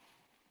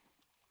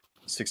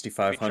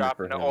 6,500 dropped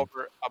for it him.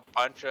 over a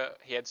bunch of.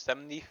 He had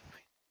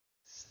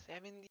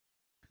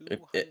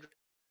 7,200.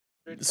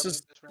 This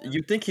is.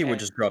 You'd think he would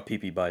just drop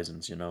PP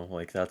Bisons, you know?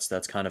 Like that's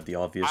kind of the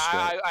obvious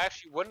strat. I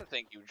actually wouldn't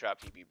think he would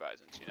drop TP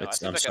Bisons. You know, that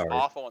seems like an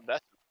awful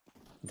investment.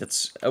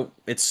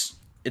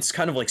 It's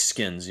kind of like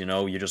skins, you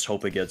know. You just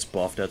hope it gets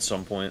buffed at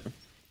some point.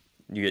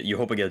 You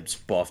hope it gets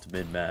buffed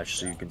mid match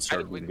so you can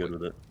start being good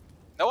with it.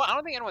 No, I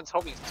don't think anyone's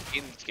hoping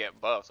skins get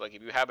buffed. Like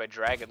if you have a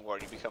Dragon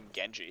Lord, you become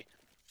Genji.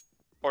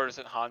 Or is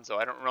it Hanzo?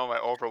 I don't know my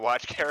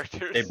Overwatch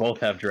characters. They both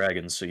have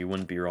dragons, so you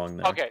wouldn't be wrong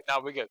there. Okay, no,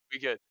 we good.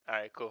 All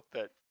right, cool,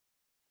 good.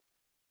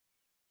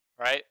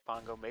 All right,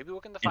 Bongo. Maybe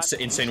looking to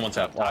find Insane one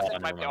tap.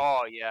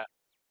 Oh yeah,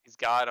 he's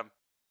got him.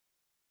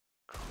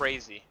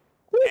 Crazy.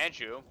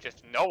 Andrew,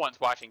 just no one's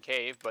watching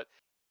Cave, but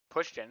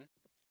pushed in.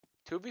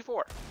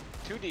 2v4.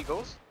 2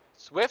 Deagles.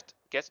 Swift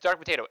gets Dark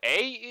Potato.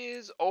 A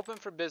is open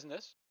for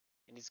business,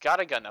 and he's got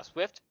a gun now.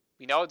 Swift,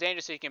 we know how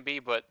dangerous he can be,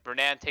 but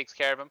Bernan takes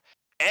care of him.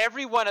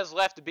 Everyone has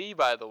left B,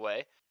 by the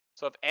way.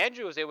 So if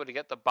Andrew was able to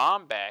get the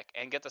bomb back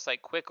and get the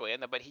site quickly,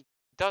 but he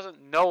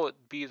doesn't know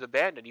B is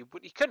abandoned,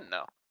 he couldn't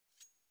know.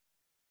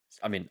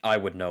 I mean, I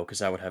would know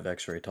because I would have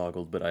X-ray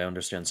toggled, but I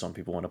understand some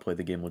people want to play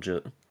the game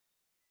legit.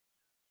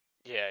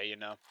 Yeah, you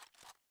know.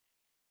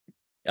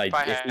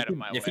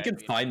 If he can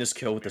find this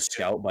kill with the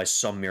scout by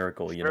some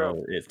miracle, you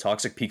know, if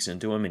Toxic peeks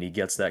into him and he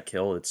gets that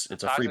kill, it's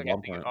a free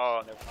bomb point.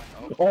 Oh, never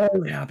mind.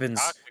 Oh, it happens.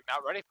 Toxic,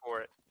 not ready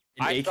for it.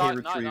 An I AK thought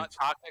retrieved. not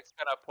Toxic's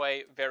gonna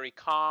play very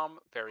calm,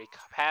 very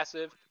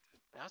passive.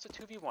 Now it's a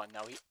 2v1.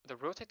 Now the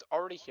rotate's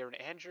already here, and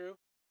Andrew,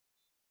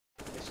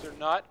 Mr.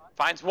 Nut,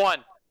 finds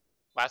one.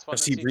 Last one.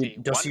 Does he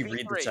read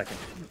the second?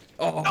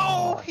 Oh.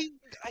 No,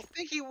 I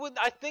think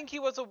he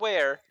was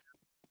aware.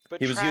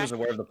 But he was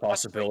aware of the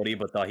possibility,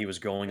 but thought he was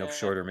going up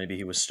short, or maybe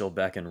he was still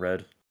back in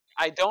red.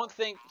 I don't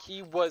think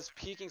he was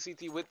peeking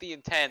CT with the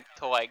intent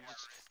to like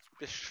just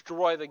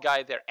destroy the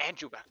guy there.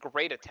 Andrew, a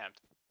great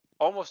attempt,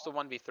 almost a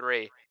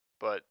 1v3,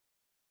 but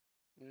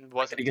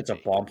wasn't. He gets a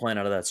bomb plant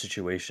out of that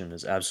situation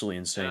is absolutely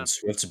insane. Yeah.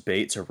 Swift's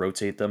bait to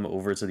rotate them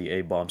over to the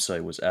A bomb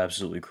site was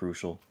absolutely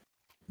crucial.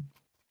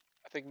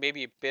 I think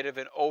maybe a bit of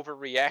an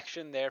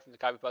overreaction there from the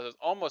copy puzzles.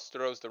 Almost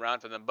throws the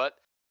round for them, but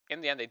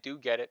in the end they do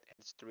get it. And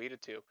it's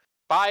 3-2.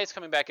 Bai is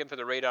coming back in for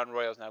the Radon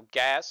Royals now.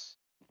 Gas.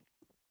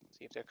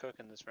 See if they're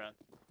cooking this round.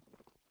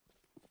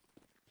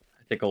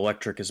 I think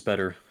electric is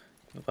better,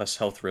 less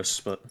health risks,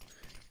 but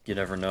you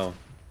never know.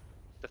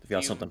 If you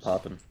got something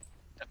popping.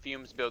 The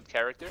Fumes build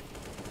character.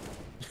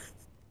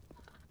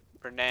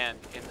 for NAN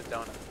in the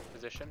donut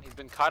position. He's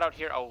been caught out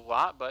here a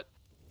lot, but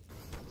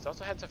he's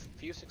also had a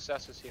few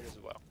successes here as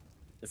well.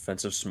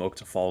 Defensive smoke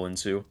to fall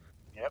into.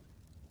 Yep.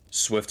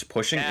 Swift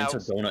pushing Now, into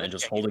donut and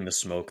just holding the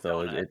smoke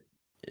though.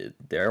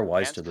 They're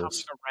wise to Nan's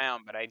this. coming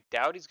around, but I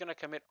doubt he's gonna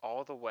commit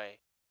all the way.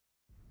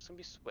 It's gonna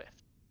be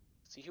Swift.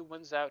 See who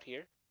wins out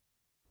here.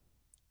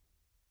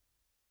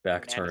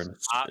 Back NAN is turn.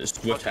 not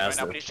Swift right has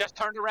now, it. but he's just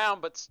turned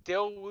around, but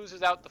still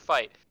loses out the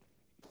fight.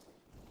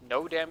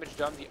 No damage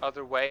done the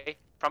other way.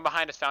 From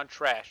behind is found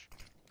Trash.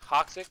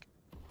 Toxic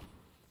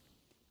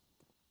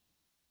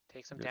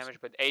takes some damage,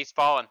 but Ace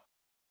fallen.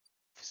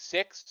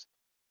 6.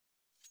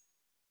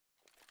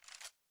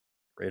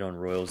 Great on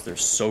Royals. They're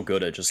so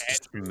good at just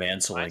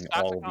dismantling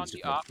all of these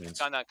different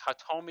things.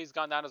 Katomi's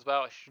gone down as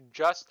well.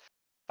 Just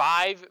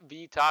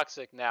 5v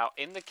Toxic now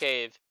in the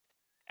cave,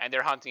 and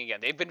they're hunting again.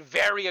 They've been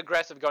very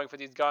aggressive going for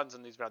these guns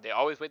in these rounds. They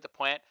always wait to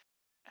plant,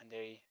 and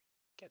they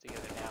get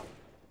together now.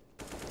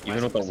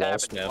 Even with the wall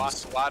They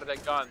lost spams. a lot of their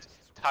guns.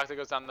 Toxic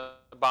goes on the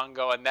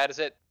bongo, and that is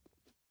it.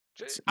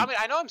 I mean,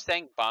 I know I'm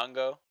saying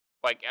bongo.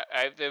 Like,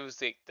 it was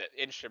the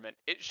instrument.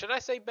 Should I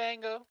say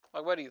bango?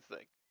 Like, what do you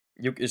think?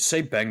 You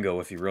say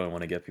bango if you really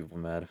want to get people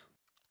mad.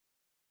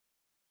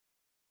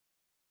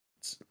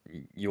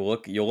 You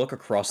look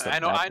across the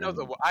map. I know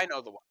the one.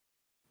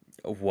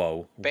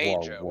 Whoa,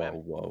 Banjo,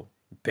 whoa.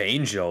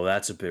 Banjo,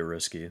 that's a bit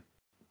risky.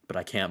 But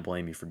I can't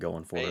blame you for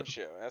going for it.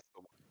 Banjo, that's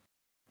the one.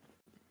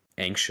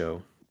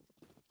 Anxio.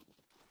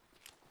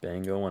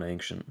 Bango and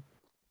Ancient.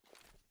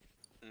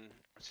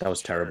 That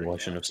was terrible. I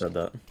shouldn't have said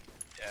that.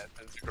 Yeah,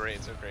 it's a great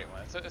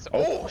one.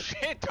 Oh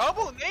shit!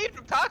 Double nade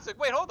from Toxic.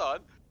 Wait, hold on.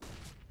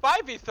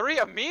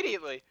 5v3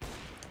 immediately.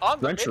 On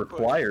the Wrench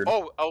required.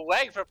 Oh, a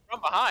leg from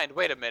behind.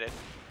 Wait a minute.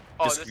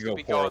 Oh, this could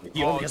be going.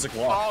 He only has a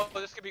Glock. Oh,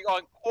 this could be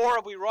going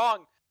horribly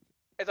wrong.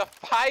 It's a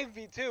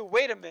 5v2.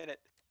 Wait a minute.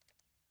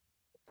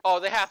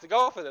 Oh, they have to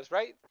go for this,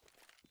 right?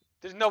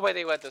 There's no way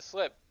they let this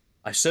slip.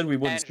 I said we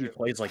wouldn't see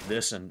plays like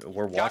this, and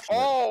we're watching.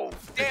 Oh,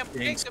 damn!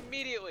 Picked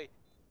immediately.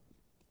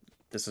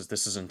 This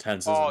is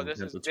intense. This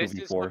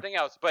is something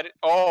else. But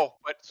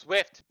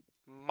Swift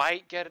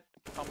might get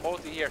a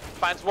multi here.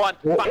 Finds one.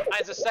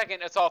 Finds a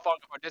second. It's all falling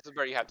apart. This is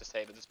where you have to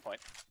save at this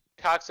point.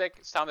 Toxic.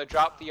 It's time to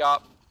drop the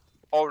op,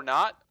 or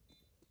not.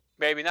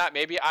 Maybe not.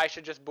 Maybe I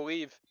should just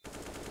believe.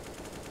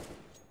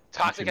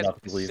 Toxic has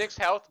 6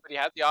 health, but he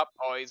has the op.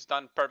 Oh, he's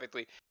done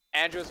perfectly.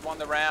 Andrews won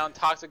the round.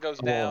 Toxic goes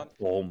down.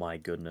 Oh my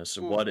goodness!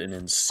 What an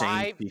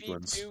insane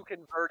sequence. 5v2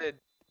 converted.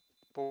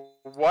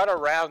 What a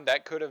round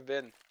that could have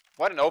been.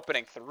 What an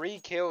opening. 3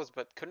 kills,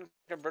 but couldn't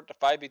convert to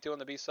 5v2 on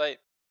the B site.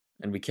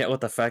 And we can't let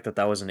the fact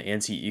that was an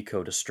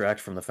anti-eco distract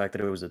from the fact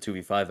that it was a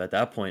 2v5. At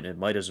that point, it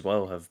might as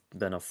well have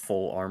been a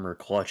full armor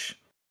clutch.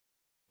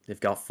 They've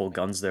got full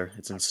guns there.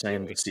 It's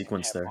insane, the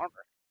sequence there.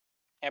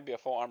 Can't be a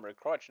full armor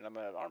clutch and I'm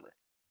gonna have armor.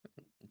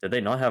 Did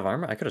they not have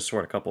armor? I could have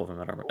sworn a couple of them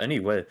had armor.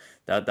 Anyway,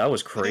 that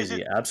was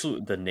crazy.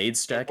 Absolute the nade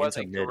stack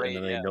into mid, and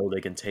then they know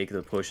they can take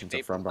the push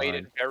into from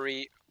behind.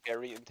 Very,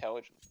 very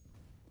intelligent.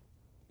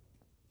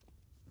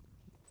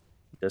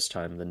 This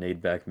time, the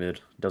nade back mid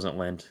doesn't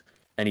land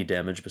any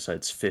damage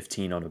besides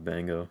 15 on a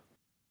bango.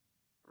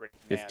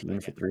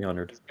 15 for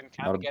 300. He's been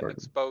kind of getting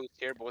exposed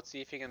here, but let's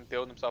see if he can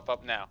build himself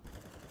up now.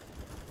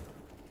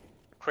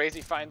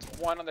 Crazy finds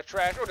one on the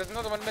trash. Oh, there's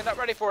another one. Not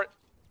ready for it.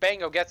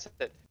 Bango gets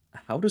it.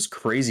 How does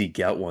Crazy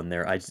get one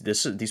there?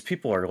 These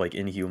people are like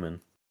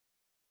inhuman.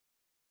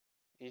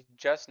 He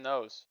just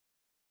knows.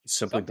 He's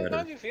simply better.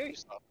 Sometimes you feel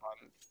yourself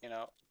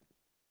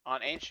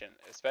on Ancient,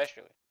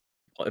 especially.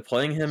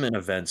 Playing him in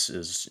events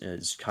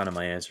is kind of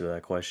my answer to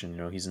that question. You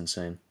know, he's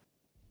insane.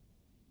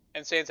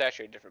 Insane's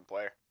actually a different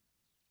player.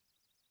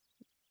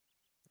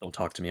 Don't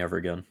talk to me ever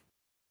again.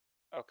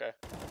 Okay.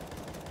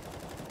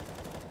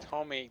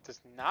 Tommy does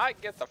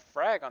not get the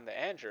frag on the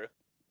Andrew.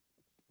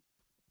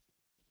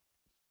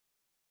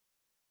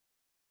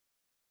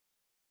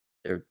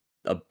 They're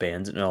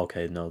abandoning.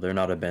 Okay, no, they're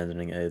not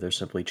abandoning A. They're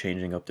simply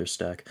changing up their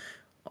stack.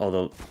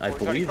 Although I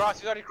believe.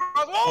 He's already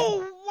crossed.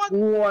 Oh,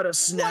 what a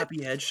snappy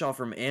headshot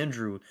from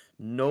Andrew!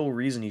 No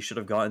reason he should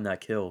have gotten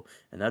that kill,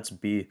 and that's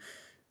B.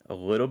 A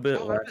little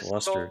bit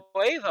lackluster.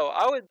 Go A though.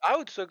 I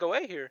would still go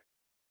A here.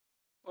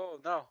 Oh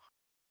no.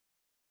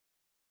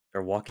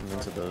 They're walking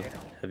into the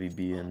heavy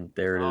B, and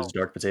there it is.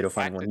 Dark Potato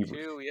finding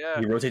one.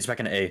 He rotates back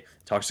into A.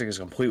 Toxic is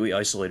completely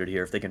isolated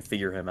here. If they can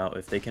figure him out,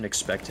 if they can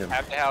expect him.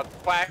 Have to have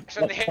flash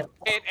and hit,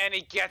 and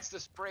he gets the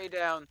spray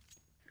down.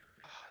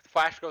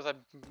 Flash goes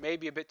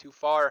maybe a bit too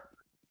far.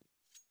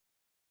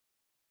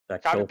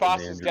 That Copy kill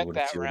bosses get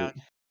that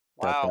round.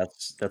 Wow.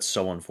 That's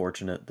so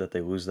unfortunate that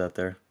they lose that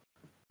there.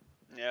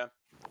 Yeah.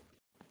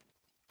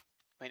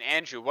 I mean,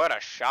 Andrew, what a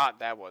shot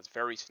that was.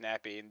 Very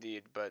snappy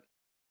indeed, but.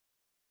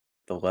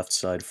 The left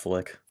side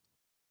flick.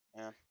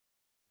 Yeah.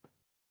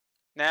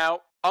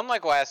 Now,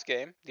 unlike last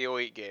game, the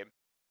Elite game,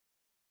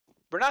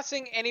 we're not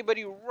seeing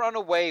anybody run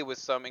away with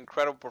some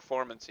incredible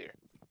performance here.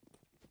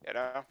 You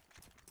know?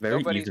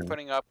 Nobody's even.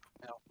 Putting up,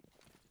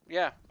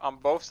 yeah, on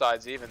both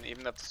sides even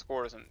if the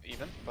score isn't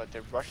even, but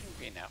they're rushing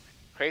B now.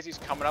 Crazy's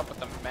coming up with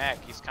the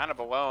Mac. He's kind of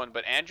alone,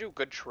 but Andrew,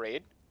 good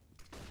trade.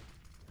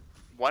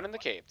 one in the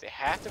cave. They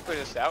have to clear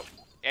this out.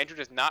 Andrew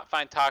does not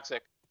find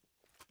Toxic.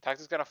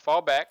 Toxic's gonna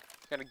fall back.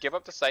 He's gonna give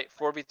up the site.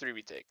 4v3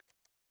 retake.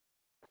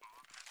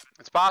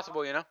 It's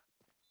possible, you know.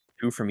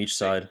 2 from each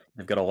side.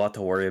 They've got a lot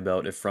to worry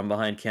about. If from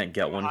behind can't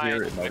get one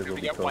here, it might as well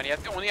be get killed. one. He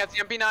only has the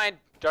MP9.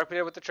 Dark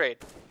Potato with the trade.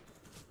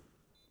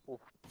 Ooh,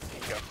 there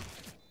you go.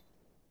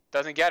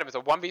 Doesn't get him. It's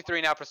a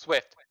 1v3 now for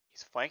Swift.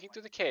 He's flanking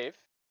through the cave.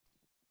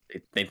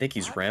 They think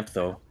he's ramped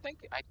though.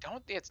 I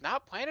don't think it's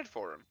not planted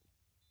for him.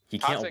 He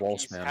Toxic, can't wall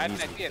he's spam. had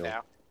an idea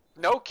now.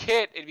 No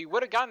kit. If he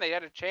would have gotten that, he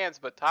had a chance.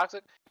 But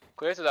Toxic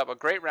clears it up. A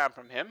great round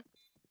from him.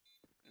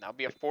 That'll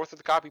be a 4th of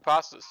the copy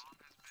pastas.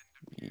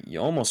 You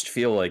almost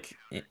feel like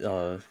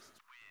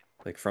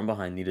from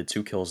behind needed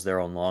 2 kills there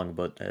on long,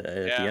 but at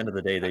the end of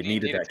the day, they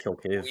needed that kill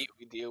cave.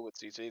 We deal with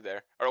CC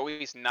there, or at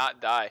least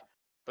not die.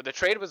 But the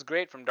trade was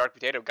great from Dark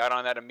Potato. Got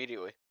on that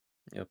immediately.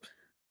 Yep.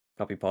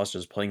 Copy pasta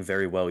is playing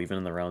very well, even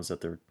in the rounds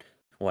that they're.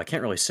 Well, I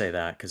can't really say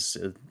that because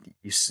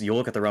you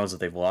look at the rounds that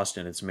they've lost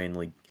in, it's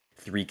mainly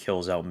 3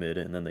 kills out mid,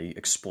 and then they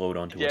explode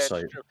onto a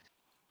site. True.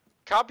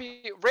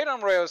 Copy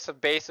Radon Royals have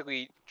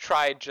basically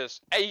tried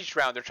just each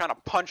round. They're trying to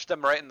punch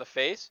them right in the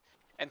face,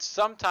 and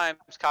sometimes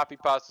Copy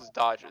Pasta's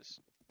dodges.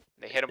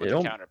 They hit him with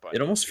a counter punch.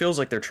 It almost feels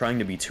like they're trying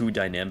to be too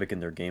dynamic in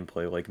their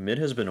gameplay. Like mid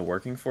has been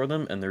working for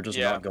them, and they're just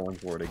not going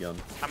for it again.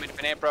 I mean,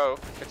 Banana Pro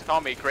gets to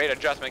call me. Great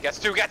adjustment. Gets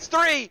 2, gets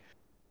 3.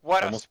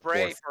 What Almost a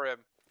spray 4th. for him.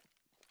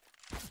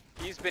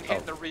 He's been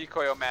hitting the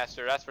recoil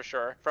master, that's for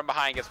sure. From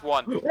behind gets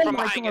 1. Oh From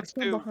my behind God, gets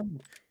 2.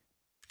 behind.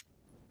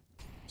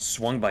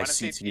 Swung by One of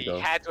CT CT, though.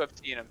 He had to have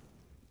seen him.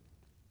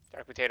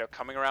 Dark Potato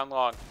coming around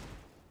long.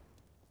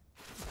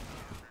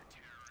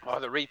 Oh,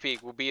 the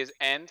repeat will be his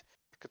end.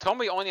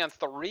 Katomi only on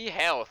 3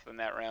 health in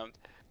that round.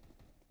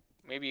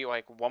 Maybe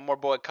like one more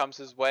bullet comes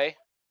his way.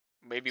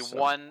 Maybe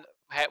one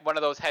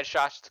of those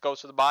headshots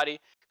goes to the body.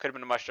 Could have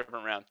been a much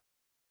different round.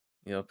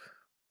 Yep.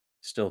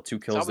 Still 2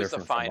 kills there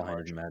from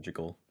behind is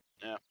magical.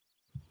 Yeah.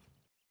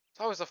 It's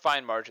always the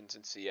fine margins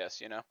in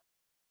CS, you know?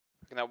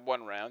 In that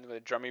one round with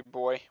a drummy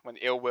boy, when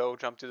Ill Will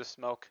jumped through the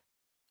smoke.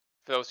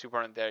 For those who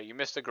weren't there, you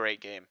missed a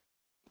great game,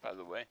 by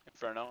the way.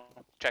 Inferno.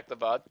 Check the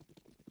VOD.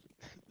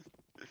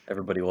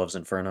 Everybody loves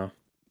Inferno.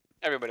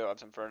 Everybody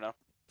loves Inferno.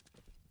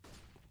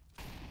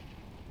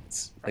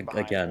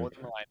 Again,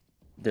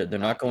 they're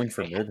not going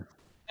for mid.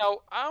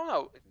 No, I don't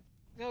know.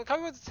 You know,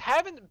 Cowboys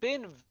haven't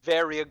been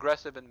very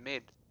aggressive in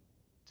mid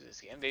to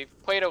this game. They've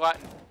played a lot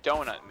in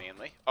Donut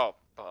mainly. Oh,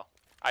 well,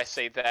 I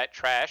say that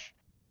trash.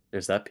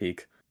 There's that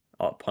peak.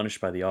 Punished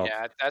by the op.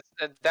 Yeah,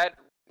 that.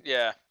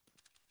 Yeah.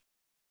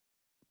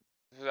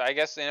 I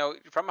guess, you know,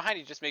 from behind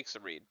he just makes the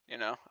read. You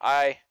know,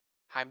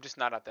 I'm just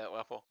not at that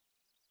level.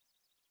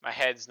 My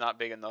head's not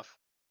big enough.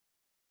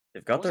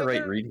 They've got the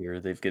right read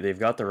here. They've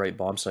got the right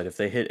bomb site. If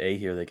they hit A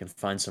here, they can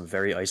find some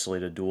very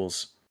isolated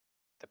duels.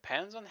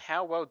 Depends on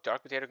how well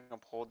Dark Potato can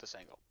hold this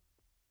angle.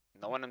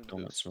 No one in the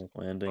Donut booth. smoke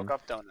landing.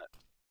 Broke off Donut.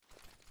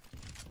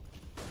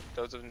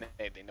 Those of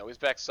nade. They know he's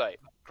back sight.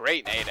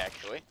 Great nade,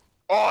 actually.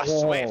 Oh,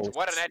 Swift!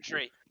 What an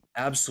entry!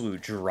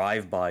 Absolute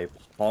drive-by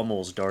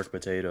pummels Dark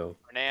Potato.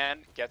 Hernan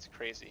gets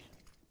crazy.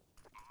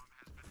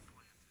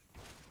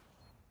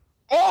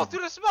 Oh,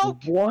 through the smoke!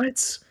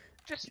 What?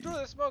 Just through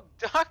the smoke.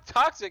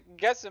 Toxic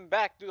gets him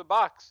back through the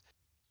box.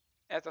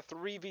 That's a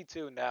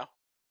 3v2 now.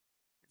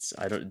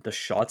 The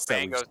shots that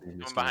we've Bango's seen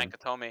coming behind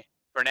Katomi.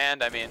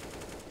 Fernand, I mean,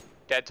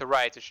 dead to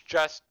rights. It's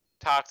just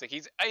Toxic.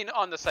 He's in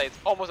on the site. It's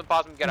almost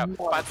impossible to get up.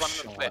 Finds one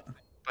in the flip,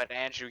 but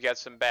Andrew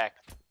gets him back.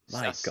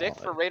 My Sick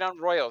God. for Radon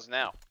Royals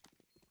now.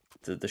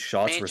 The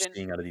shots we're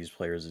seeing out of these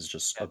players is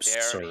just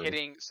absurd. They're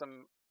hitting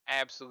some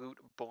absolute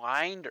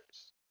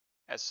blinders,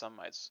 as some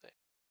might say.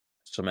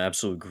 Some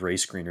absolute gray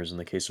screeners in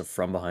the case of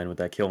From Behind with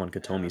that kill on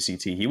Katomi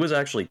CT. He was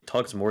actually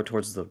tucked more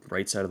towards the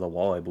right side of the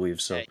wall, I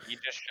believe. So yeah, he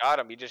just shot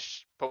him. He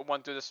just put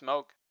one through the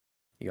smoke.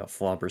 He got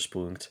flopper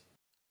splunked.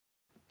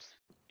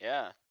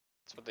 Yeah,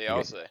 that's what they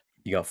all say.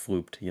 He got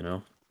flooped, you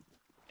know?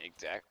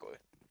 Exactly.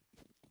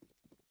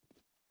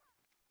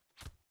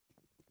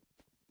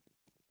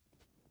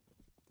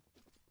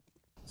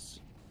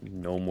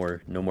 No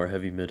more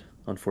heavy mid,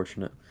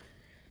 unfortunate.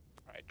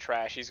 Alright,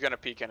 Trash, he's gonna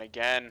peek in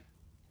again.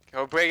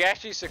 Oh, Brig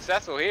actually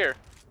successful here.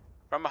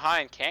 From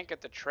behind, can't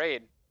get the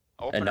trade.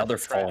 And now they're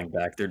falling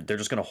back. They're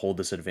just gonna hold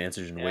this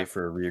advantage and wait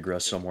for a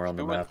regress somewhere on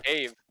the map.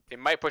 Cave. They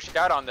might push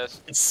out on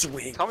this.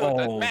 Swing.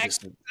 Oh,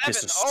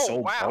 this is so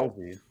wow.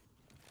 ballsy.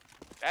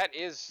 That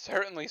is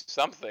certainly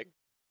something.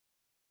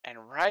 And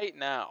right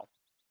now,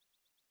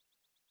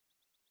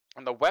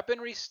 and the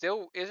weaponry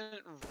still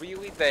isn't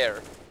really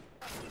there.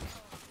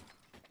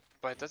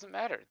 But it doesn't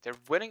matter. They're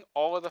winning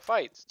all of the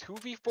fights.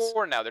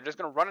 2v4 now. They're just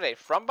going to run it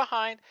from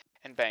behind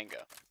and Bango.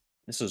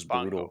 This is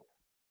brutal.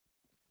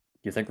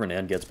 You think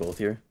Renan gets both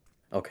here?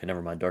 Okay,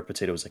 never mind. Dark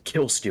Potato is a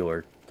kill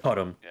stealer. Cut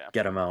him. Yeah.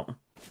 Get him out.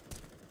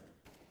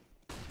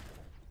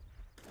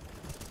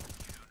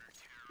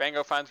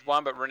 Bango finds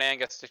one, but Renan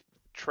gets to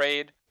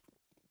trade.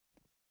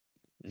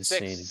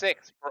 Insane.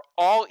 6-6. We're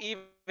all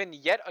even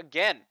yet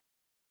again.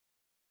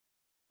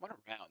 What a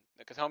round.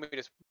 The Katomi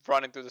just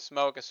running through the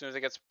smoke as soon as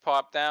it gets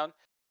popped down.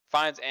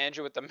 Finds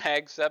Andrew with the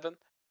Mag 7.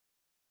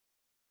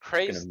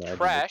 Crazed imagine it.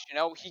 trash. You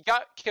know, he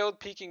got killed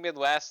peeking mid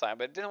last time,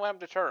 but it didn't let him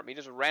deter him. He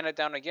just ran it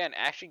down again.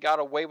 Actually got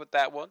away with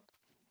that one.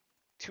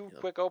 Two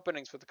quick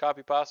openings for the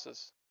copy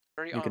pastas.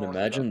 Very You can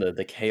unorthodox. imagine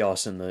the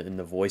chaos in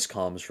the voice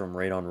comms from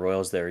Radon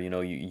Royals there. You know,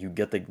 you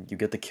get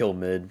the kill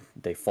mid,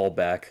 they fall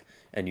back,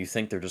 and you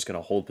think they're just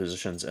gonna hold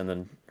positions, and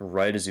then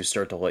right as you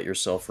start to let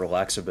yourself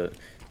relax a bit,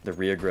 the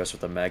reaggress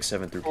with the mag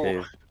 7 through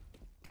cave.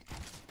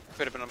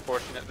 Could have been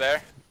unfortunate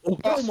there. Oh,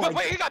 Oh, my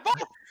wait, he got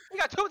both! He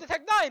got two with the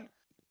Tech 9!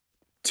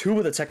 2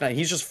 with a Tech 9,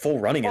 he's just full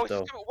running it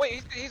though.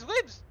 Wait, he's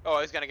libs!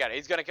 Oh, he's gonna get it.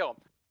 He's gonna kill him.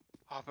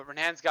 Oh, but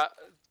Renan's got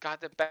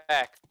the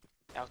back.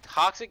 Now,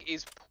 Toxic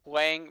is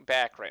playing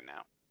back right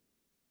now.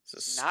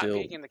 This is Not still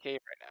peeking the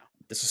cave right now.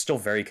 this is still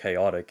very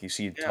chaotic. You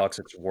see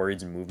Toxic's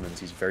words and movements.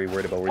 He's very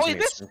worried about where he's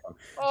going to swing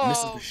from.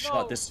 Misses the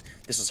shot. This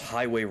is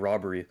highway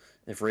robbery.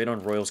 If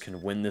Radon Royals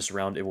can win this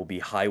round, it will be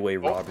highway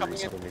robbery.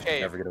 Something they should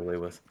never get away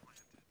with.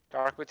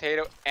 Dark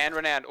Potato and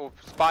Renan. Oh,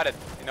 spotted.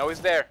 You know he's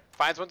there.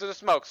 Finds one through the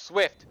smoke.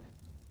 Swift.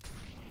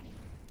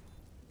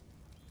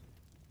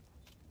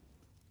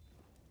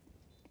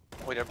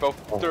 Wait, they're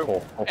both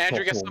through.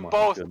 Andrew gets them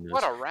both. Goodness.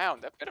 What a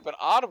round. That could have been an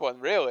odd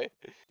one, really.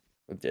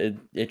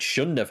 It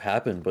shouldn't have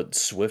happened, but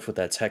Swift with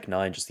that Tech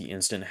 9, just the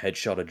instant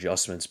headshot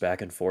adjustments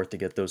back and forth to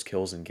get those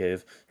kills in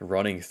cave,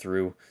 running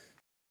through.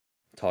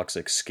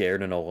 Toxic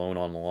scared and alone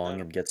on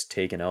long and gets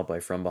taken out by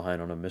from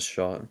behind on a missed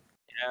shot.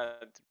 Yeah,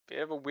 it's a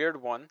bit of a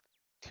weird one.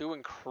 Two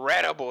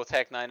incredible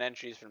Tech 9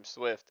 entries from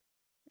Swift.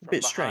 A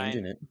bit strange,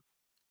 isn't it?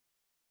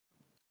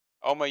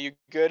 Oma, you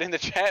good in the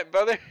chat,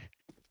 brother?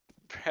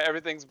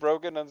 Everything's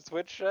broken on the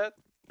Twitch chat?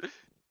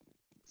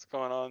 What's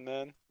going on,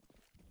 man?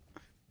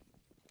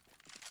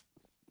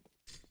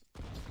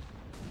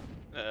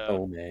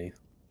 Oh, May.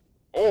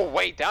 Oh,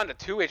 wait, down to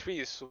 2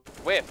 HP.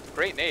 Swift.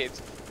 Great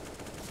nades.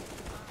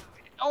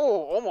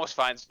 Oh, almost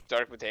finds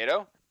Dark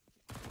Potato.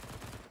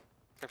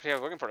 Dark Potato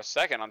was looking for a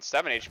second on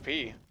 7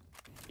 HP.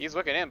 He's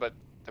looking in, but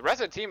the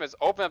rest of the team has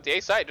opened up the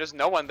A site. There's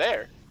no one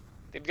there.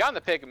 They've gotten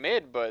the pick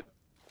mid, but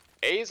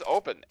A's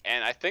open,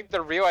 and I think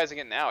they're realizing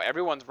it now.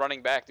 Everyone's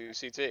running back through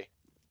CT.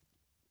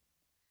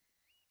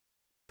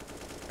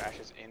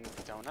 Crashes in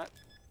donut.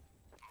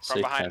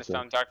 From behind is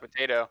found Dark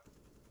Potato.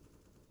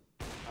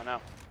 Oh no.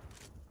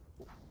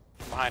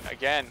 Behind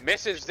again.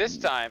 Misses this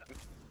time.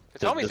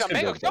 Katomi's found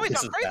Mango. Katomi's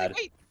found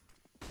crazy.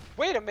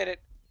 Wait a minute.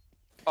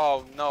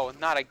 Oh no,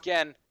 not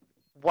again.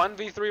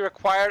 1v3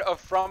 required of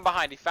from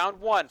behind. He found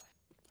one.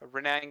 But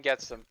Renan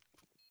gets them.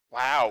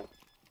 Wow.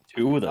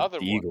 2 with a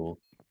Deagle.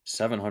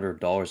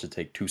 $700 to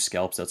take 2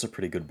 scalps. That's a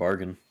pretty good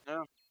bargain.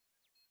 Yeah.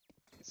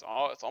 It's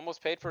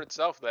almost paid for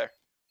itself there.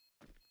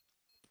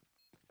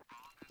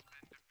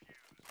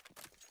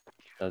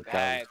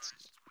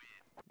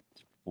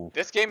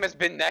 This game has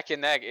been neck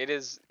and neck. It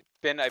has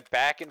been a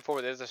back and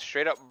forth. There's a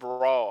straight up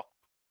brawl.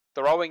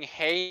 Throwing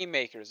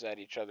haymakers at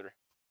each other.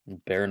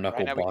 Bare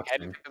knuckle boxing. We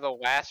head into the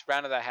last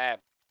round of the half.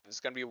 It's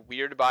going to be a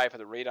weird buy for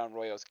the Radon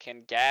Royals.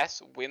 Can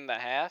Gas win the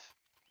half?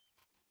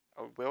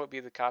 Or will it be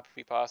the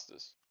copy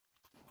pastas?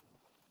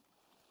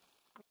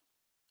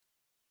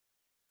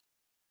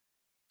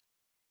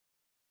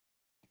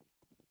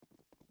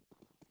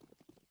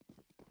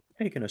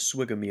 Taking a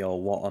swig of me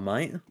old water,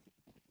 mate.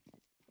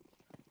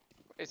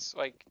 It's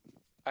like,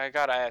 I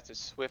gotta ask, is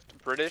Swift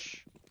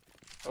British?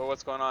 Oh,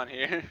 what's going on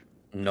here?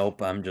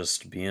 Nope, I'm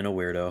just being a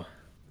weirdo.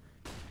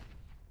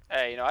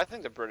 Hey, you know, I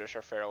think the British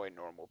are fairly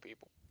normal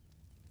people.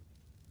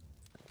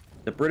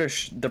 The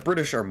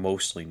British are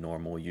mostly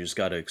normal. You just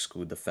gotta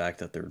exclude the fact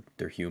that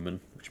they're human,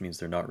 which means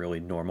they're not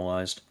really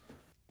normalized.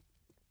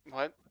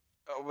 What?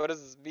 Oh, what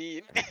does this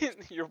mean?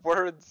 Your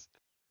words.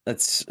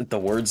 That's the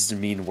words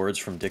mean words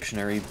from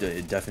dictionary,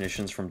 the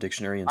definitions from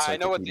dictionary. I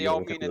know what they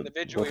all mean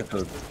individually,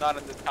 but it's not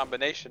in this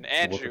combination.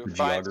 Andrew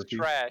finds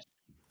trash.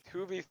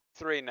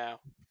 2v3 now.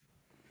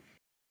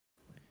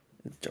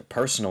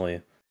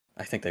 Personally,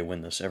 I think they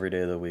win this every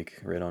day of the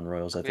week. Radon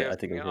Royals. I think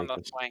they on take the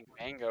this. flying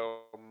mango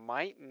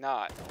might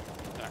not.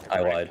 I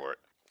lied.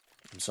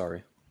 I'm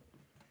sorry.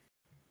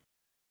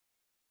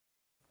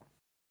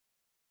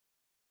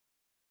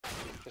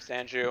 Just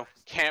Andrew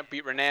can't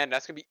beat Renan.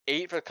 That's gonna be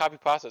 8 for the copy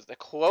pastas. A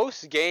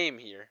close game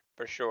here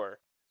for sure.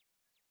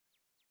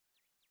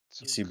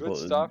 Some good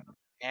stuff.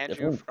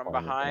 Andrew from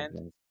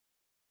behind.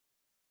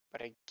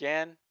 But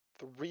again,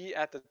 3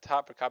 at the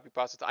top for copy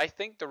pastas. I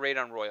think the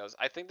Radon Royals.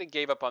 I think they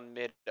gave up on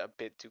mid a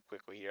bit too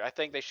quickly here. I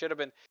think they should have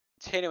been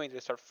continuing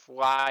to start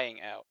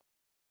flying out.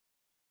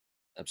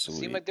 Absolutely.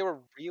 It seemed like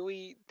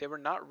they were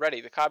not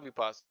ready. The copy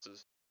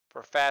pastas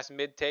for a fast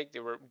mid take. They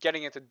were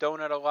getting into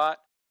donut a lot.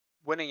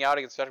 Winning out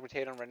against Dark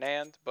Potato and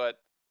Renand, but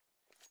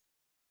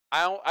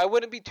I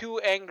wouldn't be too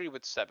angry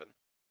with 7.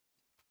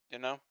 You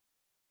know,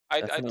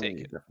 I'd take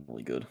it.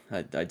 Definitely good.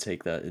 I'd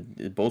take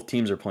that. Both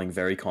teams are playing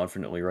very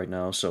confidently right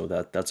now, so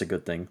that's a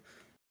good thing.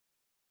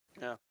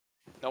 Yeah,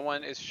 no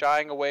one is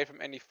shying away from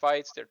any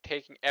fights. They're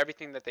taking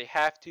everything that they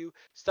have to.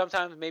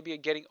 Sometimes maybe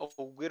getting a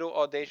little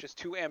audacious,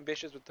 too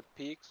ambitious with the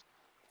peaks,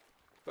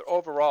 but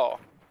overall,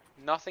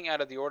 nothing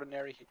out of the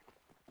ordinary here.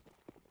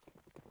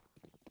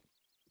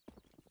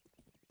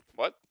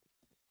 What?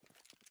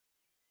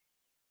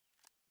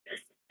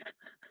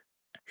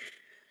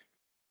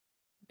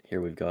 Here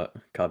we've got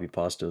Copy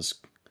Pastas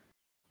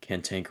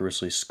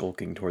cantankerously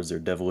skulking towards their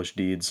devilish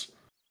deeds.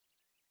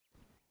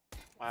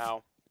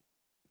 Wow.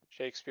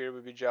 Shakespeare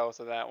would be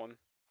jealous of that one.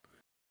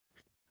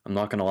 I'm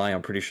not gonna lie,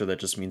 I'm pretty sure that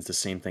just means the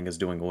same thing as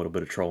doing a little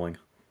bit of trolling.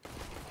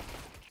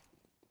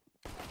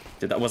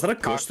 Was that a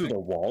ghost through the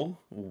wall?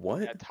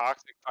 What? Yeah,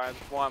 Toxic finds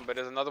one, but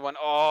there's another one.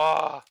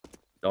 Oh!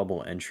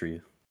 Double entry.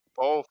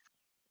 Both.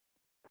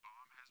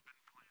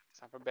 It's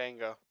time for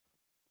Bango.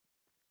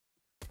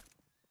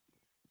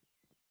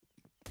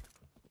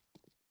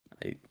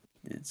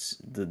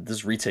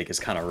 This retake is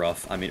kind of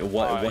rough. I mean,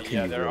 what can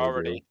yeah, you they're really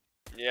already.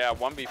 do? Yeah,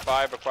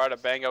 1v5 required a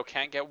Bango.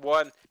 Can't get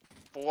one.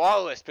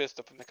 Flawless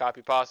pistol from the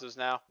Copy Pastas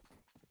now.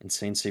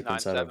 Insane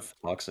sequence 9-7. out of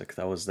Toxic.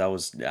 That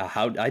was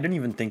how I didn't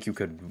even think you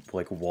could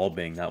like wall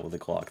bang that with a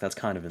clock. That's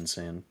kind of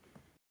insane.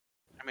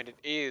 I mean, it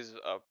is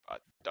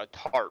a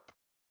tarp.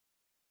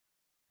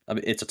 I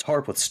mean, it's a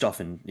tarp with stuff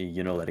and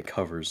you know that it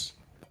covers.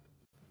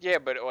 Yeah,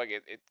 but like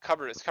it's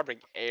covering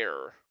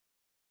air.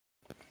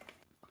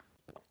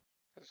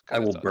 I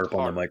will burp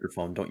on the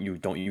microphone. Don't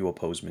you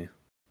oppose me.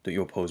 Don't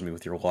you oppose me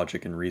with your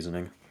logic and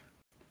reasoning.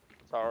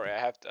 Sorry, I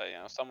have to.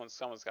 Someone's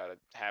got to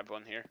have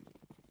one here.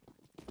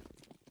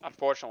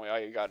 Unfortunately, all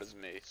you got is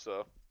me.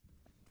 So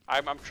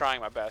I'm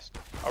trying my best.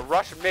 A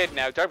rush mid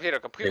now. Dark Potato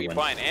completely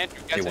blind. Andrew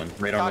gets it.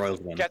 Right on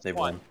Royals win. They've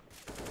won.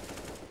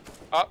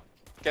 Up,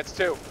 gets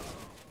two.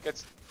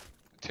 Gets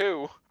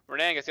two.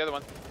 Renan gets the other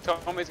one.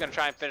 Tommy's gonna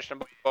try and finish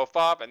them both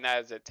off, and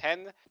that is a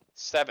 10-7.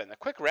 A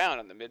quick round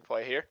on the mid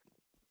play here.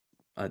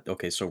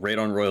 Okay, so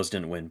Radon Royals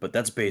didn't win, but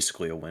that's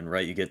basically a win,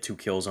 right? You get 2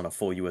 kills on a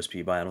full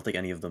USP buy. I don't think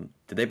any of them...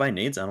 Did they buy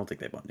nades? I don't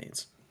think they bought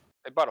nades.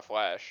 They bought a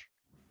flash.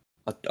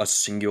 A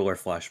singular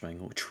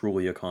flashbang.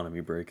 Truly economy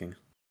breaking.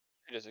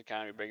 It is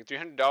economy breaking.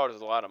 $300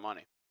 is a lot of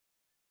money.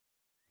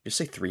 You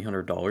say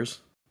 $300?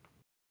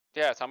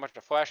 Yeah, it's how much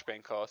a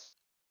flashbang costs.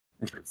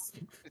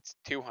 It's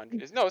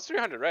 200. No, it's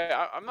 300,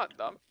 right? I'm not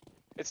dumb.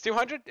 It's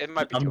 200? It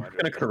might be 200. I'm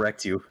gonna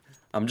correct you.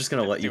 I'm just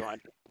gonna let you...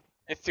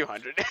 It's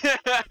 200.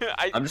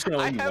 I'm just gonna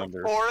let you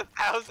wonder. I have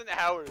 4,000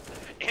 hours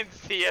in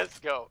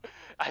CSGO.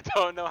 I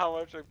don't know how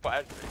much a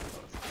flashbang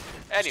costs.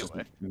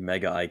 Anyway.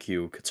 Mega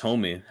IQ.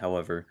 Katomi,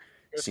 however,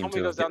 seemed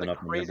to have given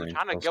up on their brain.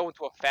 Trying to go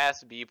into a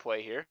fast B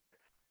play here.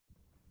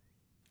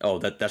 Oh,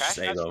 that's just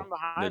A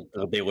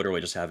though. They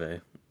literally just have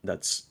A.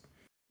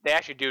 They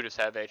actually do just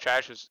have A.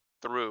 Trash is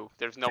through.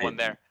 There's no one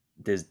there.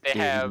 They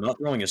have not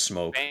throwing a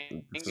smoke.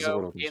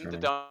 Bango in the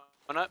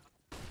donut,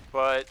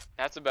 but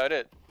that's about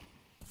it.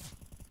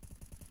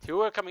 2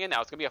 are coming in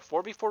now. It's gonna be a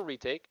 4v4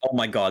 retake. Oh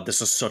my god,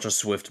 this is such a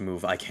swift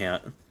move. I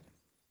can't.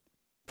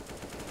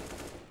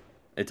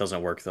 It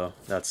doesn't work though.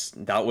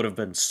 That would have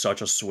been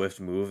such a swift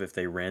move if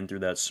they ran through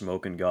that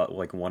smoke and got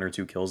like 1 or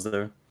 2 kills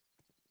there.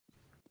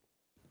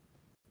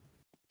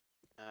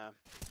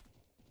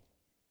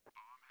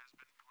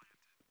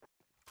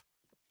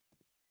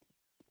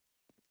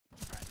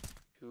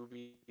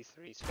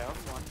 2v3's found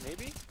one,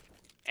 maybe?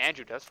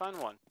 Andrew does find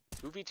one.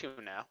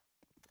 2v2 now.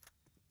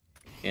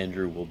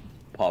 Andrew will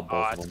pop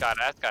both of them.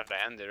 That's gotta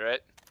end it,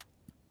 right?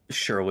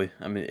 Surely.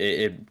 I mean,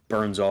 it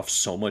burns off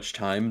so much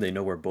time. They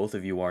know where both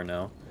of you are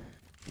now.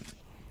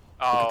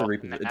 Oh, they're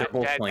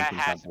both playing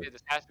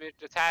This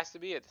has to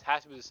be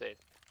the save.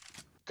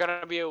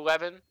 Gonna be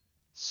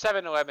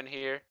 7-11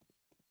 here.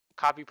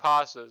 Copy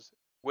passes.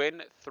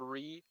 Win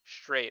 3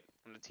 straight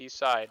from the T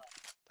side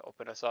to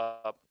open us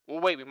up. Oh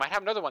wait, we might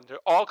have another one. They're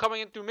all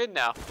coming in through mid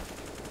now.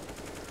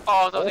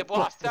 Oh no, they've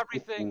lost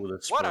everything.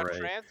 What a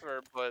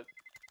transfer, but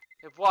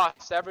they've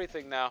lost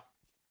everything now.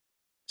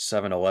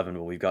 7-11,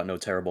 but we've got no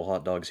terrible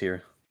hot dogs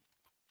here.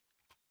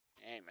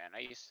 Hey man,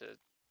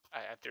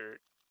 after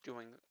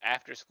doing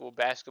after school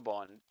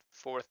basketball in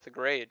 4th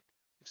grade,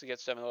 used to get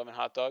 7-Eleven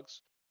hot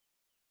dogs.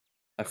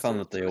 I found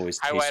that they always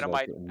taste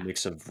like a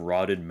mix of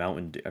rotted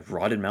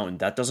mountain.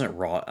 That doesn't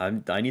rot.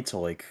 I need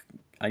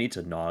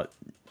to not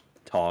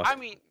talk. I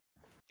mean,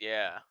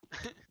 yeah.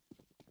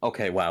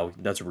 Okay, wow,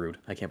 that's rude.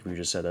 I can't believe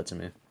you just said that to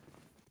me.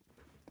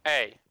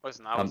 Hey,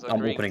 listen, I'm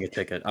opening a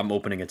ticket. I'm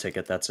opening a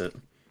ticket. That's it.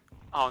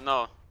 Oh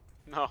no,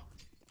 no.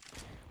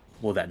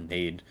 Well, that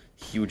nade,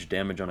 huge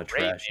damage on a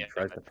trash. He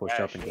tries to push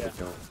up and get a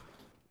kill.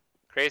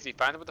 Crazy,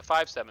 finds him with the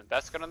 5-7.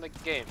 Best gun in the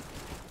game.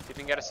 See if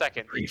he can get a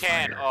second. He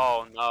can.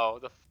 Oh no,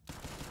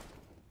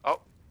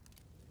 oh,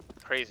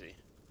 crazy.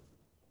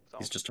 So,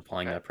 he's just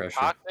applying that pressure.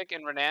 Toxic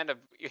and Renan have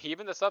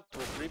even this up to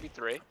a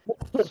 3v3.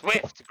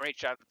 Swift, great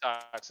shot from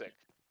Toxic.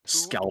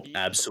 Scalp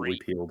absolutely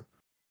peeled.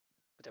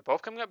 But they're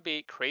both coming up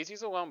B.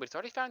 Crazy's alone, but he's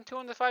already found 2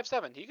 on the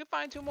 5-7. He could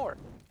find 2 more.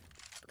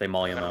 They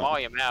molly him out.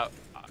 Molly him out.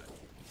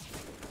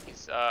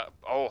 He's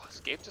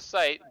escaped to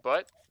sight,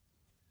 but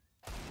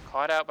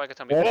caught out by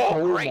Katomi.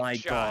 Oh, great my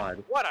shot.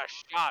 god! What a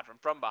shot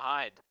from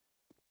behind.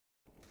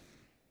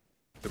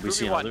 Did we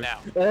see another? Now.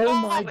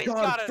 Oh my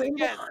god!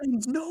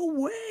 Behind! No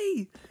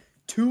way!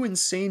 2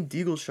 insane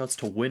deagle shots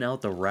to win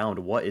out the round.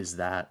 What is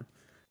that?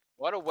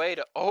 What a way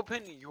to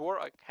open your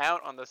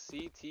account on the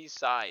CT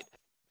side.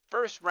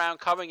 First round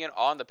coming in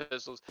on the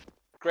pistols.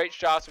 Great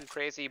shots from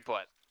Crazy,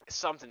 but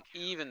something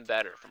even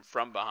better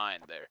from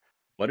behind there.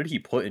 What did he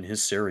put in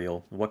his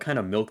cereal? What kind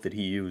of milk did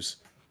he use?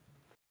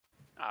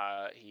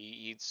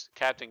 He eats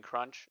Captain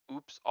Crunch,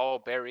 Oops, all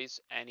berries,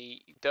 and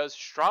he does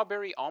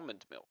strawberry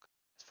almond milk,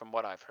 from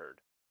what I've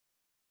heard.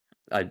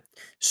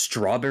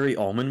 Strawberry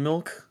almond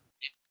milk?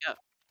 Yeah.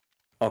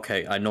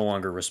 Okay, I no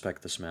longer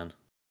respect this man.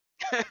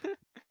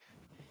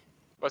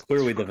 What's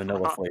Clearly the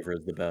vanilla wrong? flavor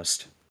is the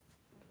best.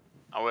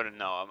 I wouldn't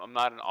know. I'm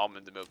not an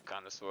almond milk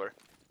connoisseur.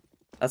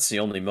 That's the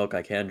only milk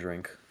I can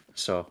drink.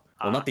 So,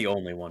 well, not the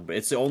only one, but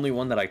it's the only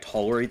one that I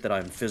tolerate that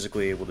I'm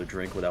physically able to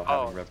drink without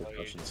having So you're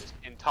repercussions. just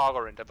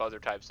intolerant of other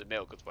types of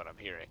milk, is what I'm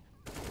hearing.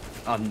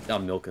 I'm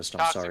milkist, I'm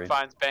Toxic sorry.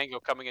 finds Bango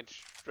coming in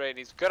straight.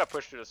 He's gonna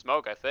push through the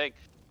smoke, I think.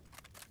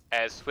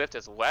 As Swift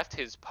has left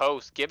his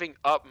post, giving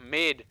up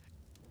mid.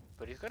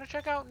 But he's gonna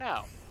check out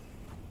now.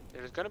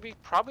 There's gonna be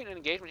probably an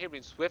engagement here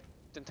between Swift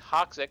and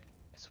Toxic.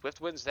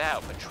 Swift wins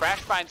out, but Trash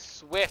finds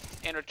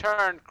Swift in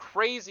return.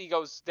 Crazy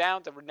goes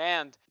down to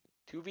Renand.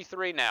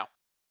 2v3 now.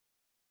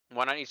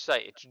 One on each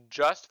side. It's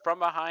just from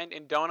behind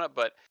in Donut,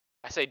 but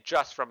I say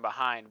just from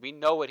behind. We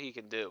know what he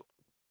can do.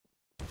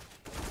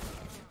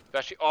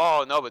 Especially,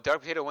 oh no, but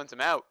Dark Potato wins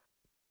him out.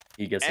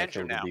 He gets that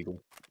Andrew kill with now.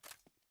 Eagle.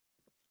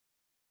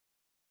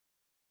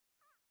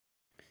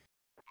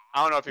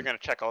 I don't know if you're gonna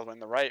check all the way on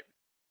the right.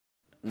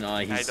 Nah,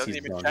 He he's doesn't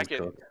even done. check He's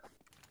it. cooked.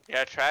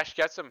 Yeah, Trash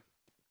gets him.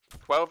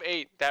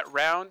 12-8. That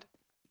round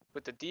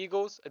with the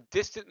Deagles, a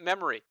distant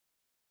memory.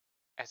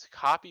 As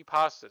Copy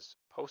Pastas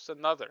posts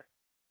another.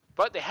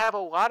 But they have a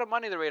lot of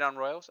money, the Radon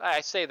Royals. I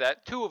say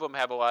that. Two of them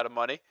have a lot of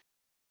money.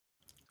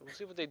 So we'll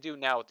see what they do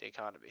now with the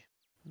economy.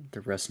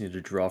 The rest need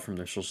to draw from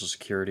their social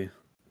security.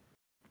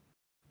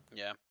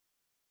 Yeah.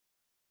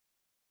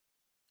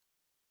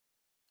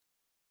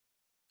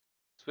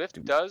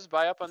 Swift does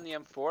buy up on the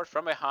M4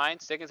 from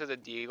behind, sticking to the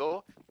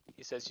Deagle.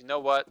 He says, you know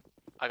what?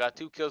 I got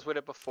 2 kills with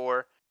it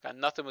before. Got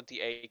nothing with the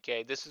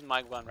AK. This is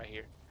my gun right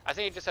here. I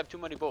think I just have too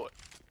many bullets.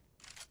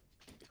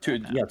 Too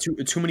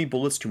many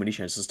bullets, too many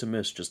chances to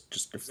miss. Just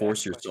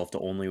force Exactly. yourself to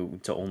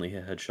only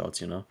hit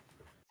headshots, you know?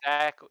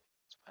 Exactly.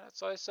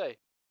 That's what I say.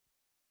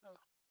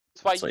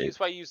 That's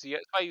why you use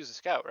the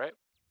scout, right?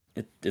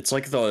 It's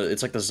like the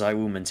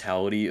Zywoo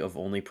mentality of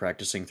only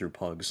practicing through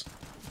pugs.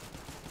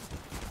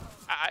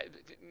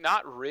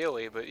 Not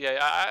really, but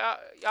yeah,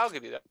 I'll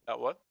give you that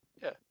one.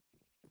 Yeah.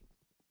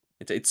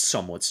 It's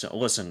somewhat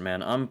listen,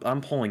 man.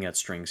 I'm pulling at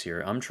strings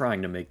here. I'm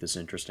trying to make this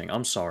interesting.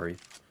 I'm sorry.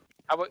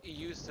 How about you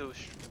use those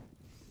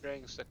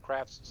strings to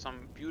craft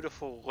some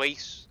beautiful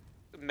lace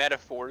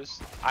metaphors?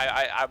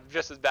 I'm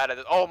just as bad at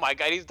it. Oh my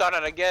god, he's done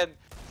it again.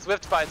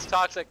 Swift finds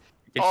Toxic.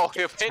 Oh,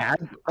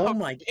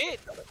 my god.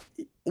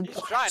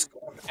 He's trying.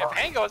 If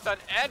Hango has done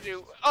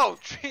Andrew. Oh,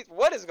 jeez,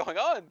 what is going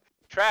on?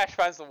 Trash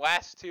finds the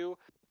last 2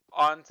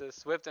 onto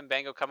Swift and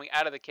Bango coming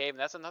out of the cave, and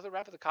that's another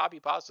round for the Copy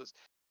Pastas.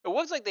 It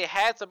looks like they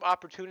had some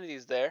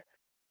opportunities there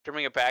to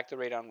bring it back to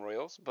Radon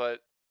Royals, but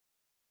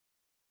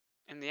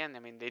in the end, I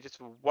mean, they just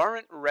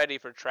weren't ready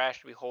for Trash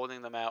to be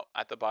holding them out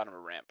at the bottom of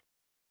the ramp.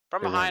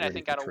 From behind, I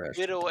think got a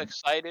little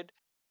excited,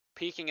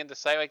 peeking into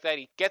sight like that.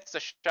 He gets the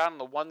shot on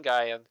the one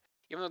guy, and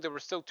even though there were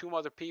still 2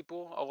 other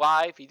people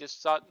alive, he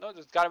just thought, no,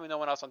 there's got to be no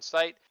one else on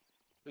sight.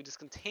 He just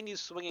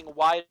continues swinging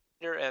wider,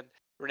 and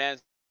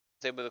Renan's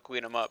able to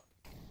clean him up.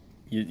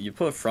 You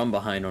put from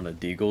behind on a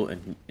Deagle,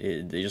 and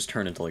they just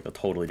turn into like a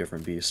totally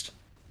different beast.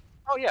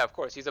 Oh yeah, of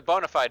course. He's a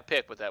bona fide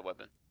pick with that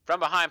weapon. From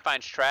behind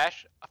finds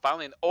Trash.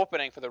 Finally an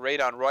opening for the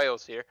Radon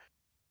Royals here.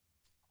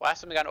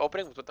 Last time we got an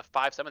opening was with the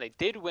 5-7. They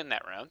did win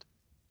that round.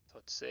 So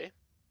let's see.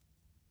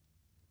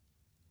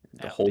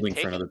 The holding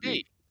for another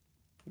B.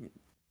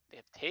 They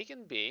have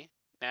taken B.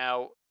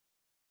 Now,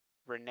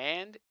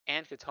 Renand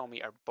and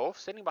Katomi are both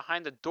sitting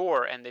behind the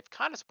door, and they've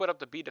kind of split up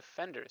the B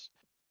defenders.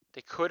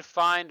 They could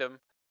find him.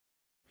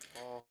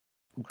 Oh,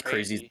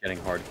 Crazy's getting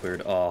hard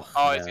cleared. Oh,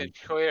 he's getting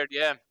cleared,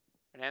 yeah.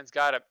 Renand's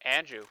got him.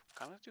 Andrew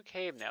coming to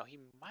cave now. He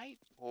might.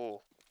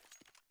 Oh,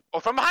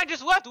 from behind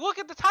just left. Look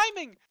at the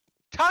timing.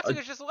 Toxic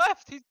has just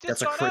left. He's just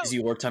That's a crazy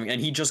work timing,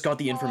 and he just got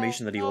the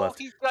information that he left.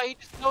 He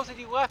just knows that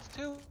he left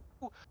too.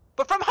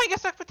 But from behind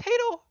gets that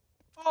potato.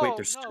 Oh, wait,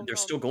 they're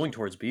still going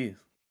towards B.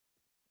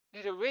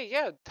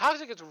 Yeah,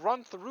 Toxic gets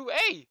run through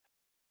A.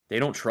 They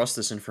don't trust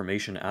this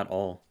information at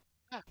all.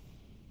 Yeah.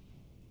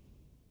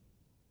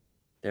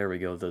 There we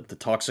go. The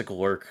Toxic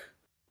lurk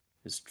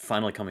is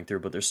finally coming through,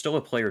 but there's still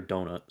a player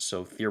Donut,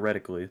 so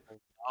theoretically.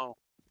 Oh,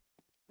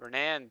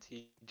 Renand,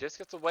 he just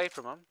gets away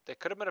from him. They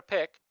could have been a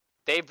pick.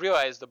 They've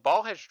realized the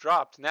ball has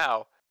dropped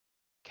now.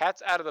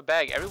 Cat's out of the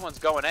bag. Everyone's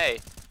going A.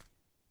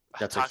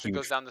 That's Toxic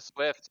goes down to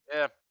Swift.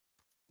 Yeah.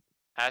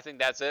 I think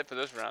that's it for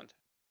this round.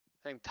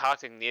 I think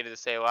Toxic needed to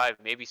stay alive.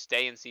 Maybe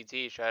stay in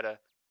CT, try to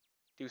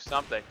do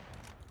something.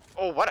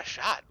 Oh, what a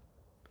shot.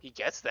 He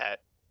gets that.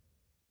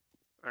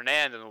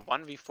 Renand in a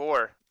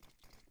 1v4.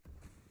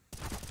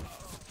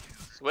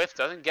 Swift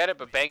doesn't get it,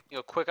 but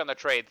Bango quick on the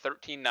trade.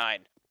 13-9.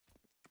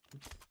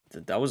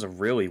 That was a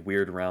really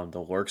weird round.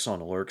 The lurks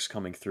on lurks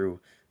coming through,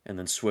 and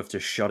then Swift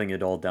just shutting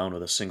it all down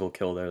with a single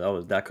kill there.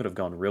 That could have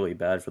gone really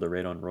bad for the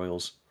Radon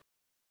Royals.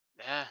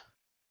 Yeah.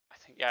 I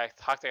think Yeah,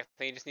 Toxic, I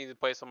think he just needs to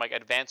play some like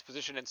advanced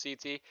position in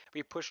CT.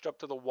 Be pushed up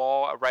to the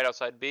wall right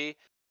outside B.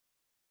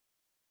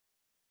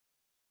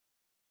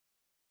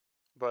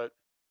 But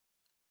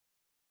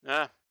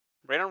yeah,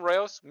 Radon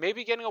Royals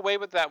maybe getting away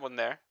with that one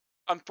there.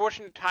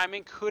 Unfortunate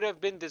timing could have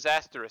been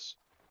disastrous,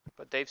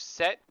 but they've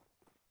set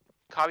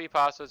Copy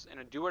Pastas in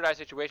a do-or-die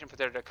situation for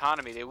their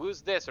economy. They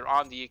lose this or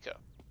on the eco.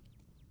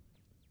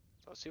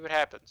 So let's see what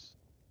happens.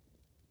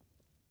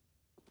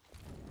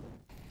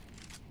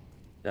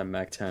 That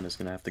Mac 10 is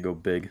gonna have to go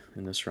big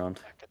in this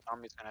round.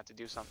 Katami's gonna have to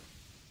do something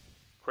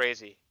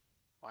crazy.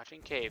 Watching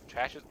Cave.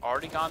 Trash has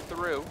already gone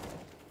through.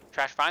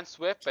 Trash finds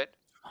Swift, but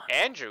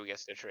Andrew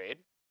gets the trade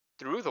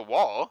through the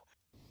wall.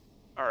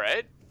 All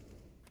right.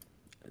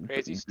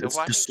 Crazy. Still The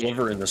watching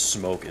sliver Cave. in the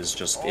smoke is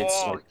just, Oh,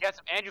 it's like, he gets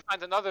him. Andrew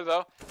finds another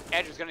though.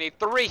 Andrew's gonna need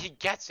 3. He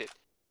gets it.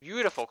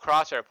 Beautiful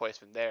crosshair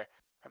placement there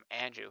from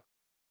Andrew.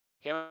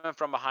 Came in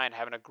from behind,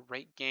 having a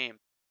great game.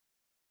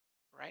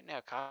 Right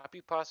now,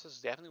 Copy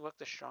Pastas definitely look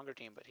the stronger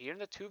team, but here in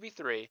the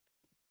 2v3, it's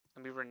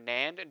gonna be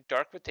Renand and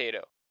Dark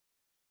Potato.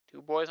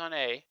 2 boys on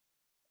A,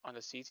 on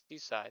the CT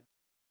side.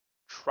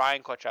 Try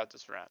and clutch out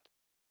this round.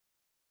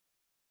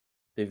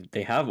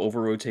 they have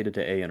over-rotated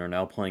to A and are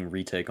now playing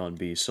retake on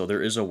B, so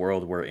there is a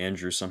world where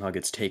Andrew somehow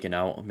gets taken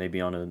out,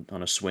 maybe on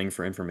a swing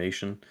for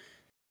information.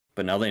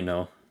 But now they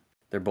know.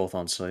 They're both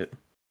on site.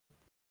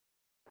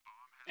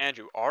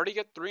 Andrew already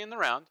get 3 in the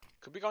round.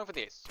 Could be going for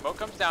the ace. Smoke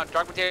comes down.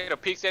 Dark Potato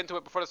peeks into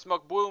it before the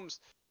smoke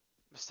blooms.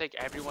 Mistake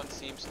everyone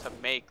seems to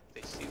make.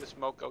 They see the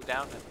smoke go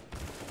down and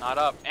not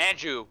up.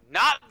 Andrew,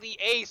 not the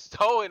ace,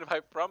 stolen by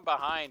from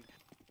behind.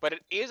 But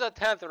it is a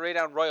 10th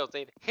Raid-down Royals.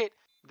 They'd hit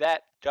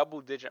that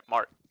double-digit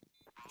mark.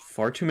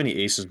 Far too many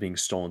aces being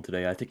stolen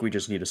today. I think we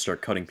just need to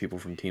start cutting people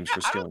from teams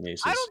for stealing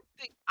aces.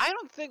 I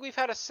don't think we've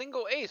had a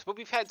single ace, but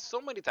we've had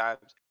so many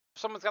times.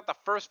 Someone's got the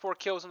first 4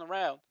 kills in the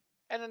round,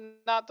 and then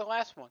not the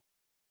last one.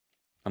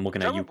 I'm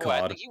looking at you, Boy, I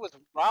COD. think he was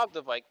robbed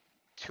of like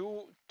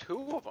two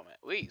of them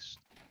at least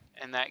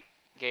in that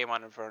game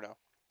on Inferno.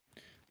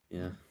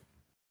 Yeah,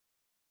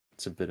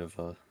 it's a bit of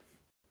an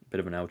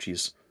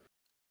ouchies.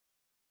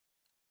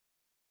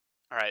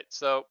 All right,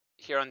 so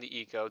here on the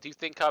eco, do you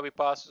think Copy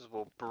Pastas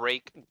will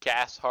break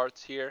Gas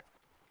Hearts here,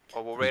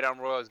 or will Raid on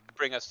Royals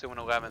bring us to an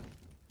 11?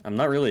 I'm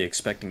not really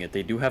expecting it.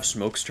 They do have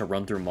smokes to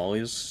run through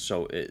mollies,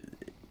 so it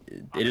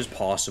is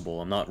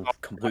possible. I'm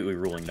not completely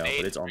ruling it out,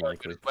 but it's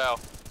unlikely. Well,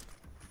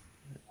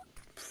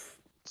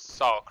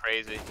 so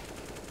crazy.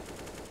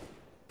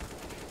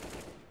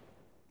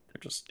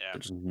 They're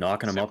just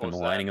knocking him up and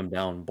lining him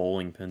down,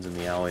 bowling pins in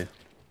the alley.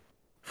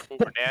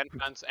 Dan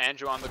finds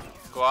Andrew on the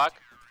Glock,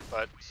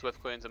 but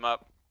Swift cleans him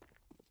up.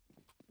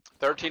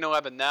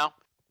 13-11 now.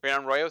 Raid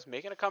Royals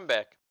making a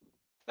comeback.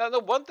 Now, the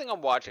one thing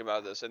I'm watching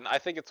about this, and I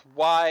think it's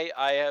why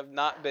I have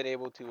not been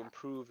able to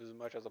improve as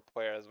much as a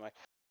player as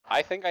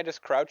I think I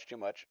just crouch too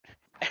much.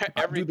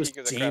 I do the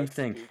same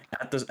thing.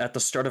 At the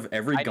start of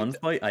every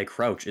gunfight, I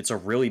crouch. It's a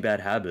really bad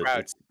habit.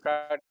 Crouch.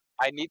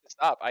 I need to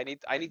stop. I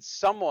need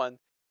someone.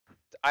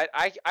 But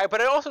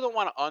I also don't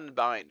want to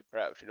unbind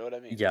crouch. You know what I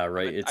mean? Yeah,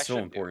 right. It's so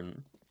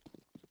important.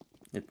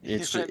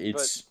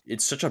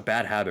 It's such a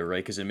bad habit,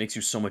 right? Because it makes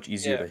you so much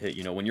easier to hit.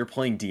 You know, when you're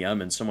playing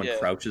DM and someone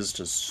crouches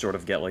to sort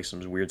of get like some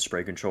weird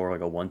spray control or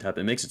like a one tap,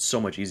 it makes it so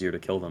much easier to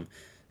kill them.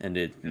 And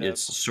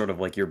it's sort of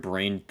like your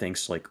brain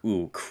thinks like,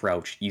 ooh,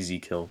 crouch, easy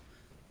kill.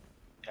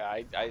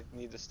 Yeah, I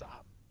need to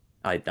stop.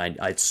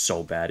 It's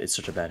so bad. It's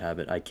such a bad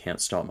habit. I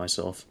can't stop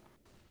myself.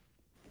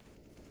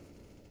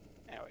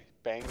 Anyway,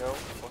 Bango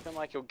looking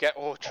like he'll get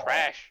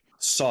trash.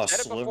 Saw a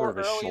sliver of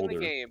his shoulder. In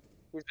the game.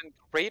 He's been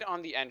great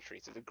on the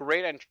entries. It's a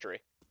great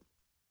entry.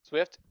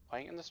 Swift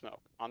playing in the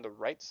smoke on the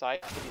right side.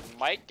 He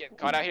might get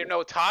caught out here.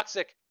 No,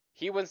 Toxic.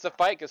 He wins the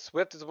fight because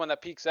Swift is the one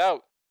that peeks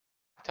out.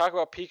 Talk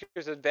about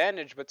Peeker's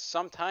advantage, but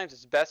sometimes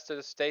it's best to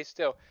just stay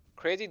still.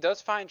 Crazy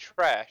does find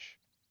Trash.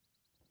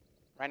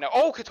 Right now.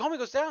 Oh, Katomi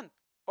goes down.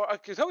 Or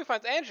Katomi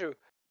finds Andrew.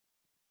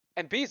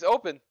 And B's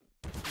open.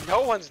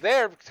 No one's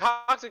there.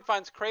 Toxic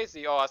finds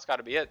Crazy. Oh, that's got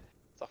to be it.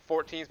 It's a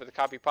 14th with the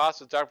Copy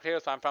Pastas. Dark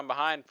Potatoes find from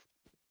behind.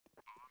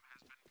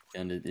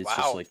 And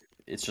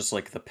it's just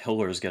like the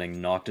pillars getting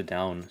knocked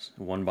down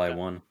one by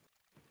one.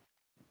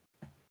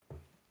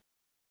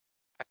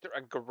 After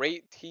a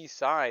great T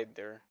side,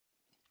 their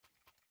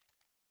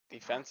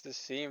defenses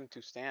seem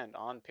to stand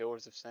on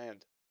pillars of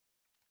sand.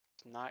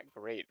 It's not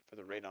great for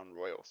the Raid-on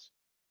Royals.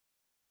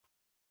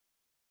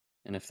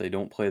 And if they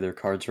don't play their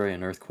cards right,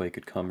 an earthquake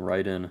could come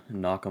right in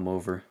and knock them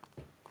over.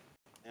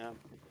 Yeah.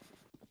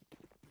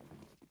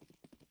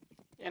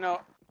 You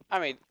know, I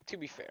mean, to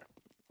be fair,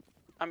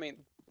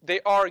 they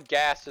are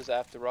gases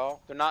after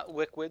all. They're not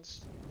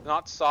liquids. They're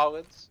not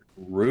solids.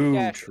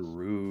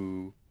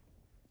 True.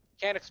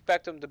 Can't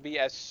expect them to be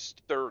as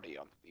sturdy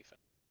on the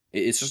defense.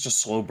 It's just a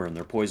slow burn.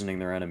 They're poisoning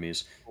their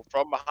enemies. Well,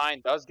 from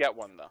behind does get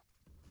one though.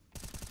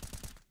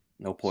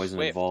 No poison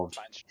Swift involved.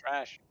 Finds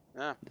Trash.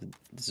 Yeah.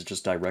 This is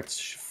just direct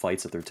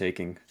fights that they're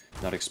taking.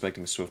 Not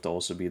expecting Swift to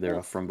also be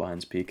there from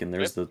behind's peak. And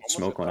there's the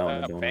smoke one out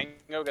in the donut.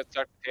 Bango gets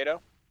Dark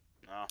Potato.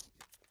 No.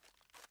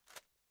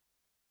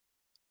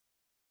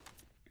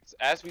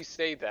 As we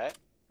say that,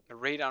 The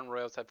Radon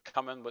Royals have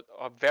come in with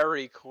a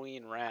very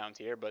clean round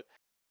here, but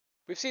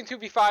we've seen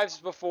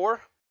 2v5s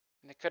before,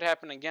 and it could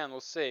happen again.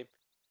 We'll see.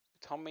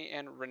 Tommy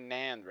and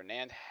Renand.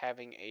 Renand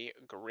having a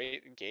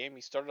great game.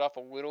 He started off a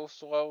little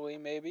slowly,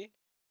 maybe.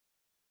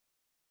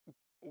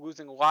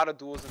 Losing a lot of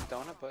duels in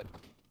Donut, but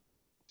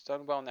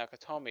starting well now.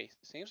 Katomi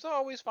seems to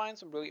always find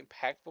some really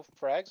impactful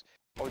frags.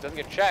 Oh, he doesn't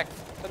get checked.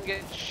 Doesn't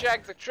get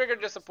checked. The trigger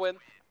discipline.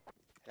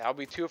 That'll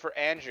be 2 for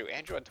Andrew.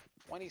 Andrew on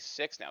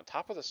 26 now,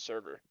 top of the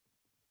server.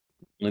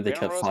 Only they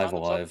kept 5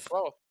 alive.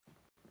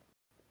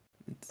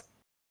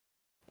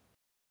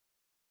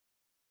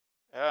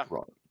 Yeah.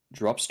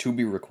 Drops to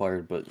be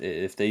required, but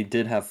if they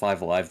did have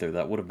 5 alive there,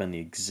 that would have been the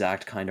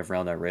exact kind of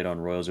round that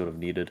Radon Royals would have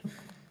needed.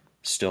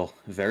 Still,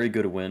 very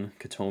good win.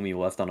 Katomi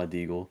left on a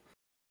deagle.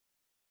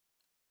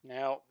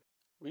 Now,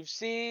 we've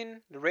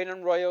seen the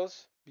Radon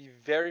Royals be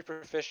very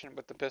proficient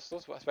with the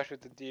pistols, especially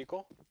with the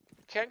deagle.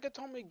 Can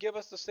Katomi give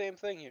us the same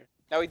thing here?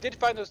 Now, he did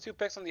find those 2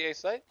 picks on the A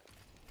site,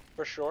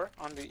 for sure,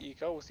 on the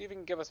eco. We'll see if he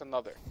can give us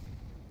another.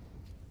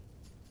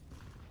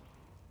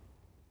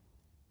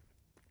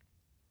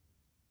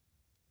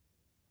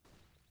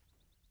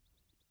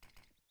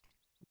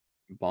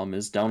 Bomb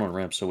is down on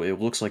ramp, so it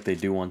looks like they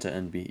do want to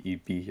end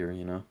B here,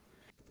 you know?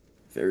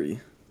 Very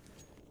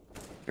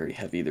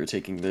heavy they're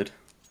taking mid.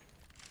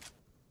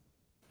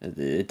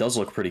 It does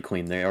look pretty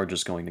clean. They are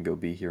just going to go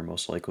B here,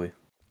 most likely.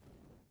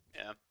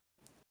 Yeah.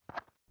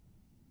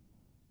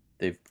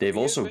 They've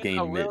also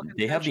gained mid.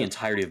 They have the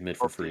entirety of mid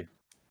for free.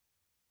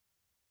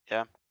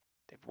 Yeah.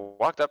 They've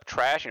walked up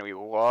Trash, and he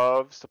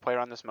loves to play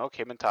around the smoke.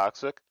 Him and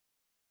Toxic.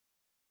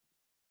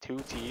 2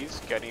 Ts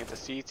getting into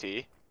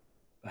CT.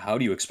 How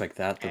do you expect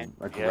that to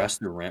aggress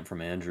the ramp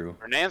from Andrew?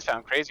 Renan's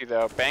found crazy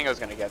though. Bango's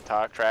gonna get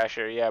Trash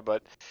here, yeah,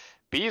 but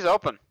B's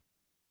open.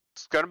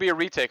 It's gonna be a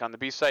retake on the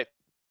B site.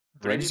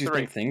 Right as you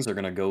think things are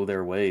gonna go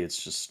their way,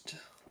 it's just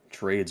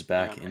trades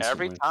back instantly.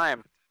 Every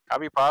time.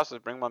 Copy process,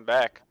 bring one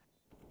back.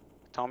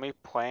 Tommy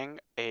playing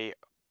a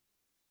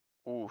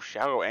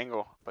shallow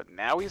angle, but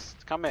now he's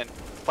come in.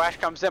 Flash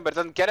comes in, but it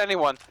doesn't get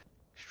anyone.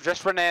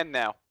 Just Renan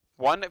now.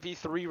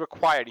 1v3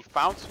 required. He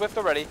found Swift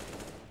already.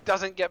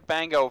 Doesn't get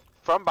Bango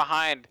from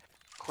behind.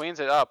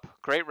 Cleans it up.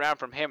 Great round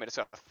from him. And it's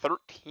a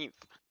 13th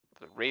for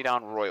the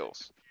Radon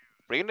Royals.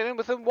 Bringing it in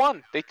within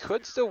 1. They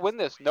could still win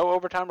this. No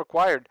overtime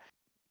required.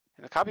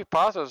 And the Copy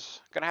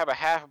Pasa's going to have a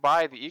half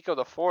buy. The Eco,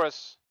 the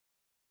Forest,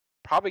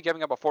 probably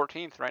giving up a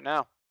 14th right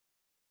now.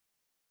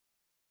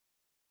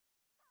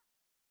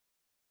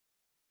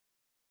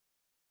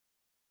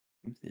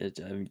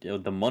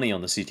 The money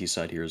on the CT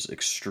side here is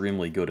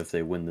extremely good if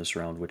they win this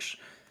round, which,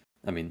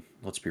 I mean,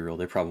 let's be real,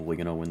 they're probably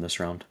going to win this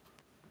round.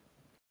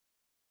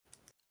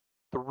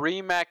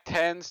 3 Mac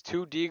 10s,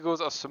 2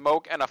 Deagles, a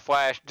smoke, and a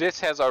flash. This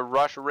has a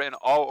rush written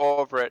all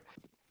over it.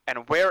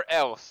 And where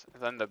else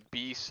than the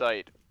B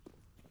site?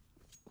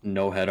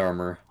 No head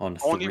armor on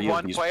Only 3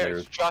 of these player.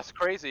 players. It's just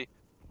crazy.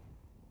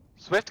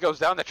 Swift goes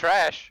down the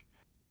Trash.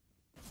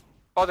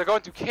 Oh, they're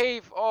going to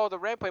cave. Oh, the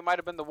ramp play might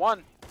have been the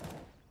one.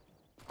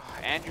 Oh,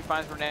 Andrew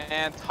finds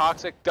Renan.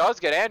 Toxic does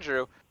get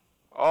Andrew.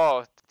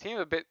 Oh, the team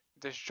a bit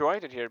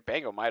disjointed here.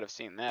 Bango might have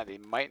seen that. He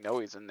might know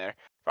he's in there.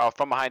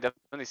 From behind,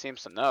 definitely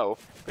seems to know.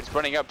 But he's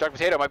running up. Dark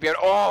Potato might be out.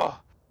 Oh!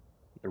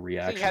 The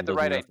reaction. I think he had the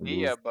right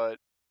idea, but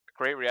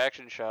great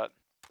reaction shot.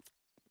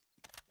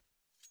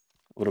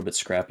 A little bit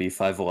scrappy.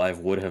 5 alive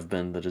would have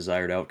been the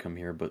desired outcome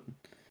here, but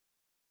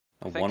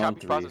a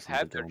 1-on-3 has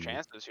had their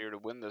chances here to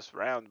win this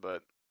round,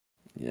 but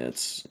yeah,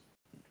 it's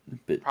a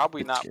bit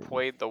probably not scary.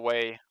 Played the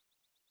way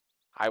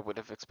I would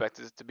have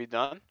expected it to be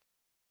done.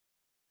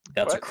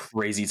 That's a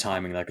crazy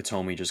timing that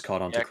Katomi just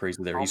caught on to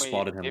crazy there. He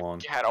spotted him long.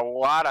 He had a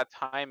lot of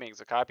timings.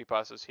 The copy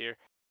passes here.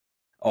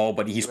 Oh,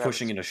 but he's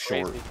pushing into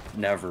short.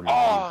 Never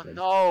mind. Oh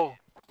no!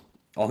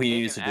 All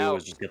he needs to do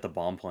is just get the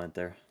bomb plant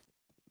there.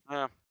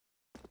 Yeah.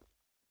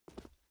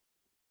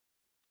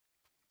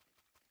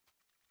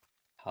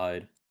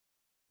 Hide.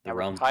 The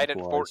round's tied at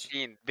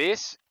 14.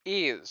 This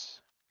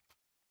is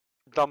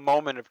the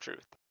moment of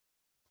truth.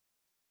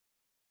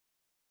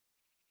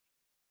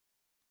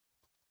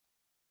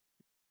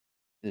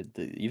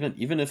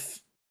 Even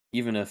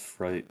if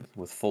right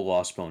with full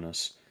loss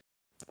bonus,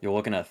 you're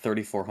looking at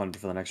 3,400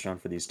 for the next round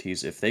for these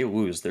Ts. If they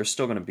lose, they're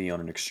still going to be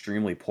on an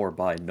extremely poor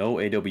buy. No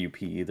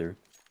AWP either.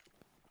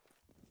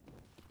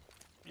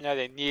 Yeah,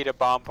 they need a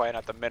bomb plant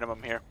at the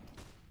minimum here.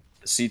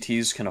 The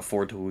CTs can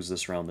afford to lose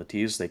this round. The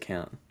Ts, they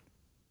can't.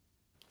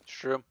 It's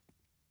true.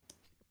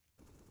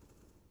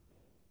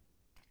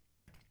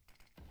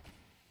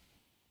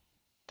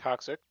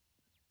 Toxic.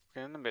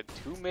 In the mid.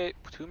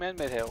 Two men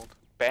mid held.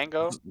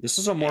 Bango. This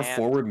is a more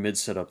forward mid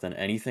setup than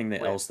anything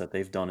else that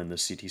they've done in the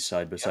CT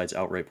side besides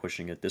outright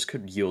pushing it. This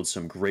could yield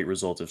some great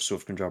results if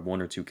Swift can drop 1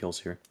 or 2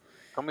 kills here.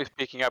 Somebody's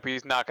speaking up.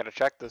 He's not going to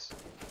check this.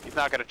 He's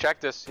not going to check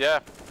this. Yeah.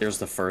 There's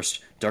the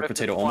first. Dark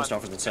Potato almost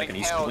offers the second.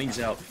 He swings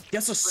out.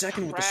 Gets a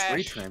second with the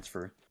spray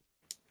transfer.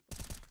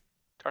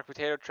 Dark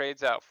Potato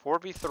trades out.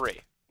 4v3.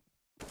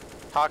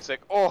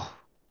 Toxic. Oh!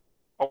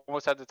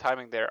 Almost had the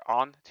timing there.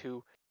 On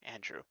to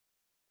Andrew.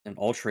 And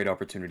all trade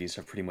opportunities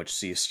have pretty much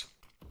ceased.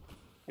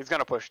 He's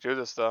gonna push through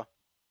this though.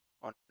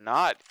 Or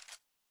not.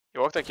 He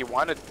looked like he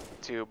wanted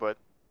to, but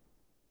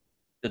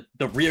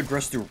The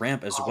reaggress through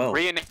ramp as well.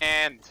 re in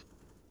hand.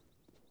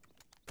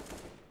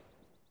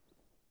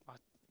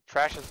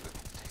 Trash is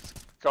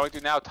going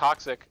through now.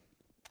 Toxic.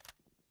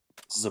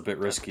 This is a bit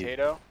risky.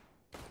 Potato.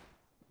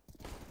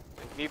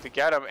 They need to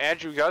get him.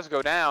 Andrew does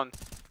go down.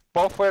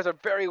 Both players are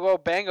very low.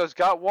 Bango's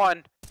got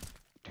one.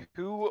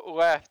 2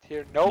 left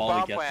here. No Molly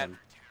bomb gets plant. him.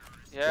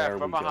 Yeah, There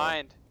from we go.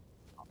 behind.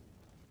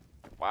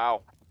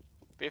 Wow.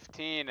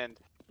 15, and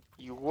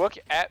you look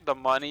at the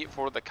money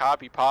for the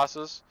copy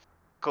passes.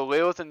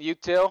 Khalil's and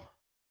util.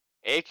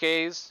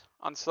 AKs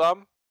on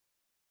some.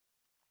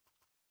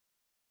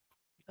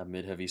 That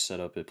mid-heavy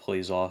setup, it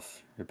pays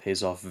off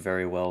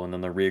very well, and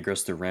then the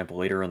reaggress through ramp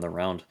later in the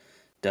round.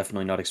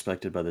 Definitely not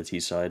expected by the T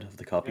side of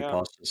the copy Yeah.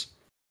 passes.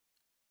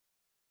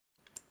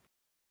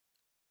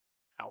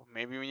 Now,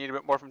 maybe we need a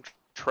bit more from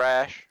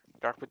Trash.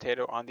 Dark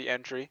Potato on the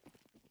entry.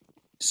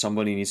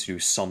 Somebody needs to do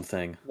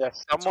something.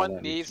 Yes, That's all someone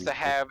that needs needs to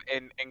have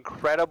an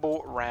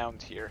incredible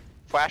round here.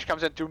 Flash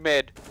comes in through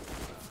mid.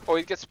 Oh,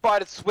 he gets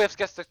spotted. Swift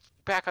gets the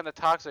back on the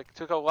Toxic.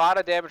 Took a lot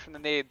of damage from the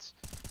nades.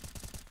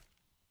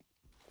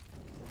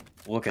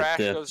 Look Trash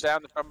at goes this.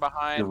 down from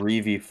behind.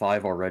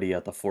 3v5 already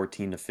at the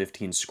 14 to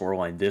 15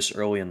 scoreline this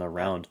early in the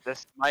round.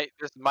 This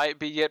might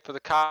be it for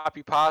the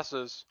copy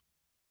passes.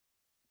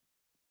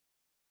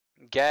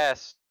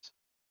 Guess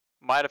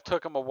might have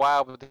took them a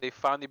while, but they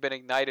finally been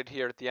ignited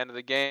here at the end of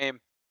the game.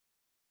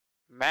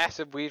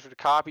 Massive lead for the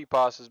copy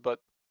passes, but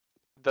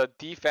the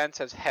defense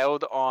has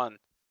held on.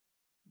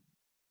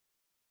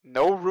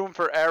 No room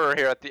for error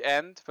here at the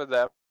end for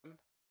them.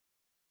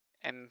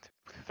 And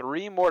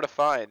 3 more to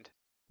find.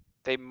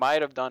 They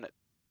might have done it.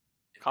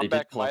 If they did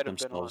Comeback collect might have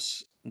been on.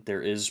 themselves,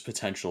 there is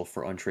potential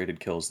for untraded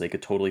kills. They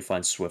could totally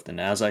find Swift, and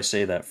as I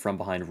say that, from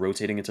behind,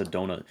 rotating into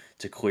Donut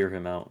to clear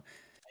him out.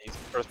 He's the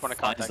first point of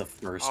Finds contact. the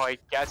first. Oh, he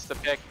gets the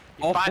pick.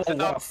 He Oh, finds what a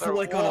another.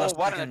 flick on the Oh,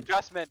 what an second.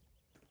 adjustment.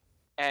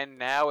 And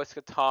now it's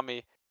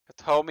Katomi.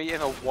 Katomi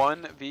in a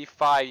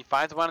 1v5. He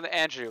finds one on the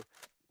Andrew.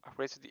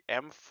 Races the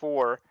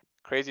M4.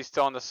 Crazy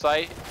still on the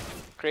site.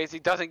 Crazy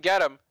doesn't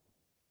get him.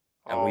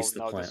 At Oh least the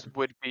no, plant.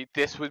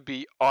 this would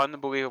be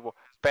unbelievable.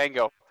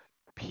 Bango.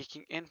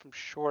 Peeking in from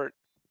short.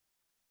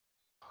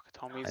 Oh,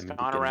 Katomi's I'm gone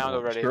getting around out.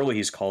 already. Surely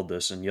he's called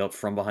this, and yup,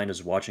 from behind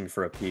is watching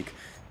for a peek.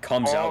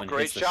 Comes out Oh, and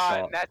great hits the shot.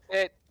 shot. And that's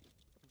it.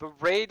 The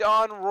raid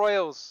on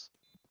Royals.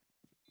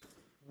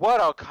 What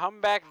a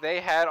comeback they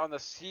had on the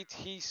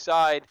CT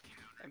side.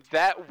 And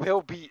that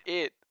will be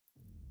it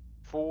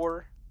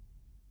for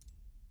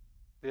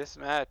this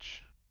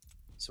match.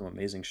 Some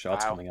amazing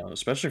shots Wow. coming out,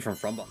 especially from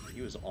behind.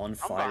 He was on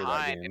From fire that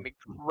behind, game. an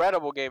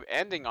incredible game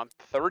ending on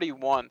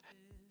 31.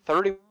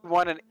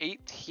 31 and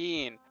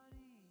 18.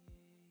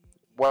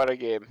 What a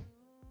game.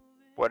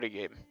 What a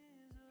game.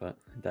 But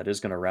that is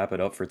going to wrap it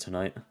up for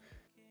tonight.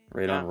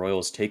 Raid on Yeah.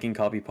 Royals taking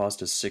copy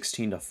pasta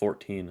 16 to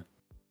 14.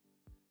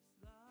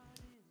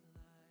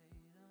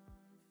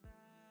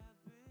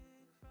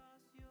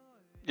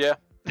 Yeah.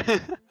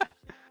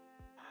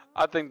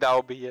 I think that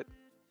will be it.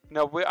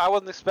 No, I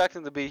wasn't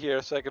expecting to be here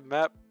a second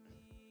map,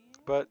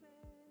 but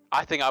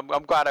I think I'm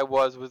glad I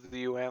was with the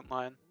U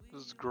Antline.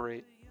 This is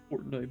great.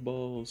 Fortnite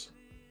balls.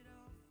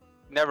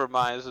 Never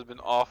mind, this has been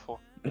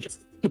awful.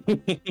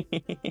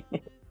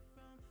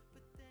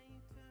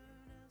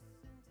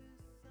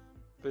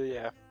 But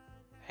yeah,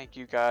 thank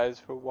you guys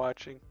for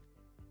watching.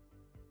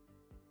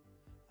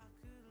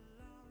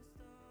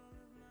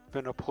 It's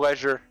been a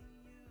pleasure.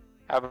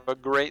 Have a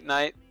great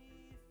night.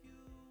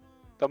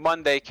 The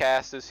Monday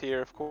cast is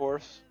here, of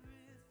course.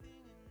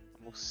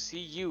 And we'll see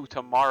you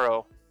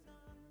tomorrow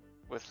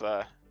with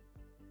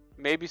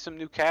maybe some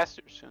new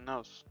casters. Who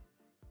knows?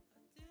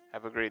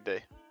 Have a great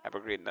day. Have a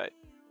great night.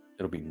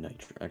 It'll be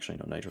Nitro. Actually,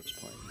 no, Nitro's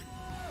playing.